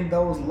getting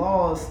those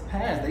laws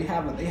passed. They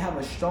have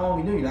a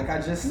strong union, like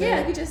I just said.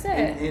 Yeah, you just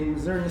said. In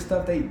Missouri and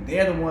stuff,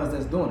 they're the ones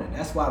that's doing it.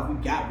 That's why if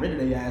we got rid of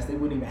their ass, they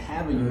wouldn't even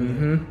have a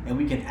union, and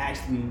we can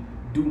actually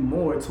do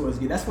more towards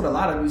it. That's what a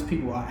lot of these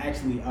people are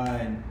actually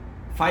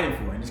fighting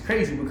for, and it's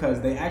crazy because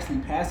they actually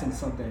passing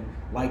something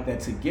like that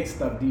to get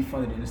stuff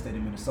defunded in the state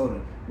of Minnesota.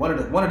 One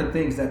of the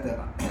things that the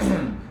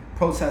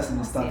protesting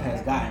and stuff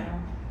has gotten.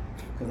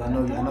 Because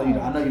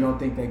I know you don't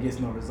think that gets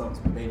no results,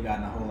 but they've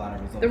gotten a whole lot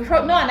of results.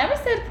 No, I never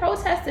said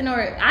protesting,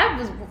 or I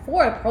was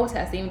for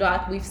protesting, even though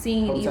we've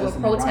seen even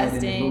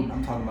protesting.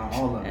 I'm talking about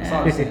all of it. It's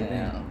all the same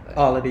thing.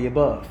 All of the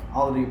above.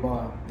 All of the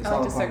above. It's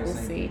all just part of the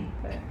circle same C. thing.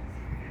 But.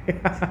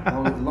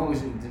 As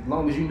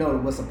long as you know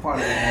what's a part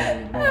of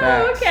it.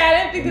 Oh, okay. I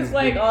didn't think it's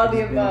like all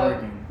the above,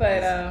 working.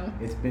 But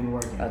it's been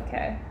working.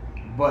 Okay.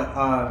 But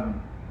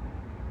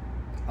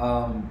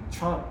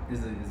Trump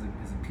is a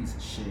piece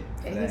of shit.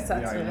 Yeah, he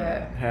sucks for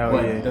that. Hell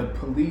but yeah. The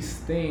police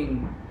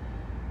thing,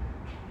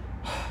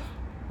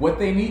 what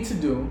they need to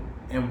do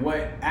and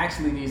what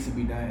actually needs to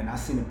be done, and I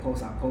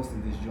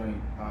posted this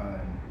joint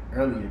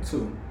earlier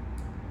too,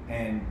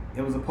 and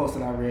it was a post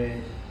that I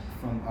read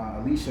from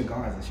Alicia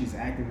Garza. She's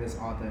an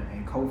activist, author,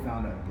 and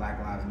co-founder of Black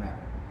Lives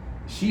Matter.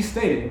 She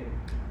stated,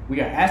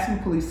 "We are asking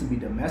police to be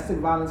domestic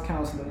violence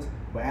counselors.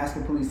 We're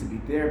asking police to be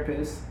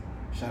therapists."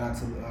 Shout out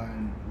to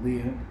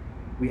Leah.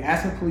 We're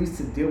asking police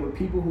to deal with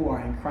people who are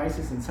in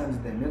crisis in terms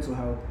of their mental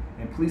health,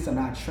 and police are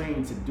not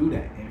trained to do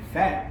that.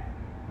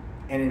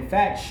 In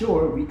fact,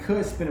 sure, we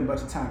could spend a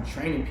bunch of time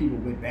training people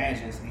with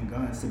badges and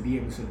guns to be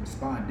able to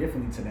respond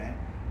differently to that,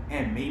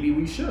 and maybe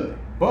we should.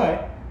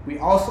 But we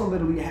also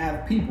literally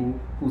have people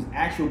whose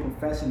actual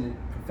profession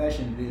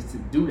it is to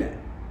do that.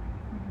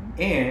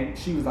 And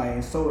she was like,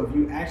 and so if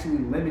you actually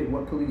limit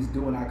what police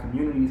do in our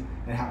communities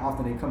and how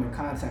often they come in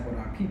contact with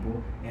our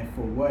people, and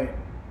for what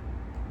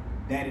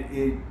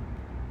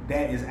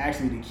that is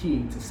actually the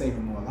key to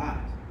saving more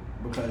lives.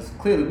 Because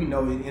clearly we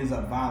know it ends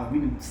up violent.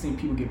 We've seen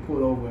people get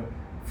pulled over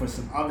for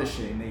some other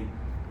shit and they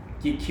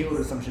get killed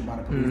or some shit by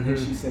the police. Mm-hmm. And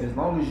she said, as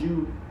long as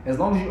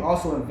you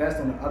also invest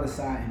on the other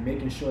side in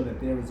making sure that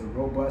there is a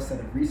robust set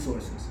of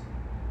resources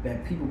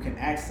that people can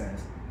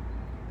access,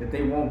 that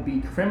they won't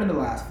be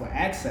criminalized for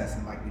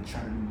accessing like they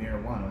try to do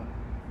marijuana,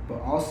 but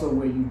also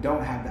where you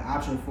don't have the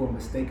option for a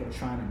mistake of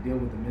trying to deal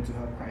with the mental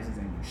health crisis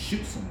and you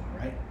shoot someone,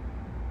 right?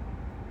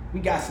 We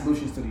got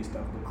solutions to these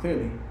stuff, but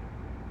clearly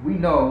we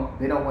know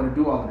they don't want to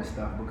do all of this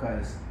stuff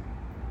because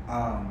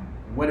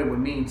what it would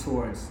mean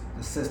towards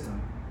the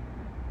system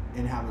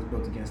and how it's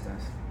built against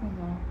us.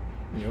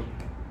 Mm-hmm. Yep.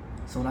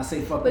 So when I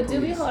say fuck but the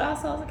police, do we hold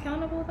ourselves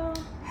accountable though?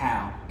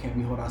 How can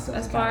we hold ourselves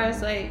as accountable? far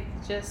as like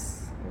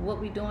just what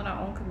we do in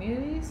our own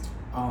communities?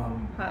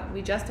 How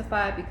we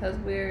justify it because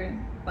we're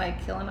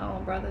like killing our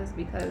own brothers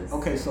because.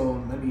 Okay,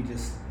 so let me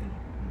just,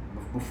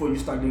 before you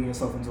start digging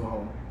yourself into a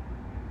hole,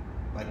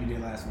 like you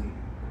did last week.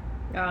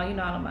 Oh, you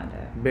know I don't mind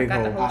that. Big I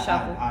got hole. the whole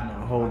shovel. I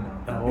know.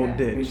 A whole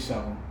ditch. Big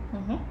shovel.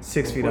 Mm-hmm.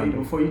 6 feet under.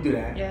 Before you do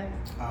that, Yeah.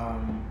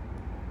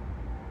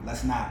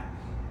 Let's not.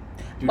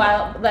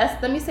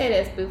 Let me say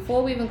this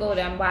before we even go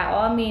there. By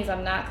all means,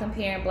 I'm not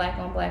comparing black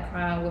on black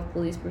crime with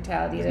police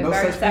brutality. They're no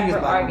very such thing as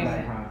separate black on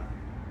arguments. black crime,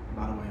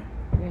 by the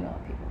way. You know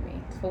what people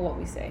mean for what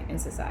we say in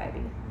society.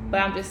 Mm-hmm.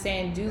 But I'm just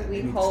saying, do we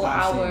need to hold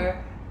stop saying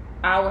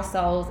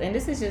ourselves, and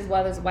this is just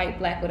whether it's white,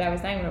 black, whatever,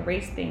 it's not even a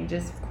race thing,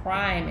 just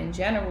crime in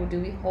general, do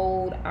we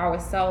hold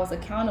ourselves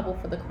accountable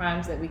for the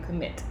crimes that we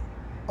commit?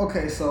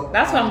 Okay, so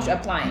that's what I'm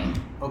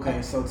applying.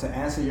 Okay, so to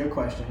answer your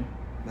question,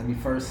 let me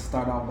first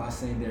start off by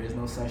saying there is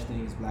no such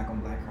thing as black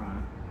on black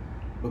crime,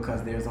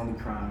 because there's only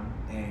crime,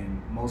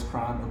 and most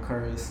crime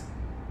occurs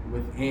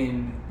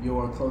within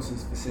your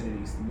closest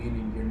vicinities,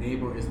 meaning your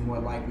neighbor is more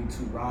likely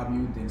to rob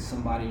you than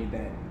somebody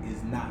that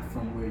is not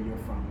from where you're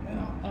from at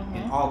all. Mm-hmm.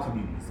 In all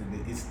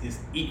communities, it's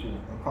equal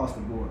across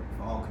the board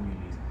for all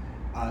communities.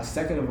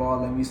 Second of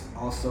all, let me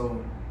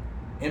also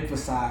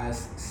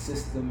emphasize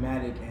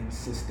systematic and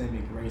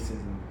systemic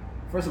racism.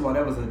 First of all,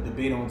 there was a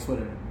debate on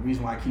Twitter. The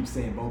reason why I keep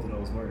saying both of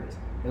those words.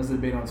 There was a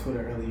debate on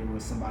Twitter earlier where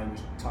somebody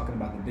was talking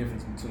about the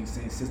difference between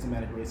saying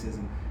systematic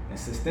racism and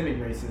systemic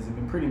racism.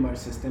 And pretty much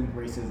systemic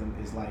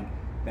racism is like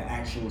the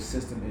actual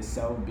system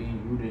itself being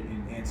rooted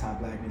in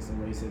anti-blackness and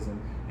racism.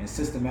 And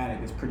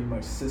systematic is pretty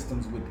much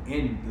systems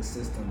within the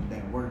system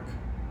that work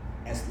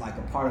as like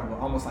a part of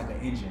almost like an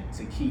engine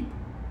to keep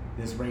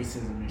this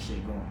racism and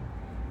shit going.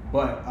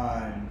 But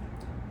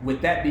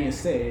with that being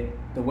said,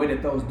 the way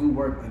that those do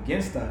work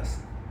against us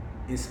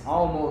is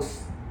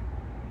almost,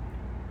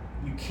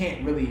 you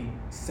can't really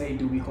say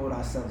do we hold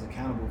ourselves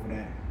accountable for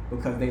that,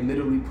 because they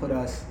literally put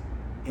us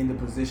in the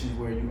positions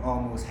where you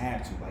almost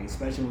have to, like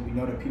especially when we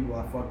know that people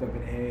are fucked up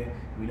in the head,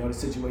 we know the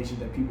situations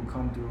that people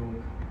come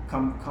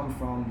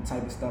from, the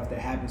type of stuff that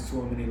happens to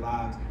them in their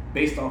lives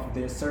based off of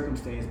their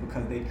circumstance,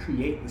 because they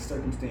create the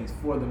circumstance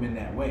for them in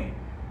that way.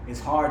 It's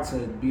hard to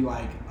be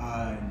like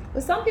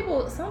but some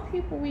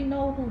people we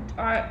know who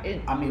are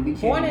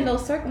born in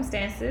those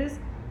circumstances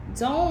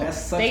don't.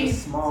 That's such a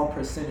small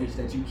percentage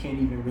that you can't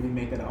even really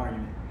make that an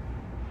argument.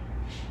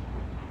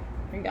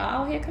 Are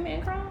y'all here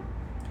committing crime?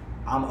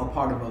 I'm a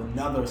part of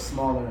another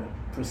smaller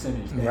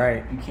percentage that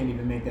right. You can't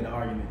even make that an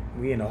argument.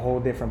 We in a whole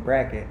different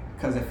bracket.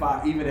 Because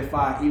even if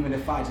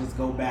I just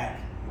go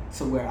back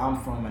to where I'm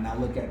from and I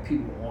look at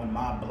people on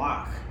my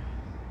block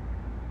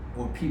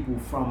or people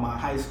from my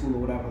high school or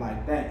whatever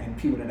like that, and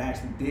people that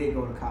actually did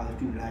go to college,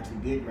 people that actually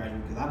did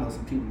graduate, because I know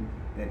some people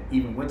that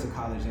even went to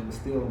college and were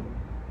still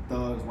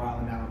thugs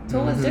wilding out. So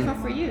what was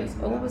different for you?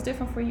 Or what was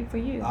different for you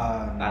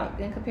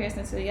in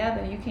comparison to the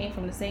other? You came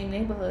from the same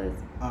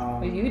neighborhoods,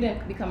 but you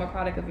didn't become a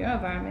product of your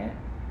environment.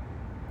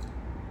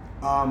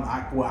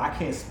 I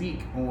can't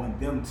speak on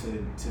them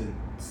to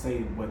say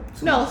what.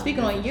 No,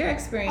 speaking on your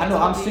experience. I know.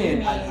 I'm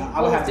saying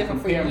I would have to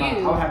compare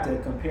I would have to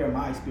compare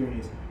my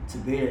experience to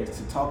theirs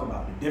to talk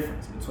about the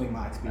difference between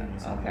my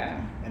experience. Okay.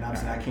 And I'm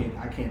saying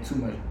I can't too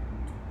much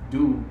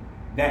do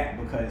that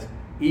because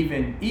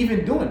even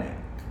doing that,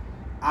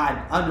 I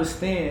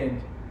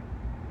understand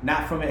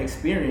not from an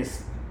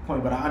experience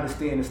point, but I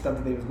understand the stuff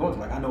that they was going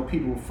through. Like I know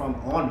people from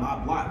on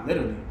my block,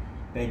 literally,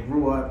 they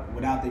grew up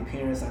without their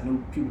parents. I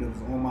knew people that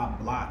was on my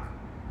block.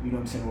 You know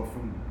what I'm saying? Or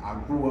I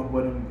grew up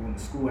with them, going to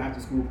school,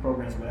 after school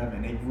programs, whatever,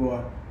 and they grew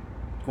up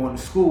going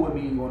to school with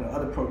me, going to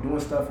other doing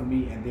stuff with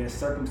me, and their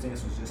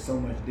circumstance was just so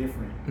much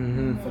different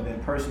for their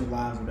personal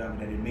lives, whatever,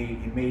 that it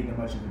made them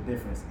much of a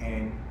difference.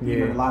 And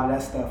even a lot of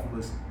that stuff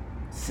was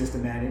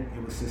systematic,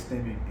 it was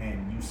systemic,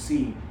 and you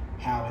see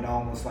how it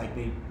almost like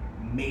they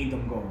made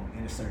them go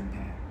in a certain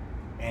path.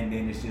 And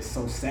then it's just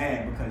so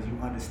sad because you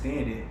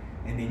understand it,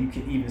 and then you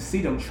can even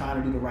see them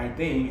trying to do the right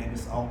thing, and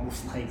it's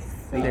almost like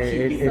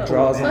it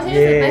draws them. So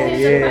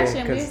here's the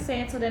question. We're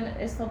saying, so then,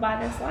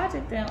 by this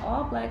logic, then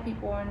all black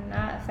people are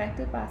not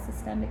affected by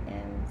systemic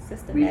and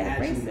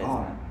systematic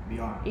racism. We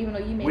are. Even though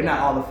you made we're not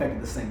all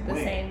affected the same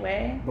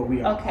way. But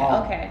we are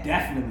all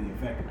definitely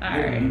affected. All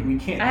right. We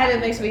can't. I had to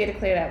make sure we had to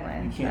clear that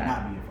one. We can't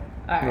not be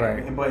affected. All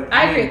right. But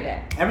I agree with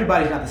that.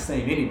 Everybody's not the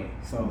same anyway.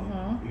 So,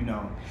 you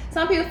know.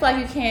 Some people feel like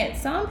you can't.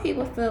 Some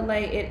people feel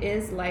like it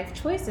is life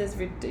choices.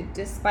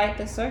 Despite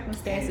the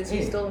circumstances,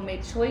 you still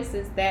make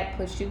choices that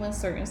put you in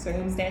certain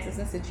circumstances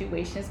and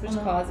situations, which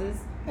causes.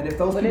 And if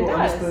those people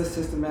understood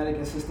systematic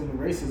and systemic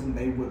racism,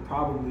 they would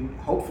probably,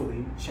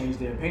 hopefully, change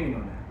their opinion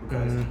on that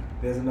because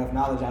there's enough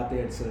knowledge out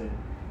there to,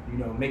 you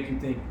know, make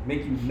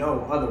you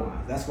know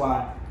otherwise. That's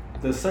why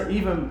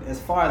even as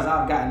far as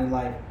I've gotten in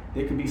life,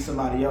 there could be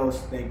somebody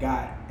else that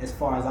got as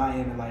far as I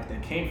am in life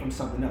that came from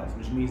something else,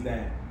 which means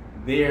that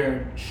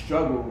their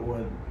struggle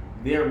or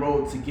their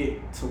road to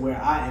get to where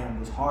I am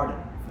was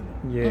harder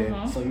for them.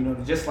 Yeah. So, you know,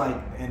 just like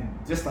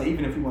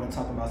even if we want to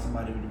talk about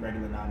somebody with a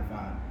regular 9 to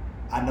 5,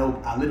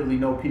 I literally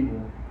know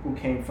people who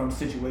came from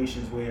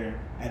situations where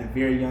at a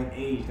very young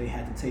age they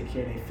had to take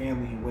care of their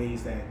family in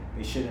ways that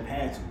they shouldn't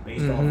have had to,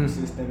 based off of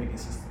systemic and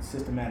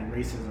systematic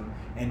racism.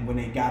 And when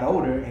they got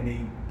older and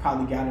they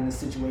probably got in a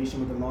situation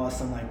with the law or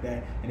something like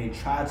that, and they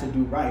tried to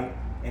do right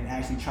and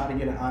actually try to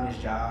get an honest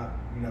job,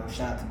 you know,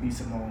 shout out to B.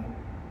 Simone,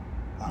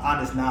 an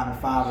honest 9 to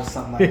 5 or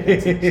something like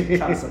that, to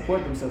try to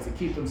support themselves, to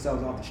keep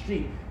themselves off the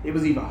street. It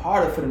was even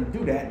harder for them to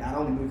do that, not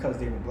only because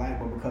they were black,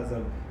 but because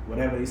of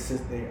whatever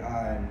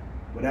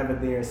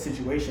their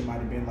situation might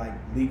have been like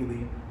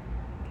legally,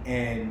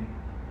 and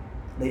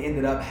they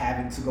ended up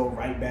having to go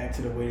right back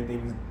to the way that they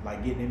was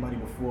like getting their money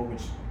before,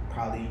 which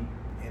probably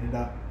ended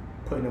up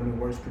putting them in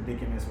worse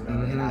predicaments,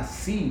 whatever. And I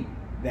see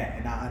that,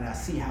 and I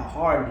see how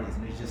hard it is,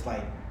 and it's just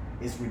like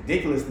it's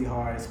ridiculously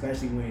hard,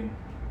 especially when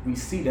we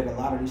see that a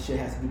lot of this shit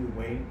has to do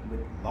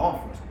with law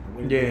enforcement,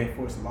 the way they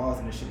enforce the laws,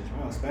 and this shit is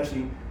wrong,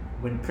 especially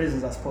when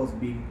prisons are supposed to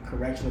be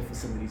correctional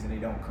facilities and they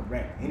don't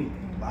correct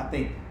anything. I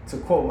think, to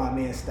quote my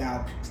man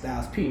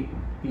Styles P,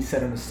 he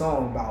said in a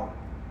song about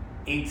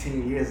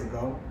 18 years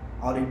ago,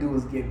 all they do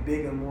is get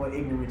bigger and more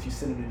ignorant, you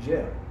send them to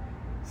jail.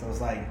 So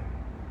it's like,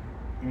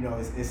 you know,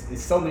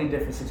 it's so many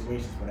different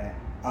situations for that.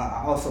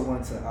 I also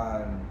want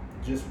to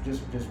just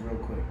real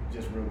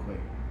quick,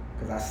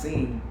 because I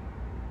seen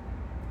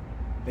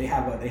they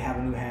have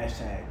a new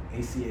hashtag,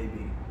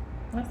 ACAB.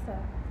 What's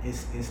that?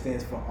 It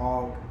stands for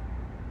all.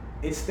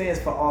 It stands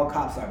for all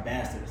cops are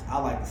bastards. I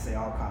like to say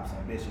all cops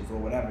are bitches, or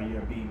whatever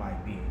your B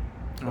might be.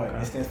 But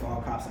it stands for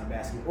all cops are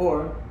bastards,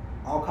 or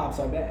all cops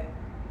are bad.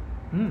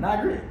 And I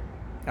agree.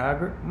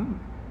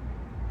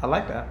 I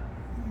like that.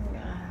 I don't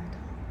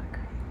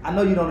agree. I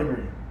know you don't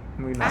agree.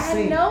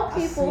 I know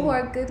people who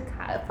are good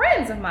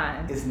friends of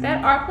mine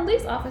that are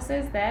police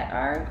officers that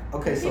are.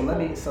 Okay, so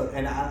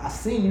I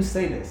seen you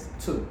say this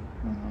too.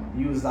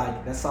 You was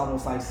like, that's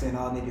almost like saying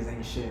all niggas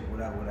ain't shit,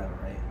 whatever,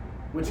 right?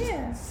 Which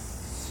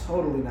is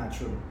totally not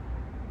true.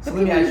 So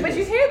But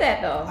you hear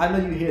that though. I know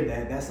you hear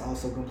that. That's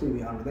also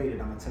completely unrelated.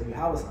 I'm gonna tell you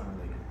how it's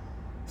unrelated.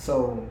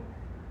 So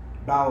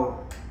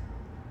about,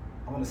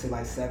 I want to say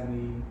like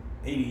 70,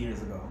 80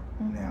 years ago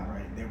now,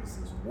 right? There was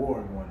this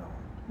war going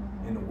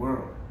on in the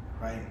world,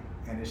 right?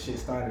 And this shit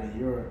started in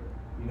Europe.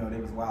 You know,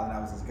 they was wild.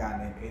 That was this guy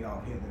named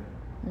Adolf Hitler.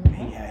 And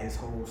he had his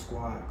whole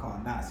squad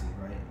called Nazis,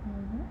 right?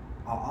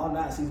 Are all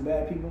Nazis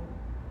bad people?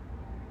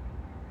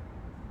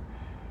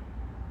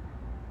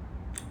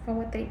 For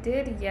what they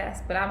did,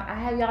 yes. But I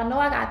have y'all know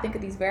I gotta think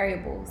of these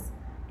variables.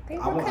 They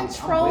were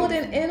controlled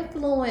and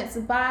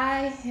influenced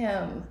by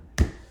him.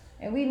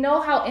 And we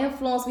know how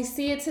influenced, we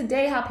see it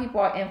today, how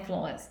people are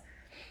influenced.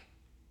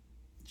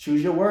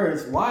 Choose your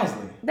words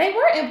wisely. They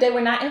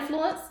were not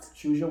influenced.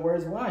 Choose your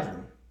words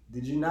wisely.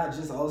 Did you not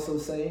just also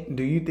say?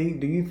 Do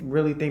you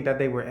really think that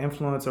they were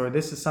influenced, or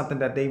this is something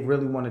that they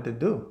really wanted to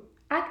do?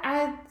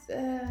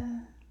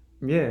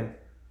 Yeah.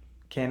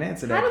 Can't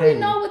answer that. How do we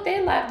know what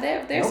their life,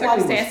 their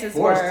circumstances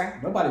were?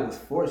 Nobody was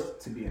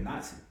forced to be a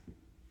Nazi.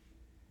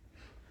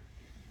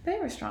 They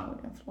were strongly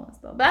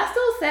influenced though. But I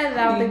still said that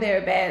I don't think they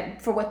were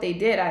bad for what they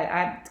did.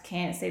 I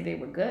can't say they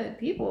were good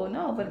people,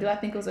 no. But do I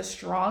think it was a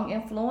strong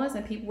influence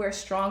and people were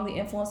strongly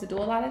influenced to do a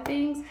lot of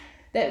things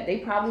that they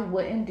probably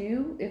wouldn't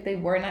do if they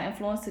were not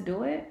influenced to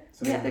do it?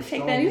 So you have to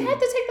take that. You have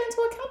to take that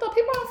into account though.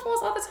 People are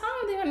influenced all the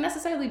time. They don't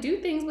necessarily do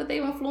things, but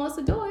they were influenced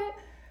to do it.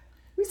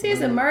 We see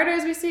it in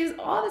murders. We see it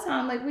all the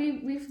time. Like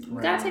we've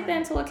got to take that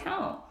into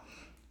account.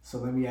 So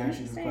let me ask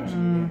you this question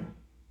again: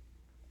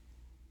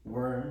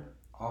 were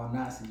all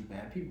Nazis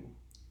bad people?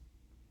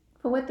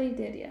 For what they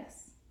did,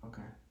 yes.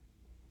 Okay.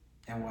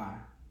 And why?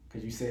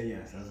 Because you said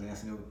yes.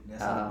 That's no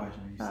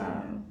question. You said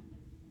yes.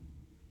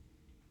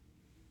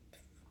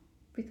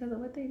 Because of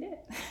what they did.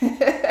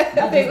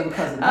 Not just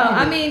because of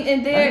I mean,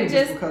 and they're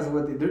just because of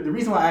what they, the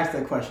reason why I asked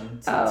that question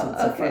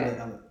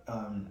to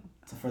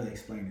further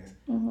explain this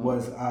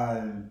was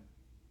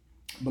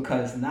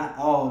because not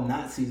all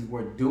Nazis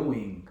were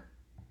doing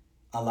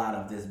a lot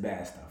of this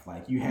bad stuff.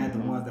 Like you had the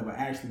ones that were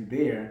actually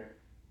there,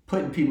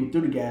 putting people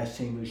through the gas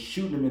chamber,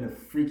 shooting them in the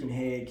freaking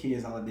head,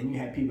 kids, all that. Then you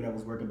had people that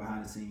was working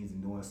behind the scenes and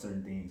doing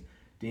certain things.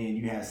 Then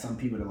you had some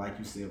people that, like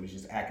you said, was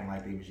just acting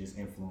like they was just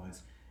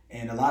influenced.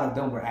 And a lot of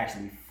them were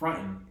actually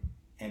fronting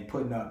and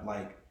putting up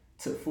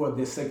for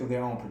the sake of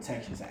their own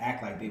protection to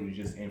act like they was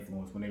just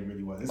influenced when they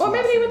really wasn't. Or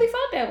maybe they really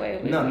felt that way.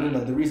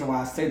 No. The reason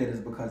why I say that is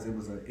because it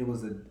was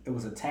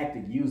a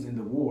tactic used in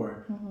the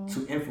war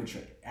to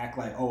infiltrate, act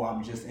like, oh,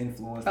 I'm just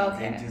influenced,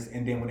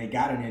 and then when they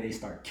got in there, they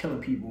start killing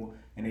people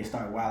and they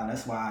start wilding.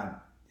 That's why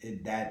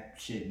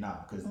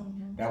because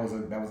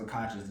that was a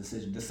conscious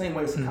decision. The same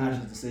way it's a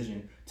conscious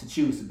decision to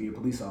choose to be a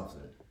police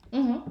officer.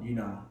 You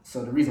know,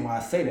 so the reason why I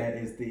say that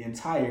is the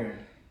entire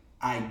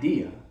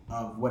idea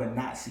of what a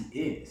Nazi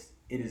is.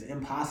 It is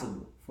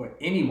impossible for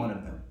any one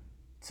of them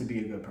to be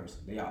a good person.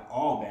 They are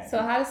all bad. So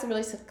how does it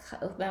relate to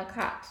them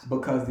cops?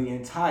 Because the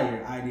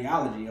entire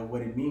ideology of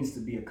what it means to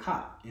be a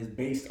cop is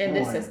based on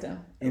this system.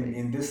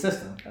 In this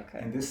system. Okay.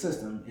 And this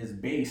system is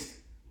based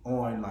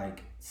on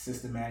like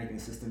systematic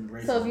and systemic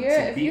racism. So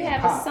if you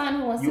have a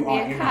son who wants to be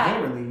a cop,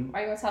 are you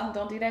gonna tell him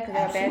don't do that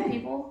because they're bad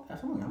people?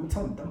 Absolutely, I'm gonna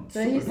tell him.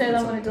 So he said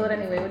I'm gonna do it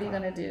anyway. What are you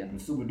gonna do? I'm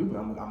super duper.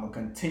 I'm gonna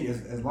continue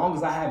as long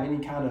as I have any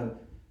kind of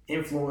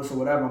influence or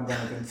whatever. I'm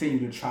gonna continue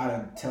to try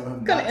to tell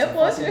him. Gonna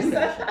influence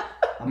yourself.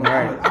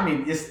 I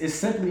mean, it's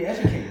simply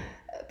educating.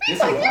 You're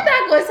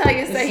not gonna tell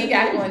your son he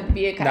got going to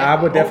be a cop. Nah,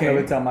 I would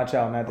definitely tell my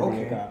child not to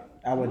be a cop.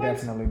 I would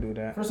definitely do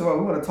that. First of all,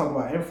 we want to talk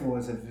about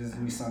influence. If this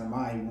is son of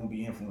mine, he won't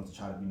be influenced to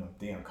try to be no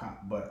damn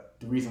cop. But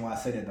the reason why I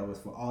say that though is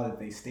for all that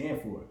they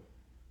stand for.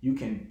 You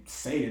can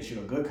say that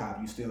you're a good cop.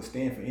 You still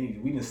stand for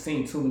anything. We've been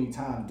seeing too many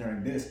times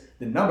during this.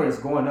 The number is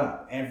going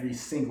up every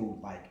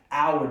single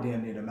hour.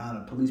 Damn near the amount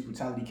of police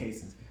brutality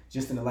cases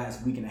just in the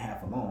last week and a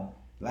half alone.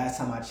 Last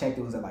time I checked,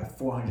 it was at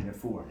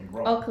 404 in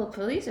Grove. Oh,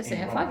 police are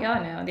saying, fuck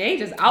y'all now. They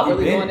just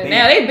outwardly doing it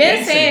now. They've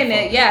been saying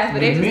it, yes, but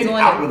they just doing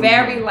it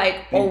very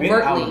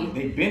overtly.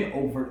 They've been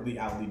overtly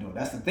outwardly doing it.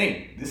 That's the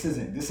thing. This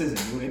isn't.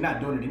 They're not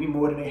doing it any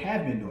more than they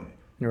have been doing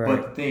it. Right.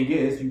 But the thing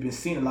is, you've been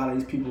seeing a lot of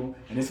these people,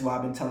 and this is why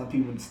I've been telling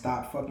people to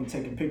stop fucking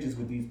taking pictures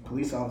with these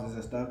police officers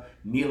and stuff,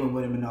 kneeling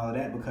with them and all of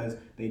that, because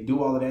they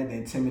do all of that,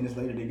 then 10 minutes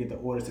later they get the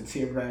orders to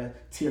tear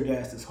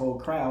gas this whole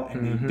crowd,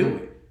 and they do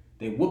it.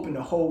 They whooping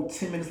the whole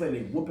 10 minutes later.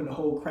 They whooping the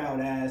whole crowd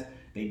ass.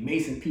 They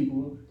macing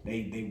people.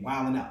 They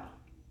wilding out.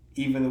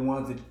 Even the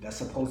ones that's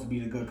supposed to be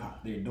the good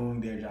cop, they're doing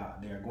their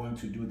job. They are going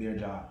to do their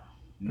job,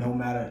 no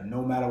matter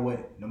what.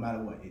 It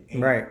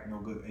ain't no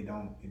good. It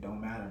don't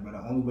matter. But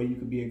the only way you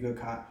could be a good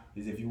cop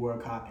is if you were a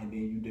cop and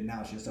then you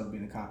denounce yourself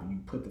being a cop and you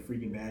put the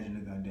freaking badge and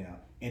the gun down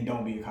and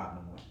don't be a cop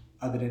no more.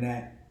 Other than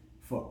that,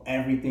 for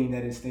everything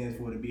that it stands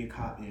for to be a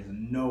cop, there's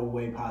no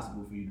way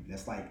possible for you to.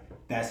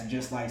 That's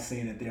just like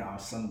saying that there are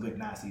some good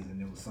Nazis and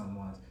there was some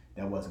ones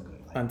that wasn't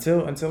good.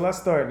 Until I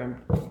started,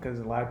 because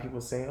a lot of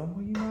people say, oh,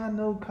 well, I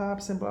know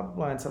cops and blah blah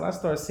blah. Until I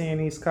start seeing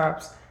these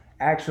cops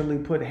actually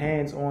put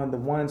hands on the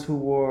ones who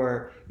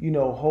were,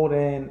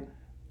 holding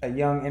a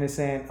young,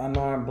 innocent,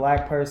 unarmed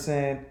black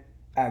person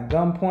at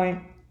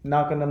gunpoint,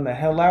 knocking them the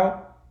hell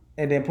out,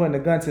 and then putting the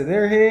gun to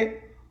their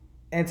head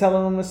and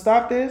telling them to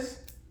stop this.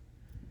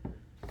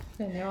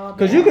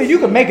 Because you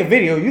could make a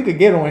video, you could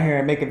get on here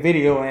and make a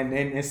video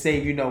and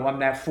say, I'm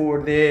not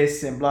for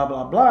this and blah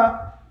blah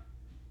blah.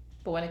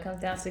 But when it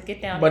comes down to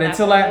get down, but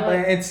until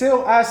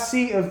I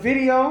see a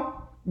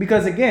video,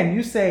 because again,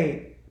 you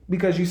say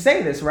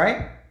this,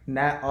 right?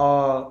 Not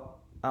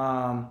all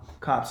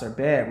cops are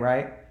bad,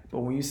 right? But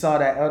when you saw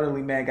that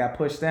elderly man got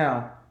pushed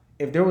down,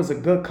 if there was a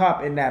good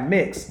cop in that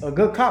mix, a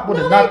good cop would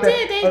have knocked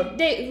that.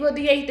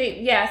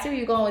 Yeah, I see where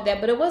you're going with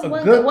that. But it was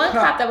one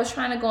cop that was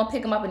trying to go and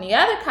pick him up, and the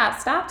other cop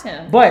stopped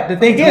him. But the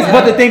thing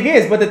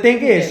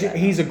is,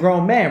 he's a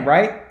grown man,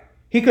 right?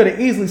 He could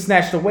have easily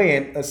snatched away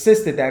and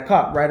assisted that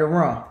cop, right or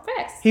wrong.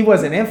 Facts. He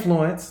wasn't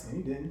influenced.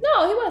 He didn't.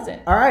 No, he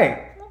wasn't. All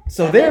right.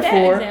 So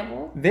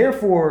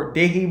therefore,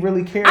 did he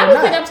really care? I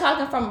don't think I'm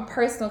talking from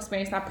personal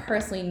experience. I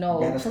personally know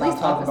police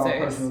officers. About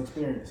personal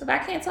experience. But I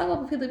can't talk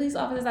about police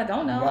officers I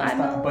don't know. I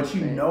know, but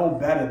you know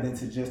better than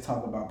to just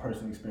talk about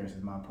personal experience.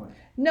 Is my point.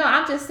 No,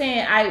 I'm just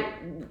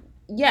saying.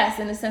 Yes,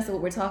 in the sense of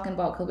what we're talking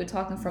about, because we're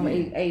talking from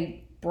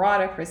a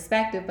broader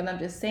perspective. But I'm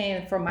just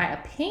saying, from my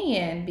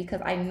opinion,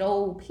 because I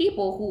know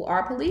people who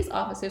are police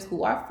officers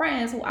who are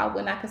friends who I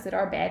would not consider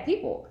are bad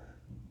people.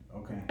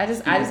 Okay. I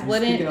just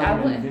wouldn't.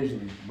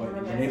 Individually, but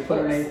when they put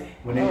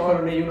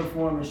on their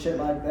uniform and shit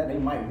like that, they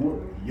might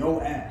whoop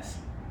your ass.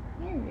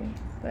 Maybe,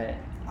 but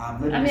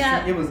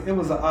it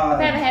was a.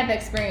 I haven't had the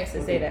experience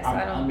to say that, so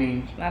I don't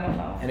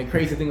know. And the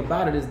crazy thing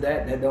about it is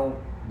that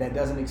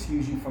doesn't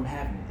excuse you from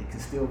having it. It can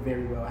still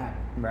very well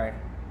happen. Right.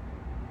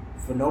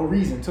 For no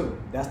reason too.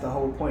 That's the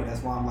whole point.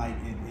 That's why I'm like,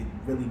 it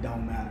really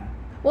don't matter.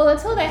 Well,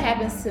 until that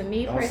happens to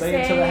me, per se. Don't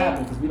say until that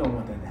happens, because we don't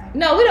want that to happen.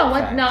 No, we don't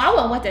want. No, I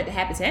wouldn't want that to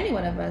happen to any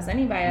one of us,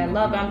 anybody I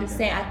love. But I'm just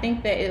saying, I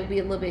think that it would be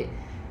a little bit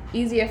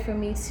easier for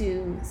me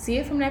to see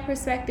it from that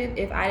perspective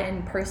if I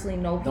didn't personally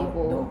know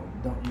people.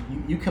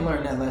 You can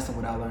learn that lesson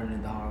without learning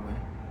it the hard way.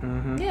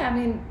 Mm-hmm. Yeah, I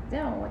mean, they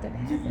don't want that to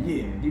happen.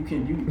 Yeah, you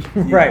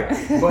can. Right.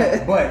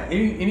 But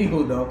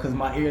anywho though, because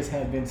my ears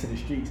have been to the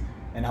streets,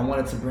 and I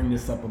wanted to bring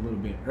this up a little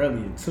bit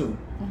earlier too,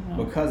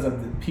 because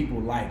of the people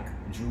like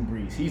Drew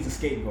Brees. He's the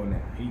scapegoat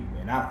now.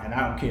 And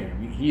I don't care.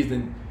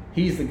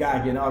 He's the guy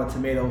getting all the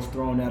tomatoes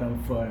thrown at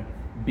him for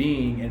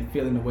being and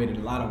feeling the way that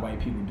a lot of white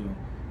people do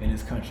in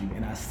this country.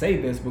 And I say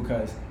this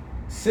because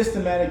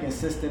systematic and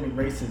systemic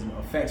racism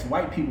affects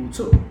white people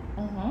too.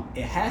 Mm-hmm.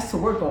 It has to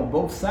work on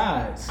both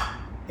sides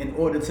in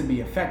order to be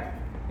effective.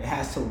 It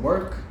has to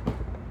work.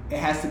 It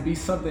has to be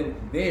something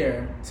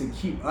there to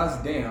keep us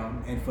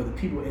down, and for the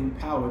people in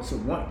power to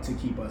want to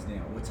keep us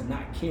down or to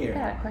not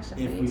care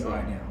if we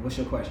are down. What's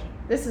your question?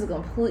 This is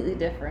completely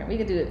different. We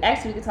could do it.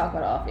 Actually, we could talk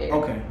about it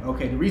off air.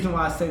 Okay. The reason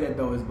why I say that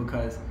though is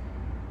because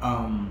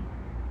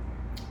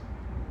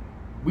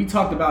we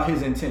talked about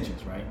his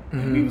intentions, right? Mm-hmm.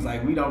 And we was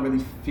like, we don't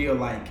really feel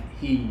like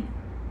he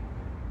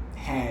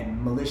had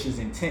malicious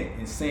intent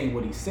in saying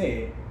what he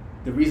said.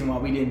 The reason why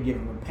we didn't give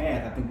him a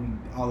pass, I think we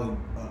all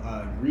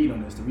agreed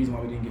on this. The reason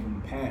why we didn't give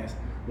him a pass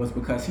was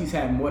because he's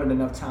had more than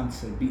enough time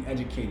to be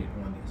educated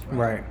on this,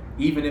 right?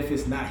 Even if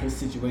it's not his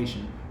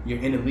situation, you're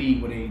in a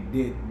league where they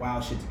did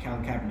wild shit to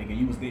Colin Kaepernick, and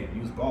you was there.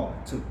 You was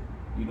balling too.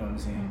 You know what I'm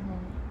saying?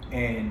 Mm-hmm.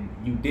 And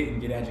you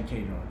didn't get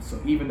educated on it. So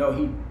even though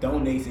he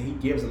donates and he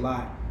gives a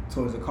lot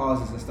towards the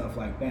causes and stuff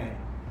like that,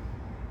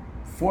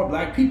 for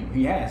black people,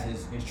 he has.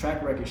 His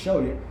track record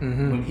showed it.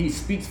 Mm-hmm. When he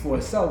speaks for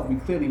himself, we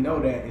clearly know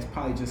that it's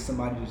probably just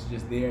somebody that's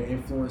just there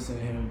influencing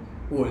him,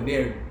 or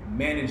they're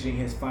managing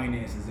his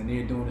finances and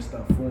they're doing the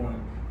stuff for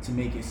him to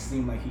make it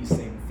seem like he's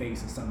saving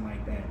face or something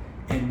like that.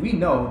 And we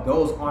know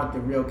those aren't the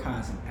real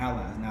kinds of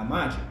allies. Now,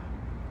 mind you,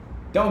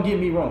 don't get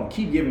me wrong.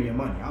 Keep giving your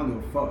money. I don't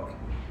give a fuck.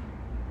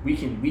 We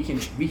can.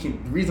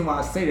 The reason why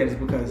I say that is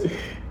because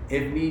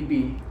if need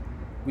be,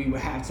 we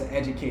would have to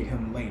educate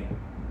him later.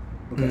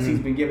 Because he's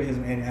been given his,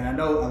 and I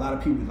know a lot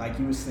of people, like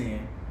you were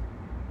saying,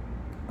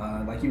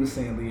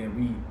 Leah,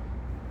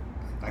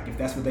 like if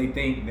that's what they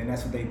think, then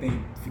that's what they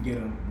think, forget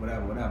them,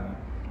 whatever.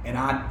 And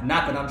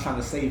not that I'm trying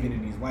to save any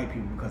of these white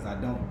people, because I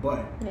don't,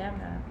 but yeah, I'm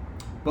not.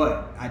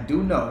 But I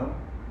do know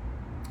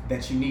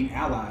that you need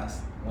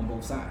allies on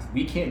both sides.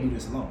 We can't do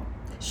this alone.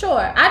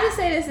 Sure. I just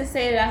say this to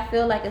say that I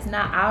feel like it's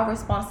not our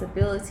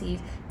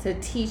responsibility to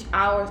teach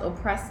our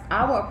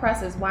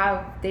oppressors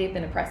why they've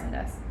been oppressing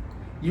us.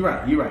 You're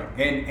right.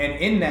 And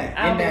in that,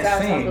 I don't think it's our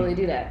responsibility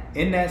to do that.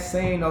 In that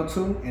saying though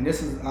too, and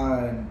this is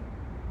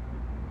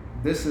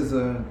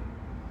the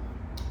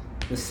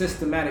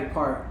systematic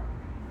part,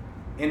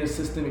 and the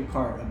systemic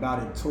part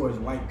about it towards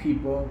white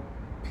people,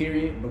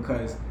 period.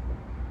 Because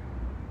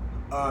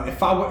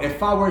if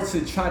I were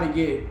to try to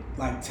get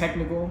like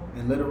technical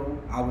and literal,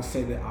 I would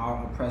say that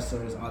our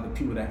oppressors are the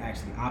people that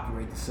actually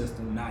operate the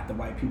system, not the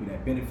white people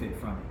that benefit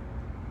from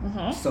it.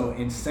 Mm-hmm. So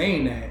in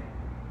saying that,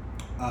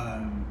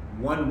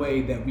 one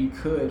way that we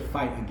could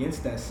fight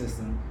against that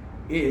system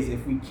is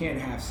if we can't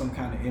have some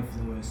kind of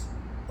influence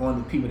on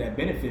the people that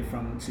benefit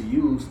from it to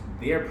use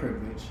their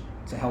privilege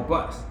to help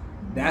us.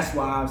 That's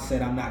why I've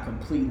said I'm not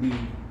completely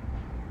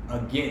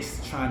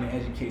against trying to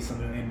educate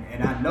someone,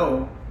 and I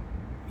know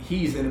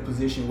he's in a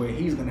position where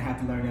he's going to have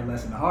to learn that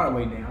lesson the hard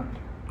way now.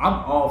 I'm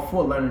all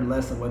for learning the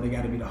lesson, whether it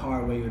got to be the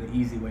hard way or the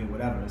easy way,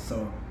 whatever.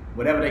 So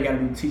whatever they got to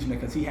do, teaching it,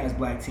 because he has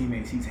black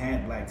teammates. He's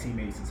had black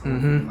teammates his whole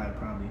life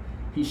probably.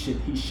 He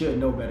should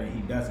know better.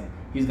 He doesn't.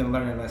 He's gonna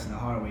learn that lesson the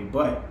hard way.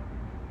 But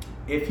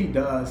if he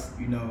does,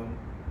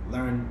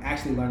 learn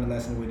the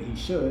lesson the way that he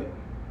should,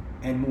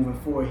 and moving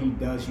forward, he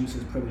does use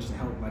his privilege to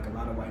help, like a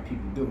lot of white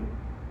people do.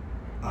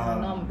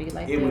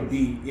 It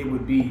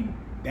would be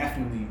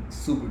definitely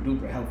super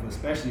duper helpful,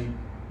 especially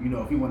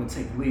if we want to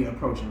take the Leah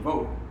approach and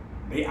vote.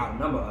 They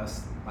outnumber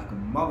us like a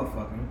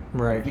motherfucker.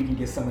 Right. If we can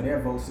get some of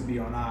their votes to be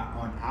on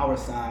our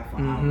side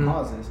for our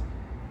causes,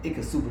 it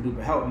could super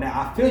duper help. Now,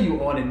 I feel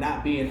you on it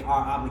not being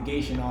our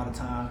obligation all the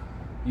time.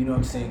 You know what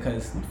I'm saying?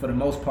 Because for the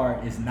most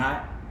part, it's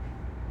not.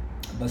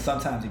 But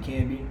sometimes it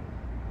can be.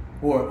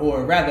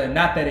 or rather,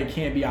 not that it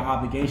can't be our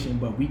obligation,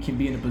 but we can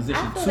be in a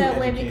position I feel to that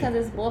way educate because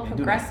it's more and do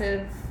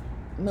progressive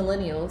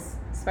millennials,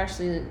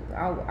 especially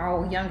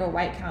our younger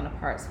white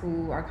counterparts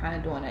who are kind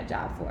of doing that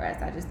job for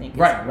us. I just think it's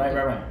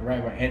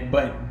Right. And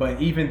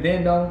but even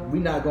then though,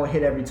 we're not gonna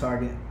hit every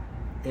target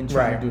and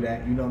try to do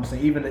that. You know what I'm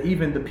saying?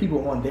 Even the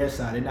people on their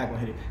side, they're not gonna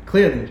hit it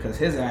clearly because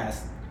his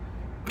ass,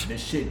 the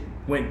shit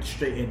went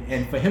straight in.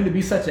 And for him to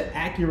be such an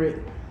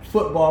accurate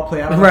football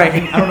player, I don't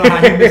know how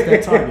he missed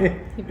that target.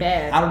 He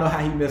bad. I don't know how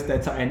he missed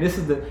that target. And this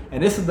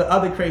is the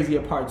other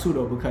crazier part too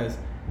though,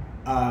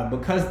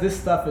 because this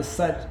stuff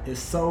is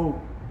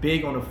so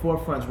big on the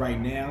forefronts right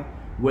now,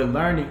 we're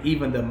learning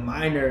even the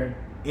minor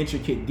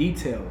intricate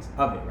details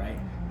of it, right?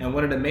 And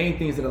one of the main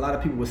things that a lot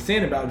of people were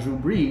saying about Drew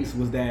Brees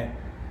was that,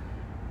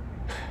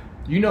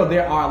 you know,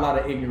 there are a lot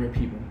of ignorant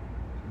people,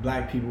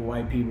 black people,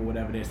 white people,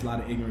 whatever. There's a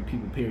lot of ignorant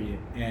people, period.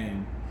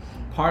 And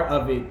part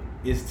of it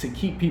is to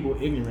keep people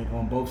ignorant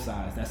on both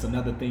sides. That's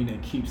another thing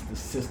that keeps the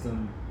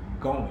system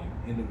going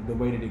in the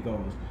way that it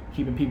goes.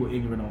 Keeping people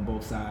ignorant on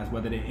both sides,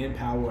 whether they're in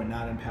power or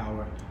not in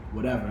power,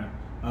 whatever.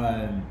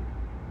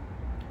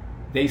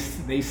 They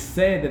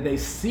said that they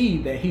see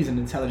that he's an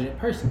intelligent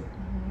person.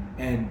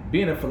 And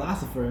being a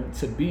philosopher,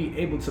 to be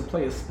able to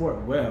play a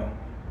sport well,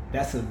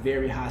 that's a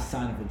very high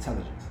sign of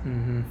intelligence.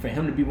 For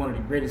him to be one of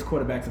the greatest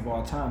quarterbacks of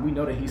all time, we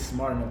know that he's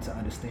smart enough to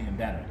understand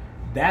better.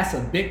 That's a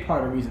big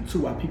part of the reason,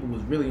 too, why people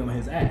was really on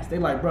his ass. They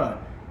like, bro,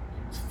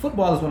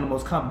 football is one of the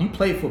most you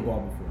played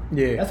football before.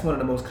 Yeah. That's one of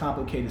the most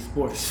complicated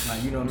sports.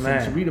 Like, you know what I'm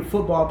saying? To read a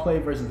football play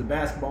versus a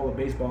basketball or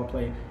baseball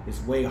play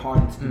is way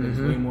harder to do. There's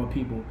way more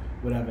people,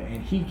 whatever.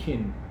 And he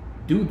can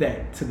do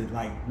that to the,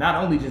 like, not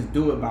only just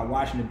do it by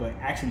watching it, but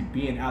actually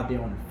being out there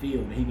on the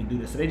field, and he can do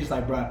this. So they just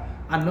like, bro,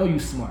 I know you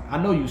smart. I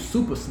know you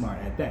super smart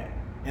at that.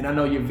 And I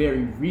know you're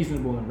very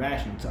reasonable and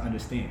rational to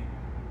understand.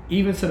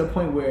 Even to the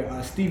point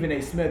where Stephen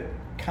A. Smith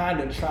kind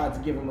of tried to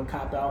give him a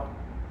cop-out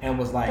and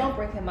was like, don't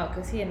bring him up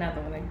because he another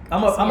one.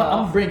 I'm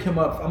gonna bring him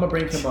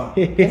up.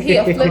 He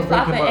a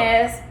flip-flopping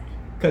ass.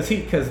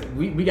 Because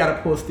we got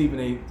to pull Stephen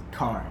A.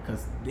 card,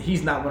 because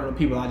he's not one of the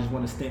people I just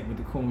want to stamp with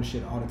the coon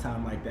shit all the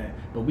time like that.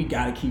 But we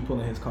got to keep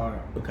pulling his card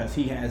because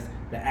he has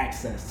the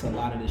access to a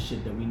lot of this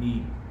shit that we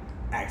need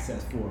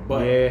access for.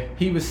 But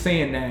he was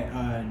saying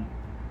that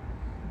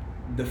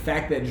the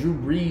fact that Drew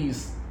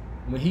Brees,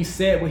 when he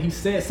said what he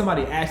said,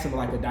 somebody asked him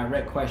like a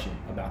direct question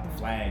about the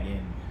flag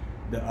and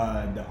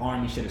the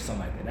Army shit or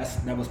something like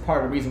that. That was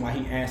part of the reason why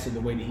he answered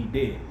the way that he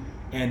did.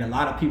 And a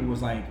lot of people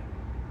was like,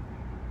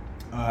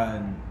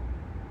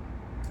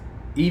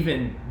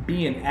 even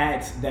being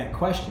asked that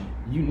question,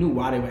 you knew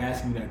why they were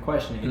asking you that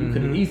question, and you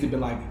could have easily been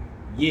like,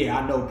 yeah,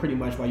 I know pretty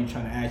much why you're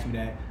trying to ask me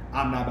that.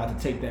 I'm not about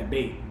to take that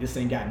bait. This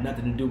ain't got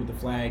nothing to do with the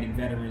flag and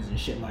veterans and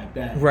shit like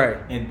that. Right.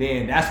 And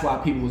then that's why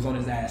people was on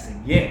his ass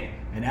again.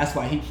 And that's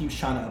why he keeps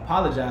trying to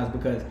apologize,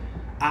 because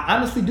I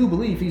honestly do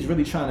believe he's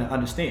really trying to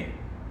understand.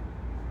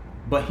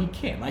 But he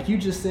can't. Like you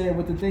just said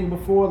with the thing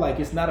before, like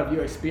it's not of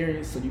your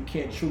experience, so you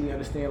can't truly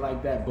understand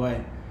like that. But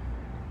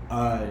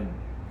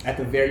at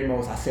the very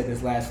most, I said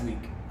this last week,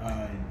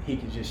 he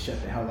can just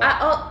shut the hell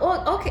up.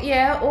 Okay,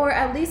 yeah, or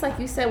at least like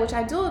you said, which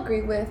I do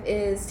agree with,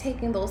 is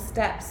taking those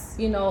steps,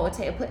 you know, or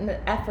putting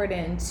the effort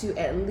in to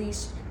at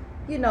least,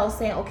 you know,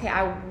 saying, okay,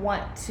 I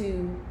want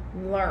to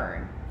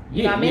learn.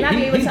 You know what I mean? I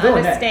be able to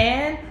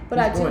understand, but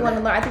I do want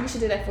to learn. I think you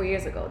should do that 4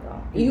 years ago,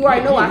 though. You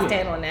already know I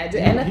stand on that. The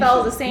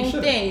NFL is the same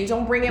thing. You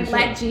don't bring in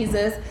Black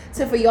Jesus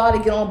for y'all to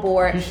get on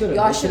board.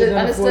 Y'all should have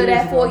understood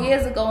that 4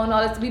 years ago and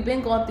all this. We've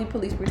been going through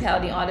police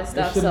brutality and all this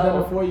stuff. Should have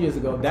done it 4 years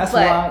ago. That's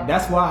why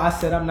I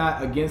said I'm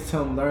not against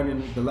him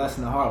learning the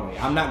lesson the hard way.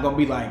 I'm not gonna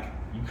be like,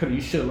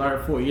 you should have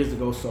learned 4 years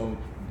ago, so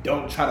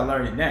don't try to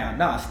learn it now.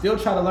 Nah, still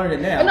try to learn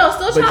it now. No,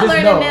 still try to learn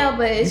it now,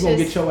 but it's you're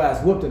gonna get your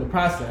ass whooped in the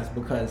process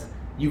because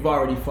you've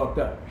already fucked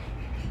up.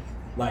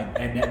 Like,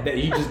 and that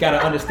you just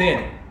gotta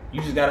understand it.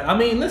 You just gotta. I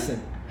mean, listen.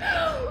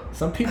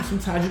 Sometimes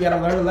you gotta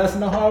learn a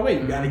lesson the hard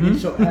way. You gotta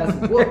get your ass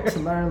whooped to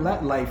learn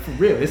like for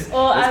real.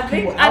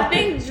 I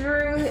think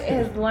Drew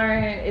is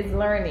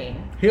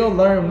learning. He'll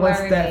learn once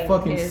that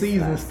fucking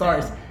season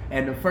starts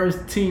and the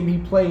first team he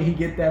played, he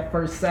get that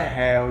first sack.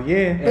 Hell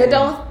yeah! But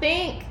don't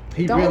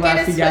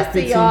get it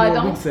twisted, y'all.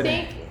 Don't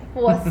think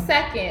for a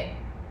second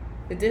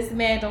that this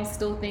man don't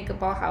still think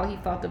about how he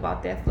felt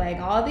about that flag.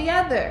 All the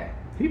other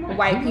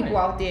white people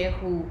out there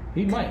who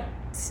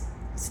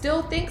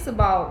still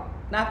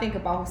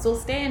still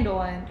stand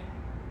on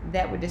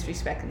that we're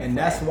disrespecting the and flag.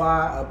 That's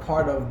why a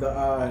part of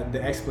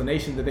the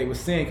explanation that they were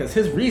saying, because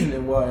his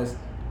reasoning was,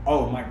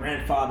 oh, my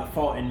grandfather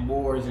fought in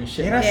wars and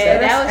shit. Yeah,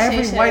 that's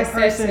every white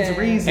person's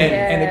reason.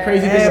 And the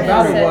crazy thing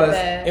about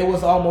it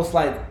was almost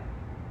like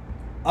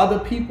other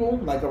people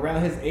like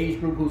around his age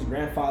group whose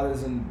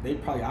grandfathers and they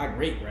probably our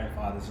great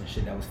grandfathers and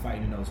shit that was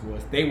fighting in those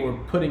wars, they were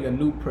putting a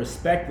new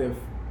perspective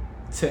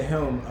to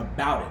him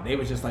about it. They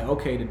was just like,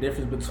 okay, the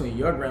difference between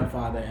your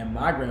grandfather and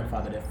my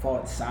grandfather that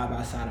fought side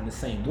by side in the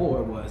same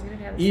war was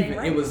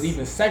it was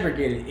even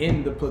segregated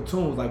in the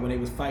platoons. Like when they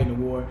was fighting the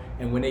war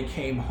and when they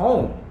came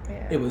home,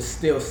 it was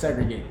still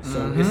segregated.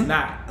 So it's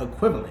not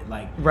equivalent.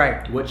 Like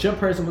what your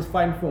person was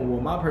fighting for and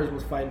what my person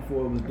was fighting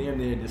for was damn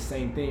near the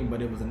same thing,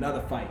 but it was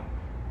another fight.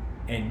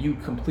 And you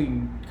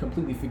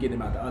completely forgetting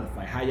about the other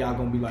fight. How y'all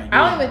gonna be like?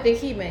 I don't even think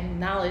he even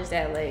acknowledged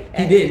that. Like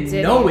he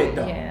didn't know it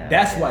though. Yeah,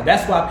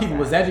 that's why people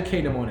was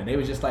educating him on it. They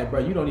was just like,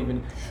 bro, you don't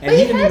even. And but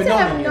he had to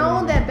have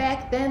known that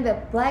back then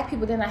that black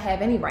people did not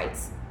have any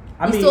rights.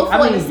 We still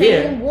fought in the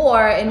same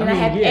war and did not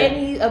have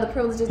any of the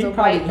privileges of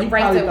rights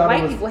that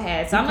white people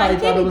had. So I'm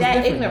not can't be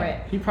that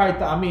ignorant. He probably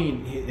thought. I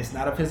mean, it's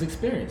not of his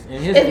experience.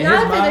 It's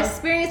not of his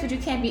experience, but you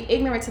can't be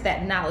ignorant to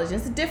that knowledge.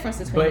 It's a difference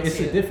between. But it's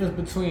a difference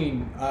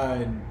between.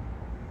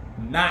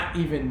 Not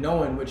even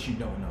knowing what you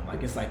don't know.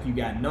 Like it's like you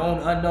got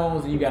known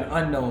unknowns and you got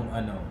unknown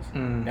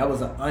unknowns. That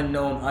was an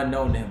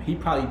unknown to him. He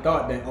probably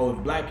thought that if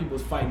black people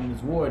was fighting in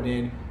this war,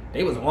 then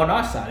they was on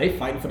our side. They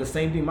fighting for the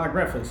same thing my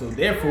grandfather. So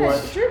therefore,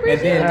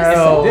 and then it's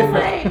so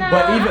different.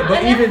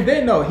 But even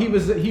then, no, he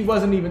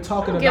wasn't even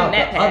talking about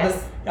the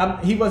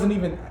other. He wasn't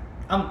even.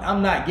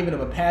 I'm not giving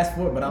him a pass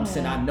for it, but I'm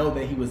saying I know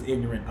that he was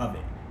ignorant of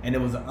it, and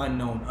it was an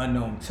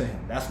unknown to him.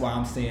 That's why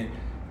I'm saying.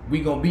 We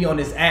gonna be on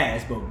his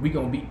ass, but we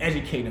gonna be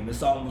educating him.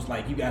 It's almost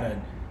like you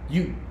ain't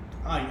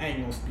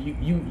gonna speak.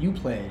 You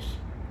pledge.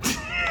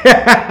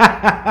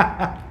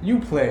 You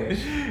pledge.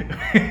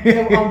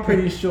 I'm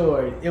pretty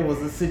sure it was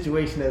a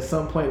situation at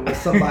some point where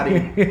somebody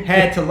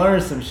had to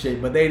learn some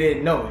shit, but they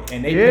didn't know it,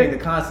 and they paid the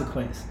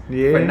consequence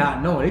for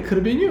not knowing. It could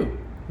have been you.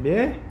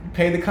 Yeah. You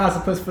paid the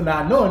consequence for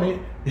not knowing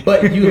it,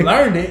 but you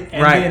learned it,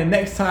 and then the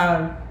next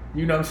time,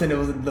 you know what I'm saying, it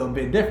was a little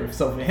bit different.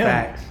 So for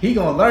him, he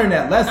gonna learn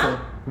that lesson.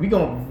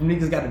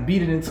 Niggas got to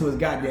beat it into his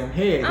goddamn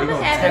head. I'm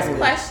gonna have this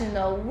question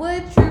though.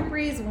 Would Drew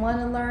Brees want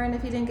to learn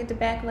if he didn't get the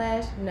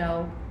backlash?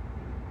 No.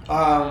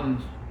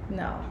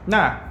 No.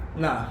 Nah.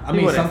 I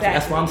mean,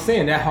 that's what I'm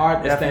saying. That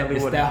hard. It's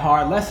that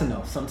hard lesson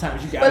though.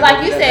 Sometimes you got. But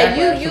like you said,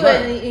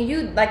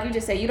 you like you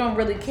just said, you don't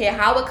really care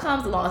how it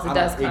comes, as long as it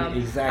does come.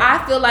 Exactly.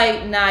 I feel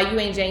like you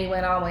ain't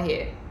genuine. I don't want to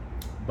hear.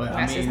 But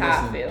that's just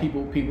how I feel.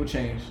 People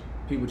change.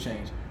 People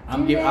change.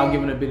 I'm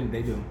giving a bit.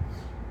 They do.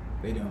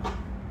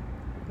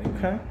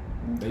 Okay.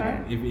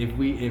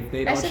 If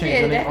they don't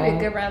change on their own, a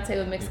good round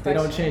table mixed if they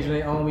don't change on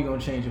their own, we gonna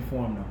change it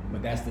for them though.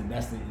 But that's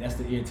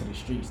the ear to the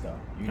streets though.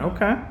 You know?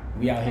 Okay.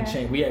 We out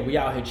here we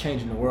out here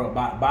changing the world.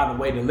 By the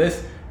way, the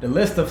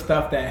list of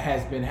stuff that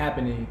has been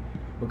happening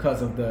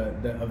because of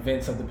the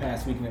events of the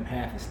past week and a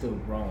half is still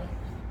growing.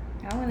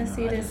 I want to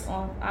see this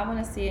I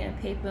want to see it in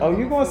paper. Oh,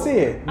 you're gonna see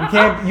it.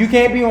 You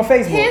can't be on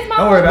Facebook. Here's my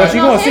don't worry about it.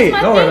 You're gonna see it.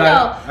 Don't worry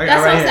about it.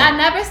 That's what I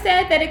never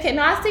said that it can.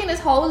 No, I've seen this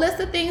whole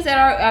list of things that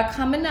are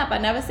coming up. I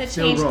never said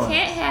change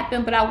can't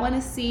happen, but I want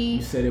to see.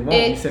 You said it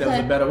won't. You said it was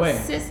a better way.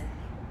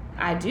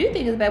 I do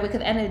think it's better because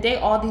at the end of the day,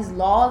 all these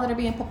laws that are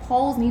being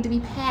proposed need to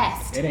be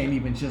passed. It ain't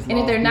even just laws. And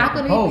if they're not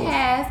going to be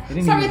passed,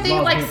 certain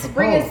things like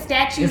bringing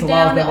statues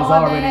down and all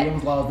that. It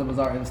was laws that was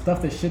already, it was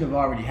stuff that should have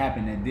already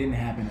happened that didn't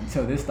happen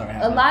until this started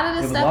happening. A lot of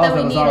the stuff that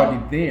we need. Laws that was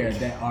already there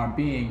that are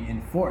being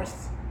enforced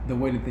the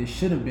way that they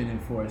should have been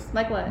enforced.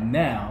 Like what?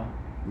 Now,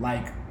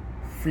 like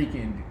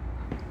freaking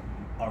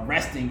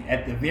arresting,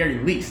 at the very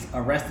least,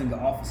 arresting the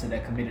officer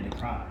that committed a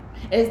crime.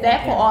 Is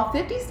that for all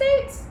 50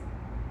 states?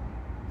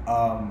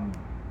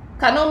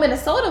 I know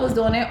Minnesota was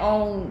doing their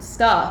own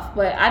stuff,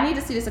 but I need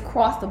to see this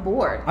across the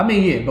board. I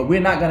mean, yeah, but we're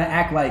not gonna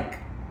act like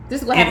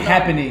this is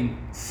happening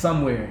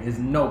somewhere is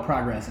no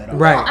progress at all.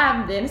 Right. Well,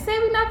 I didn't say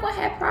we're not gonna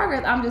have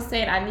progress. I'm just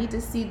saying I need to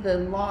see the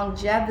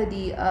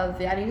longevity of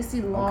it. I need to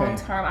see long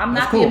term. I'm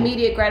not the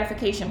immediate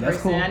gratification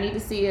person. I need to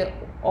see it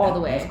all the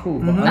way. That's cool.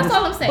 That's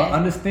all I'm saying. But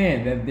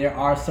understand that there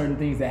are certain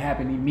things that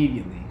happen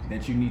immediately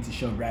that you need to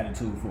show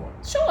gratitude for.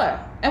 Sure.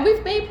 And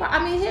we've made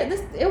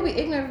it would be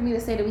ignorant for me to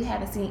say that we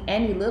haven't seen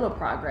any little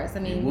progress. I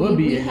mean,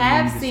 we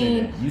have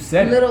seen you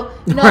said little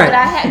it. No,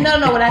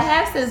 but what I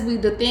have said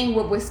is the thing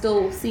what we're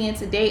still seeing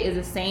today is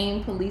the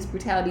same police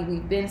brutality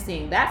we've been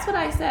seeing. That's what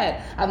I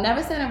said. I've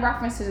never said in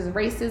references to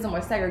racism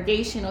or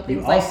segregation or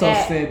things like that. You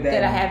also said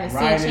that I haven't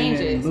seen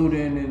changes. And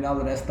looting and all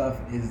of that stuff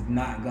is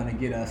not gonna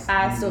get us.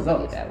 I still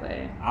believe that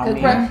way. And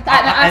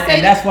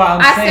that's why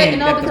I'm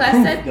saying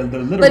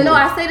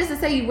I say this to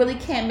say you really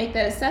can't make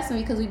that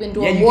assessment because we've been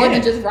doing more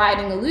than just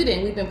rioting and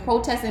looting. We've been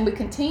protesting. We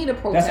continue to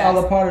protest. That's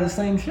all a part of the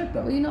same shit,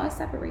 though. Well, I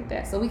separate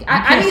that. So I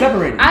can't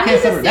separate it. I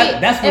need to see.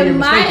 That's where in you're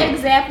my mistaken.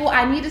 Example,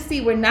 I need to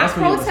see we're not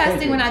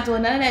protesting. We're not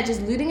doing none of that.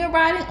 Just looting and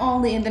rioting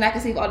only, and then I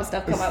can see if all the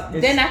stuff come up.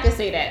 Then I can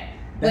say that.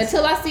 But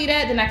until I see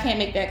that, then I can't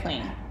make that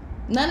claim.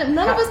 None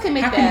of us can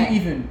make that. How can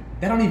you even?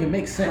 That don't even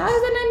make sense. How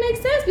does that not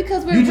make sense?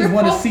 Because you just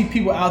want to see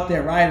people out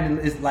there rioting.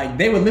 It's like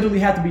they would literally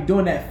have to be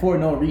doing that for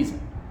no reason.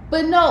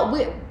 But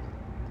no,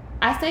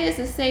 I say this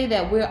to say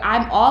that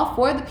I'm all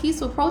for the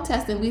peaceful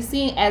protesting. We've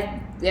seen as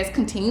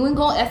continuing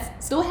going,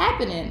 that's still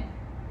happening,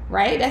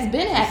 right? That's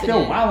been happening. It's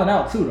still wilding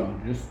out too, though.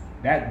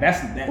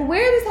 That's that. But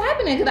where is this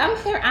happening?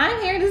 Because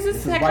I'm hearing this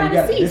is that kind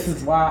of cease. This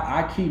is why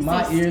I keep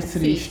my ears to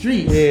these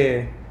streets.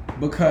 Yeah.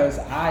 Because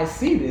I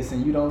see this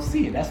and you don't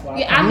see it. That's why.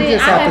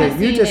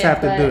 You just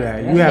have to do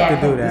that. You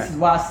have to do that. This is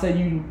why I say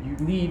you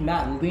need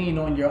not lean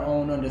on your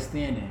own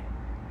understanding.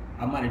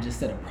 I might have just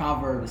said a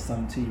proverb or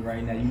something to you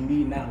right now. You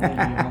need not lean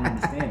on your own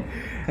understanding.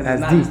 Because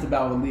it's not just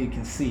about what Leah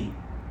can see.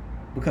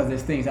 Because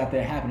there's things out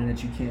there happening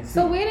that you can't see.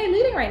 So where are they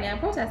leading right now?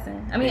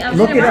 Protesting. I mean,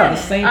 look it up.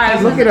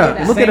 Look it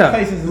up. Look it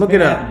up. Look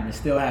it up. It's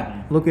still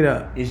happening. Look it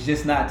up. It's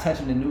just not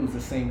touching the news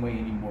the same way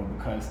anymore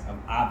because of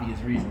obvious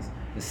reasons.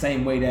 The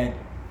same way that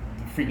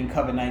the freaking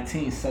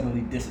COVID-19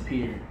 suddenly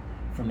disappeared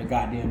from the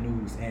goddamn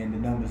news and the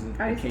numbers of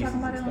the cases. Are you talking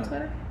about it on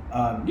Twitter?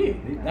 Yeah,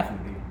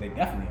 they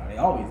definitely are. They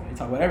always are. They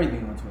talk about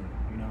everything on Twitter.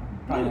 You know,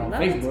 probably on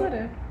Facebook.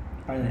 Twitter.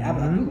 I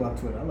do love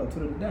Twitter. I love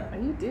Twitter to death.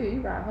 You do.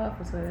 You got hard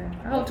for Twitter.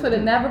 I hope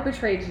Twitter never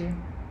betrayed you.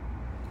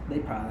 They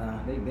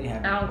probably they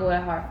have. I don't go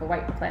that hard for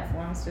white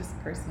platforms, just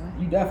personally.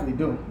 You definitely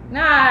do.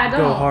 Nah, I don't.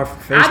 Go hard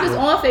for Facebook. I'm just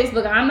on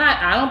Facebook.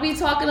 I don't be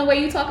talking the way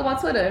you talk about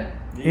Twitter.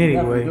 Yeah,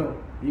 anyway.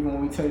 Even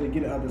when we tell you to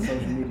get other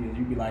social medias,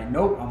 you be like,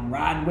 nope, I'm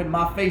riding with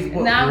my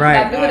Facebook. Nah,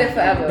 I'm doing it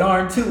forever.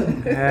 Darn too.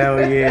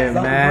 Hell yeah,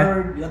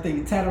 man. I think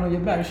you tatted on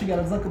your back. She got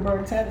a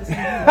Zuckerberg tattoo.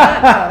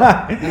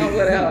 I don't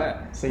go that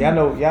hard. So y'all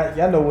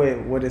know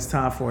what it's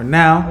time for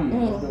now. Oh, yeah,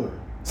 let's do it.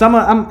 So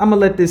I'm gonna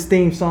let this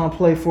theme song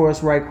play for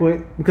us right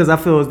quick because I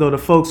feel as though the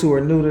folks who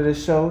are new to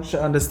this show should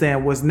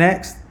understand what's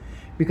next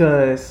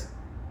because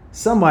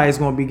somebody's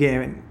gonna be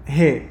getting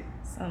hit.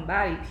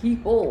 Somebody,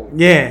 people.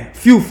 Yeah,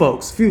 few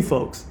folks,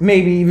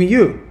 maybe even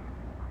you.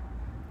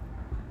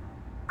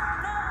 Oh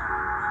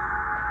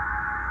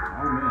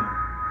man.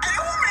 Hey,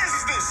 who mans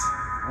is this?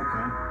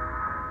 Okay.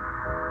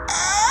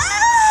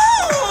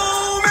 Who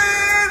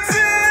mans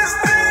is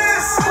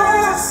this?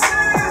 Whose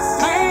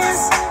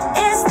mans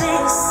is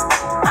this?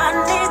 I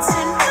need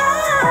to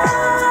know.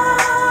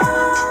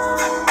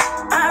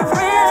 I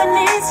really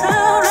need to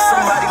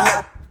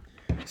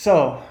know.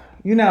 So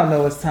you now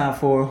know it's time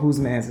for Whose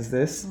Mans Is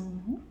This?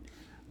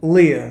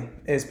 Leah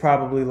is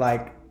probably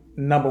like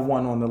number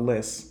one on the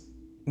list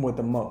with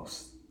the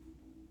most.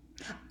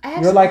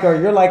 You're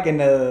like in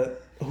the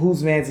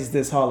Whose Mans Is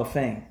This Hall of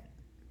Fame.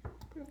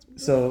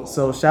 So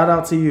shout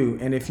out to you.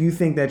 And if you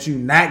think that you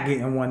not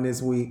getting one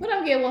this week, What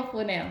I'm getting one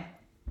for now?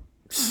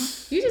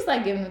 You just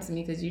like giving them to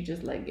me because you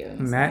just like giving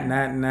them to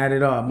me. not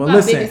at all. But I'm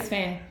listen, my biggest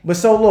fan. But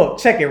so look,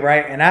 check it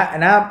right, and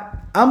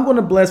I'm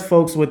gonna bless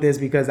folks with this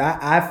because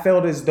I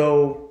felt as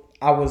though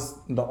I was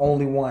the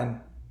only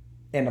one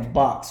in the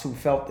box who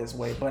felt this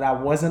way, but I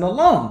wasn't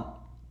alone.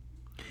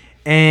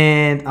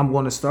 And I'm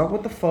going to start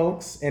with the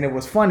folks, and it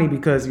was funny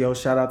because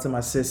shout out to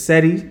my sis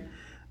Seti.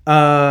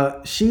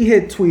 She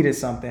had tweeted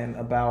something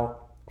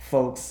about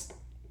folks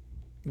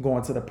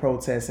going to the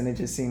protest, and it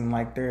just seemed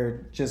like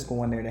they're just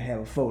going there to have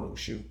a photo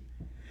shoot.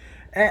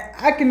 And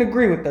I can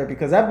agree with her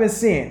because I've been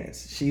seeing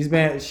this.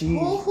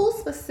 Who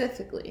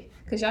specifically?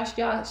 Because y'all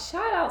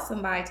shout out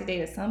somebody today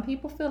that some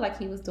people feel like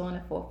he was doing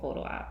it for a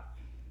photo op.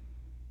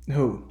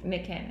 Who?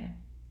 Nick Cannon.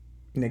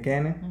 Nick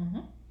Cannon? Mm-hmm.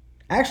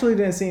 I actually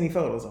didn't see any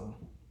photos of him.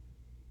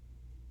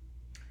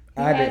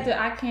 He had the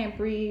I Can't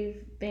Breathe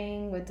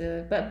thing but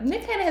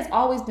Nick Cannon has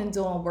always been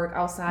doing work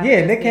outside.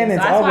 Yeah, Nick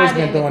Cannon's always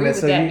been doing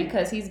this.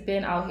 Because he's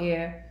been out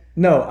here.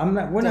 No, I'm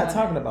not. We're not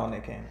talking about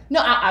Nick Cannon. No,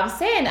 I'm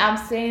saying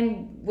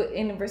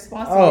in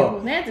response to your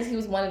Whose Mans, he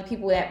was one of the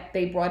people that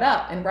they brought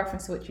up in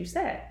reference to what you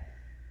said.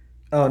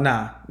 Oh,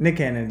 nah. Nick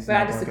Cannon's But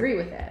I disagree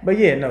with that. But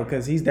yeah, no,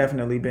 because he's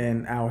definitely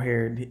been out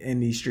here in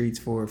these streets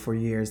for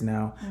years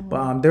now. Mm-hmm.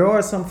 But there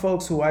are some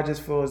folks who I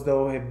just feel as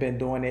though have been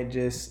doing it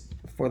just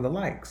for the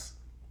likes,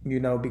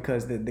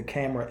 because the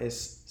camera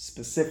is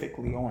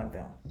specifically on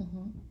them.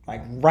 Mm-hmm.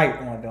 Like right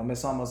on them.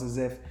 It's almost as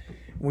if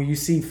when you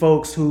see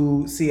folks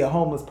who see a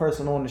homeless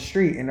person on the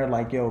street and they're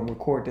like, yo,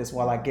 record this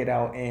while I get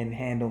out and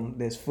handle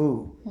this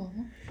food.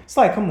 Mm-hmm. It's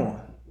like, come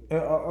on.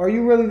 Are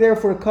you really there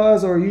for the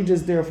cause or are you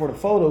just there for the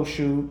photo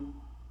shoot?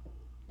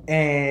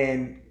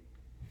 And,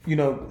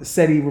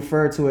 Seti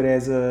referred to it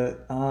as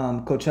a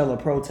Coachella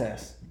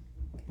protest.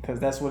 Because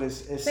that's what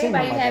it's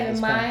anybody have in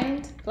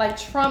mind? Like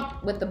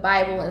Trump with the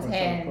Bible in his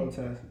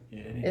hand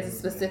is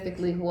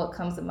specifically what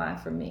comes to mind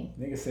for me.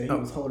 Nigga said he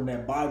was holding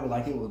that Bible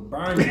like it was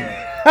burning. It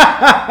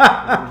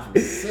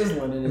was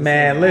sizzling in his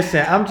Man, hand.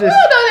 listen, I'm just... You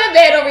don't know that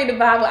man don't read the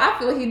Bible. I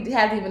feel he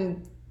hasn't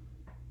even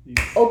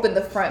opened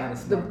the front.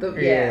 He's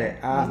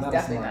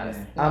definitely not.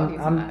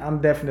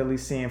 I'm definitely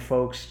seeing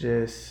folks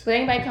just... But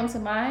anybody come to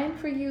mind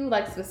for you?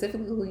 Like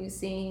specifically who you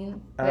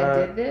seen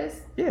that did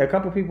this? Yeah, a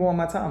couple people on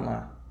my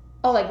timeline.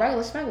 Oh, like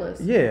regular smugglers?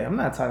 Yeah, I'm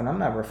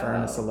not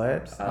referring to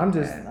celebs.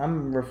 Okay.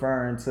 I'm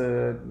referring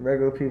to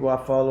regular people I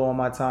follow on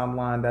my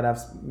timeline that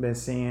I've been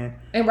seeing.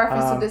 In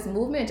reference to this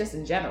movement, just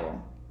in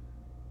general?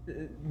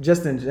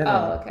 Just in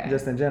general. Oh, okay.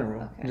 Just in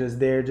general. Okay. Just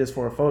there just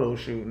for a photo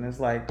shoot. And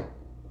it's like,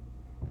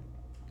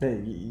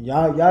 hey,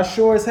 y'all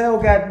sure as hell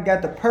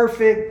got the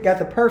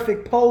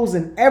perfect pose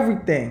and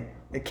everything.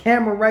 The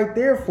camera right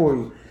there for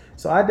you.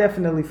 So I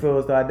definitely feel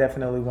as though I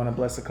definitely want to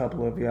bless a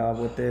couple of y'all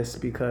with this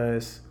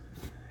because...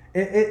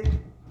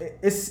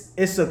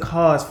 it's a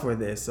cause for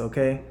this,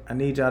 okay? I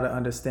need y'all to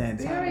understand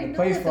it. Time and the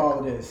place for all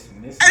of this.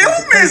 And this Hey, not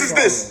who the place mans is for all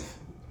of this?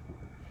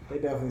 They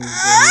definitely.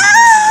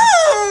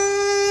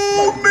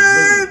 Oh,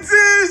 man,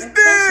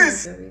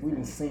 this. We've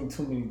been seeing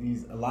too many of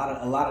these. A lot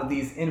of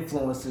these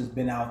influencers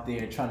been out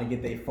there trying to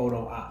get their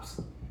photo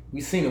ops. We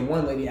seen a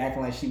one lady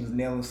acting like she was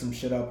nailing some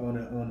shit up on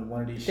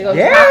one of these They go shows.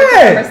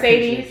 Yeah. to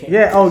Mercedes.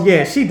 Yeah, oh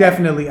yeah, she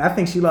definitely. I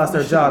think she lost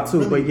her job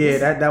too. But yeah,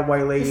 that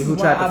white lady This who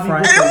is tried why I to be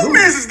front. with Hey, who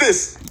mans is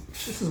this?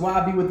 This is why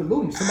I be with the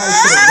looting. Somebody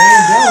should have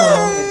ran down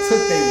on them and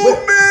took their whip.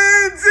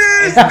 Man,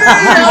 this. You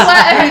know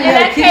what? In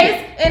gotta that keep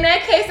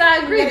case, I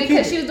agree gotta keep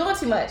because it. she was doing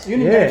too much. You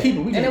didn't Yeah. gotta keep it.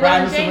 We And just it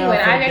ride wasn't this around genuine.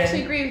 for I the actually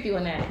day. agree with you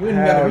on that. We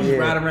didn't gotta Hell we just yeah.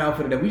 ride around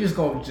for the day. We just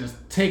gonna just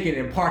take it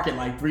and park it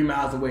like 3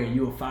 miles away, and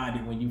you'll find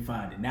it when you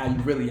find it. Now you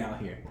really out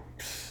here.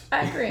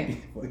 I agree.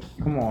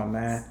 Come on,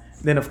 man.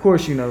 Then of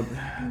course you know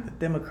the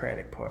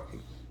Democratic Party.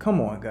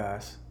 Come on,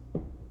 guys.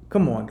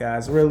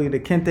 Really, the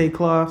Kente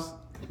Claus?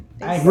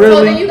 Really?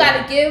 So then you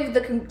got to give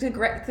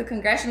the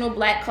Congressional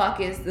Black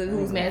Caucus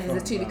whose man is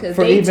it too because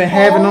For they even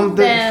having told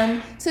them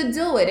them to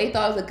do it. They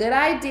thought it was a good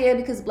idea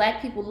because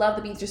black people love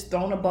to be just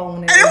thrown a bone.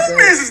 And Hey, who it was mans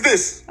good. is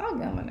this? I'll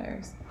get on my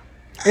nerves.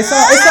 It's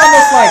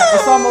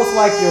almost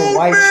like your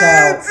white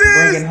child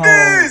bringing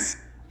home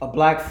a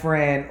black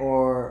friend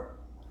or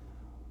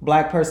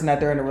black person that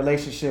they're in a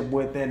relationship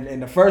with,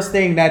 and the first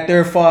thing that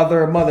their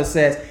father or mother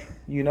says,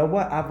 you know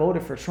what? I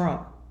voted for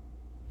Trump.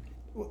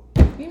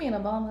 You mean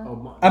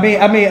Obama?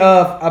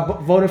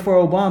 I voted for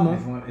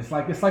Obama. It's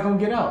like on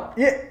Get Out.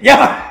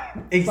 Yeah,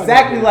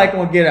 exactly like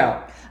on Get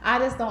Out. I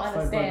just don't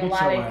understand get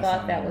why your they ass thought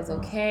out that of here, was bro.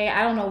 okay.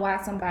 I don't know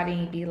why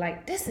somebody be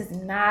like, this is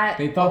not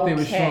They thought they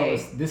were okay. showing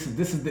us.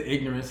 This is the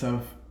ignorance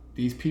of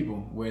these people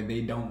where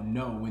they don't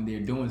know when they're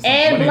doing something.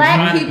 And When they black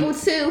trying to people, do-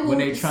 too, when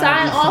who they trying to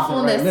sign do off something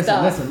on right. this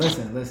stuff.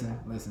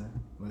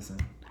 Listen.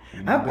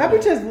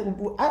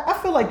 I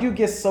feel like you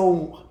get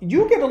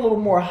a little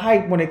more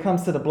hype when it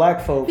comes to the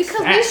black folks.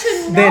 Because Facts. we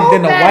should Than know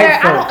the better.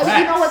 white I don't, folks.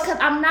 you know what? Because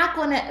I'm not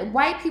gonna.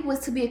 White people is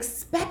to be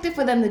expected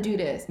for them to do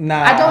this.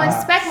 Nah. I don't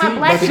expect my See,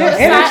 black but people your to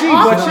sign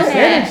off on that.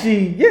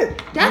 energy, yeah.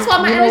 That's why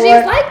my You know energy what?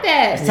 is like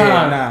that. It's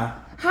time. Nah.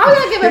 How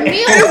y'all giving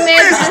me this man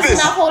just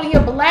not holding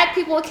your black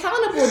people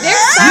accountable? They're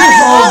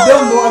signing hold off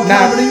them on more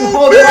that. accountable than you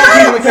hold white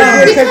people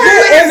accountable. Because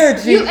your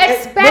energy, you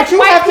expect but you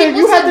white have to- people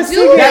you have to to see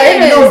do your That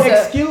ain't no this.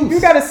 excuse. You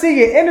got to see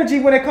your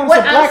energy when it comes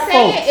What to I'm black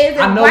saying folks. is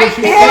that I know white what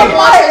you're people saying.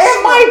 want to and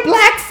my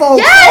black folks.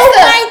 Yes, Oh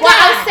my what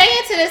God. I'm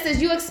saying to this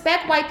is you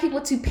expect white people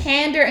to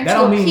pander and That to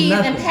don't mean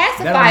appease and nothing.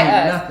 pacify That don't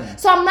mean us. nothing.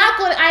 So I'm not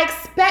going to, I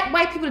expect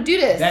white people to do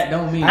this. That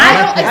don't mean I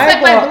don't nothing. expect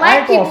I my ain't black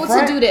gonna people to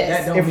front. do this.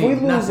 That don't If we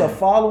mean lose a nothing.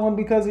 following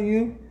because of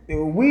you,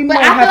 we But might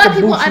I feel have like to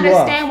people boot you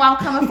understand up. where I'm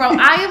coming from.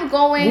 I am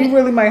going. We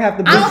really might have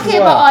to boot I don't you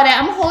care about up. all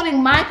that. I'm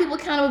holding my people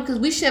accountable because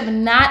we should have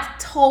not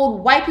told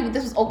white people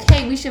this was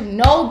okay. We should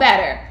know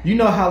better. You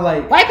know how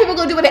like White people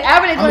gonna do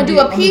whatever they're gonna do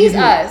to appease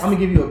us. I'm gonna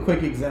give you a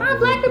quick example. Our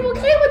black real quick, people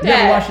guys. okay with You that.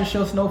 ever watch the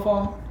show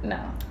Snowfall? No.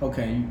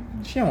 Okay.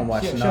 She don't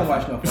watch She enough. don't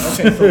watch Snowfall.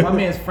 Okay, so my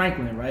man's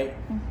Franklin, right?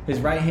 His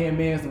right hand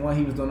man's the one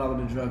he was doing all of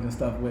the drugs and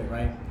stuff with,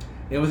 right?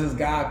 There was this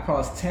guy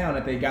across town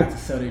that they got to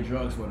sell their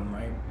drugs with him,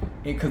 right?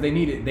 Because they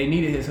needed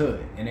his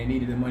hood and they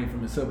needed the money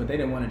from his hood, but they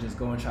didn't want to just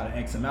go and try to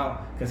X him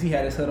out because he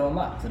had his hood on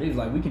lock. So they was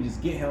like, we can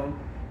just get him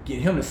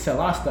to sell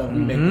our stuff, we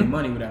make the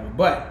money, whatever.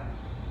 But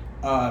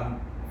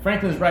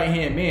Franklin's right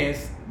hand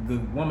man's the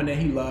woman that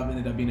he loved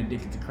ended up being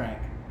addicted to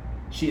crack.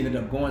 She ended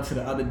up going to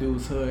the other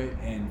dude's hood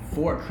and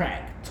for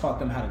crack taught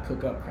them how to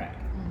cook up crack.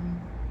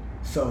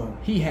 So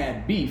he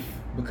had beef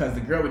because the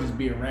girl would just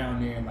be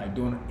around there and like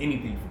doing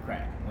anything for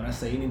crack. When I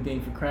say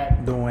anything for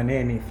crack, Doing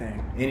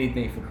anything.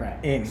 anything for crack.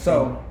 Anything.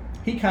 So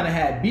he kind of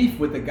had beef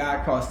with the guy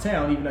across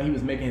town, even though he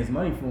was making his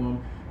money for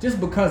him, just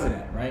because of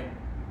that, right?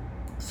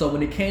 So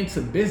when it came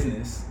to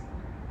business,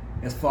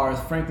 as far as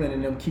Franklin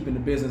and them keeping the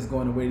business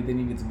going the way that they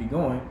needed to be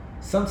going,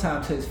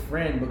 sometimes his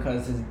friend,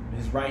 because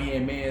his right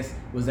hand man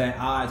was at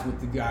odds with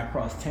the guy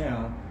across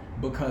town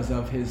because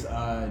of his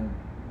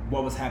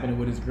what was happening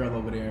with his girl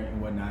over there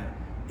and whatnot,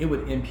 it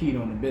would impede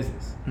on the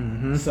business.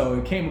 So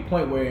it came a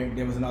point where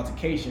there was an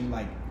altercation,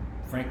 like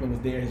Franklin was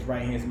there, his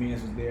right hand man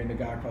was there, and the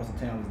guy across the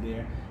town was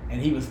there, and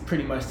he was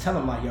pretty much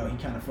telling him like, yo, he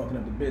kind of fucking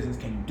up the business,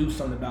 can you do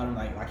something about him?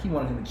 Like he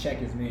wanted him to check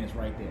his man's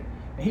right there.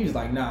 And he was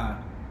like, nah,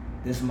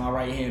 this is my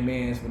right hand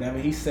man's, whatever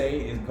he say,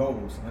 it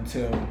goes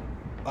until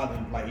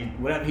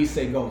whatever he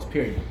say goes,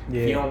 period.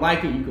 Yeah. If you don't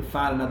like it, you can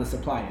find another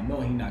supplier.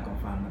 No, he's not gonna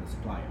find another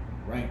supplier,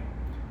 right?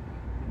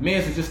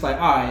 Mans was just like,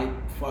 all right,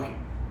 fuck it.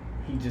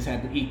 He just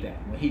had to eat that.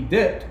 When he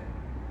dipped,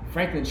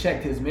 Franklin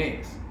checked his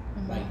mans.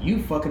 Like,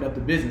 you fucking up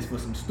the business for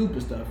some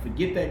stupid stuff.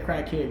 Forget that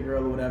crackhead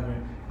girl or whatever.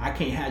 I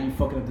can't have you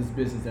fucking up this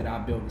business that I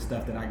built and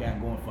stuff that I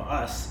got going for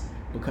us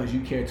because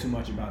you care too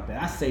much about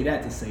that. I say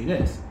that to say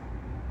this.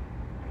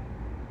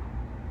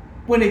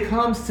 When it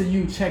comes to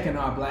you checking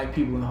our black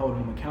people and holding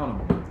them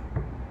accountable,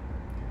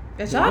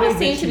 That The y'all way just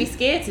seem that to be you-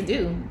 scared to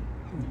do.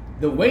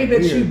 the way that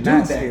We are you do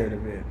not that, scared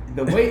of it.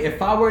 the way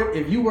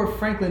if you were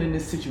Franklin in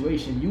this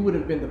situation, you would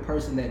have been the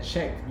person that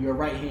checked your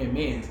right hand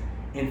man's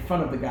in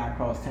front of the guy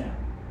across town,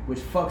 which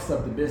fucks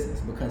up the business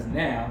because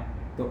now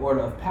the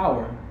order of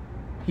power,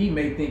 he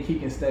may think he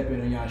can step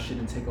in on y'all shit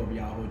and take over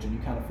y'all whole gym. You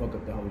kind of fuck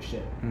up the whole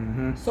shit.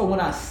 Mm-hmm. So when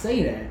I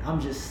say that, I'm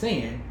just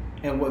saying,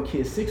 and what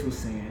Kid 6 was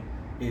saying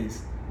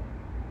is,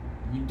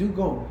 you do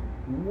go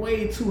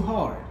way too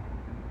hard.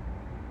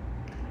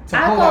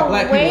 I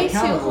go way too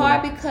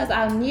hard because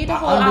I need to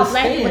hold our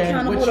black people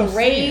accountable to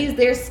raise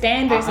their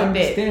standards a bit. I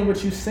understand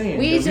what you're saying.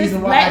 We just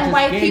letting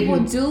white people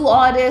do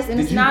all this,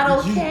 and it's not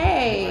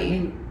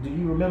okay. Do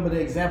you remember the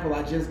example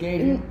I just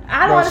gave you?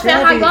 I don't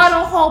understand how y'all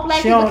don't hold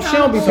black people accountable. She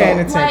don't be paying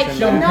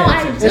attention. No,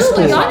 I do.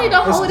 Y'all need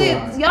to hold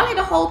it. Y'all need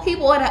to hold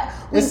people at.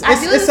 It's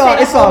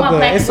all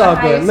good. It's all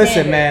good.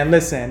 Listen, man.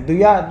 Listen. Do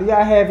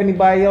y'all have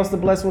anybody else to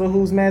bless with a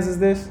whose man's is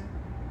this?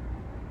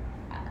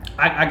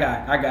 I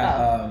got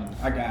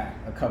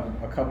a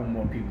couple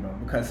more people though,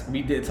 because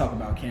we did talk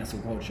about cancel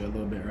culture a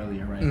little bit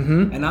earlier, right?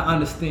 Mm-hmm. And I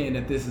understand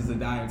that this is a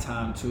dying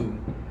time too.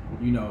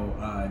 You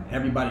know,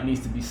 everybody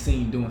needs to be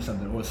seen doing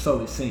something, or so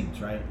it seems,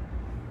 right?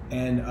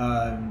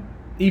 And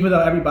even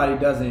though everybody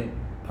doesn't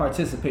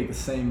participate the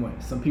same way,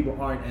 some people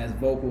aren't as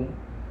vocal,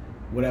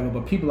 whatever,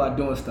 but people are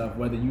doing stuff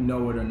whether you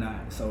know it or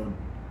not. So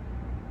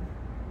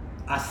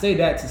I say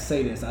that to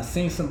say this. I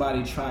seen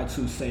somebody try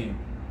to say,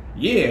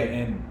 yeah,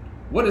 and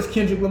what is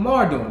Kendrick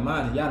Lamar doing?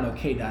 Mind you, y'all know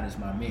K-Dot is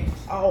my man.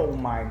 Oh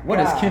my god. What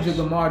is Kendrick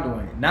Lamar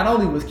doing? Not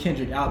only was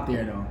Kendrick out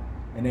there though,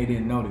 and they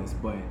didn't notice,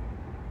 but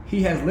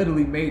he has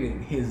literally made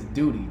it his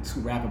duty to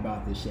rap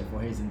about this shit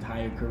for his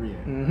entire career.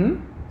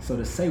 Mm-hmm. So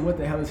to say what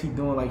the hell is he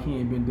doing like he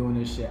ain't been doing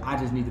this shit, I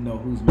just need to know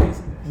who's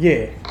missing this.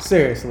 Yeah,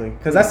 seriously.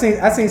 Because I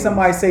seen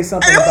somebody say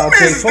something about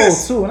J. Cole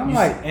too, and I'm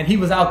like, and he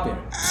was out there.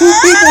 Two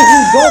people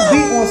who don't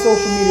be on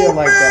social media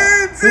like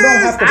that, who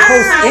don't have to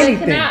post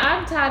anything.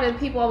 I'm tired of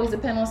people always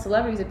depend on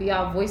celebrities to be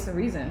our voice of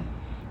reason.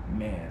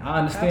 Man,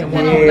 I understand.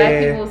 Depend on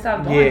black people to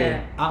stop doing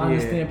that. I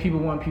understand people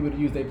want people to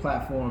use their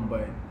platform,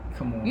 but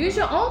come on. Use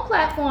your own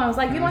platforms.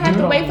 Like, you don't have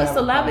to wait for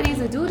celebrities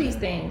to do these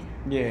things.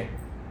 Yeah.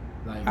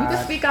 Like, you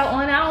can speak out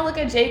on it. I don't look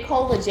at J.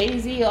 Cole or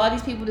Jay-Z or all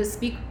these people to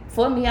speak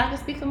for me. I can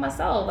speak for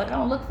myself. Like, I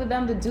don't look for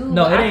them to do.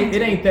 No, it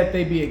ain't that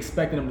they be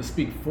expecting them to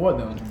speak for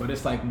them, but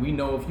it's like, we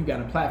know if you got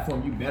a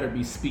platform, you better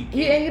be speaking.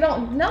 Yeah, you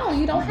don't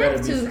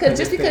have to, because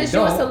just because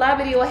you're a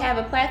celebrity or have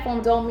a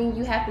platform don't mean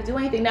you have to do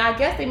anything. Now, I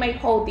guess they may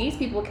hold these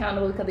people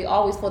accountable because they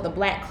always for the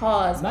black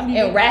cause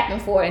and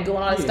rapping for it and doing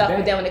all this stuff,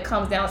 but then when it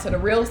comes down to the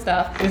real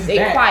stuff, they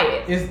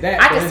quiet.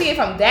 I can see it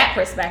from that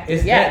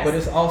perspective. Yes, but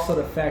it's also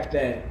the fact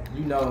that,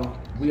 you know,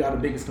 we are the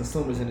biggest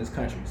consumers in this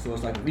country. So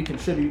it's like, if we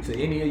contribute to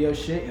any of your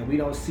shit and we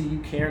don't see you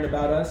caring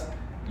about us,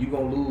 you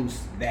gonna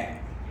lose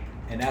that.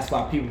 And that's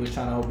why people was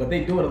trying to hold, but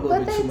they do it a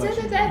little bit too much. But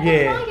they did that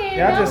for Kanye.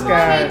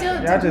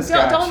 Y'all just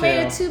got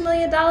donated $2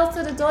 million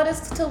to the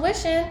daughter's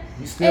tuition.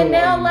 You still and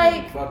now,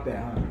 like, fuck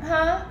that, huh?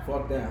 Huh?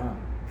 Fuck that, huh?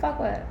 Fuck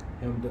what?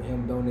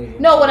 Him donating.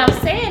 No, what I'm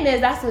saying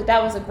is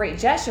that was a great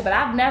gesture, but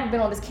I've never been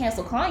on this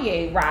cancel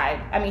Kanye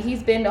ride. I mean,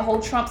 he's been the whole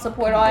Trump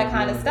support, all that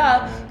kind of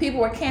stuff. People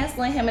were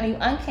canceling him and he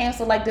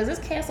uncanceled. Like, does this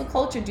cancel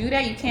culture do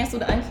that? You cancel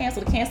to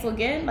uncancel to cancel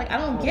again? Like, I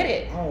don't get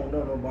it. I don't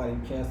know nobody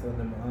canceling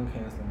them or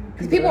uncanceling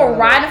them. People were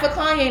riding for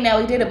Kanye now.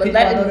 He did it, but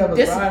I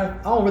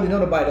don't really know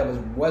nobody that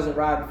wasn't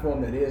riding for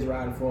him, that is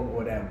riding for him,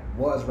 or that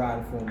was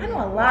riding for him. I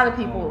know a lot of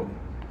people.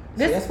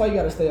 That's why you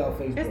gotta stay on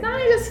Facebook. It's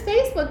not just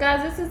Facebook,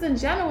 guys. This is in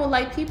general.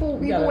 Like, people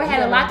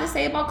had a lot to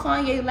say about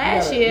Kanye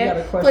last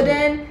year, but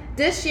then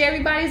this year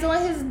everybody's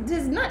on his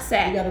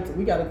nutsack.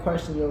 We gotta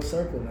question your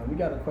circle now. We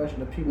gotta question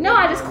the people. No,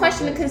 I just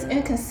question the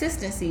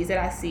inconsistencies that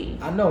I see.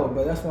 I know,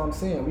 but that's what I'm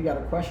saying. We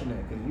gotta question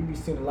that because you be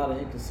seeing a lot of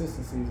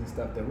inconsistencies and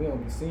stuff that we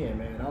don't be seeing,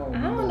 man. I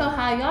don't know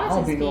how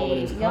y'all just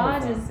be. Y'all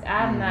just.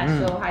 I'm not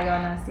sure how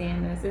y'all not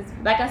seeing this. It's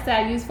like I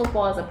said. I use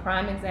football as a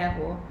prime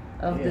example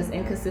of this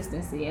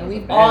inconsistency, and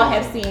we all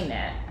have seen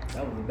that.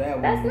 That was a bad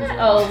one. That's not.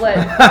 Oh, what?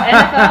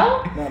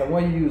 NFL? No, the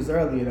one you used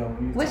earlier though.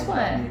 Which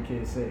one?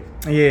 Kid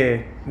 6.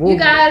 Yeah. You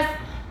guys.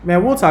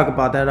 Man, we'll talk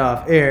about that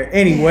off air.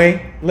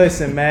 Anyway,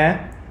 listen,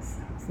 man.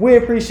 We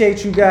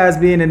appreciate you guys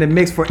being in the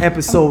mix for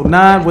episode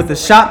 9 with the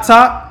Shop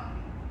Talk.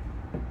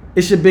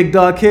 It's your big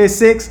dog Kid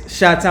 6,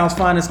 Chi-Town's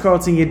finest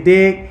Carlton, you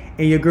dig,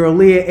 and your girl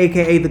Leah,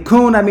 aka the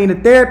Coon, the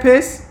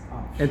therapist.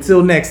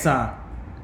 Until next time.